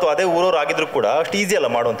ಮಣ್ಣವ್ರು ಅಥವಾ ಅದೇ ಊರವ್ರು ಆಗಿದ್ರು ಕೂಡ ಅಷ್ಟು ಈಸಿ ಅಲ್ಲ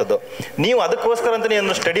ಮಾಡುವಂಥದ್ದು. ನೀವು ಅದಕ್ಕೋಸ್ಕರ ಅಂತಲೇ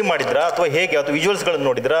ಏನಾದ್ರು ಸ್ಟಡಿ ಮಾಡಿದ್ರಾ ಅಥವಾ ಹೇಗೆ, ಅಥವಾ ವಿಜುವಲ್ಸ್ಗಳನ್ನು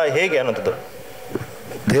ನೋಡಿದ್ರಾ ಹೇಗೆ ಅನ್ನೋಂಥದ್ದು?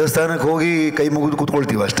 ದೇವಸ್ಥಾನಕ್ಕೆ ಹೋಗಿ ಕೈ ಮುಗಿದು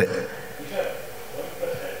ಕೂತ್ಕೊಳ್ತೀವಿ ಅಷ್ಟೇ.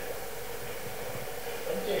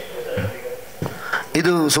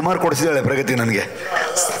 ಇದು ಸುಮಾರು ಕೊಡಿಸಿದ್ದಾಳೆ ಪ್ರಗತಿ ನನಗೆ.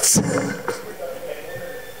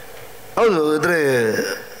 ಹೌದು, ಅಂದರೆ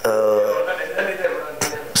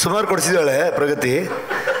ಸುಮಾರು ಕೊಡಿಸಿದ್ದಾಳೆ ಪ್ರಗತಿ.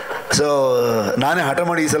 ಸೊ ನಾನೇ ಹಠ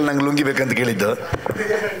ಮಾಡಿ ಈ ಸಲ ನಂಗೆ ಲುಂಗಿ ಬೇಕಂತ ಕೇಳಿದ್ದು.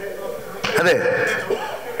 ಅದೇ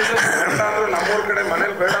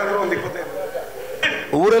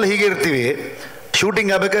ಊರಲ್ಲಿ ಹೀಗೆ ಇರ್ತೀವಿ,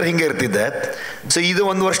 ಶೂಟಿಂಗ್ ಆಗ್ಬೇಕಾದ್ರೆ ಹಿಂಗೆ ಇರ್ತಿದ್ದೆ. ಸೊ ಇದು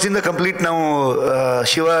 1 ವರ್ಷದಿಂದ ಕಂಪ್ಲೀಟ್ ನಾವು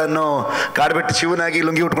ಶಿವ ಅನ್ನೋ ಕಾಡ್ಬಿಟ್ಟು ಶಿವನಾಗಿ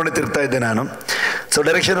ಲುಂಗಿ ಉಟ್ಕೊಂಡೆ ತಿರ್ತಾ ಇದ್ದೆ ನಾನು. ಸೊ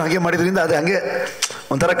ಡೈರೆಕ್ಷನ್ ಹಾಗೆ ಮಾಡಿದ್ರಿಂದ ಅದು ಹಾಗೆ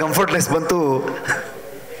ಒಂಥರ ಕಂಫರ್ಟ್ಲೆಸ್ ಬಂತು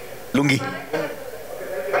lungi.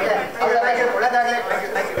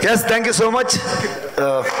 S, thank you so much.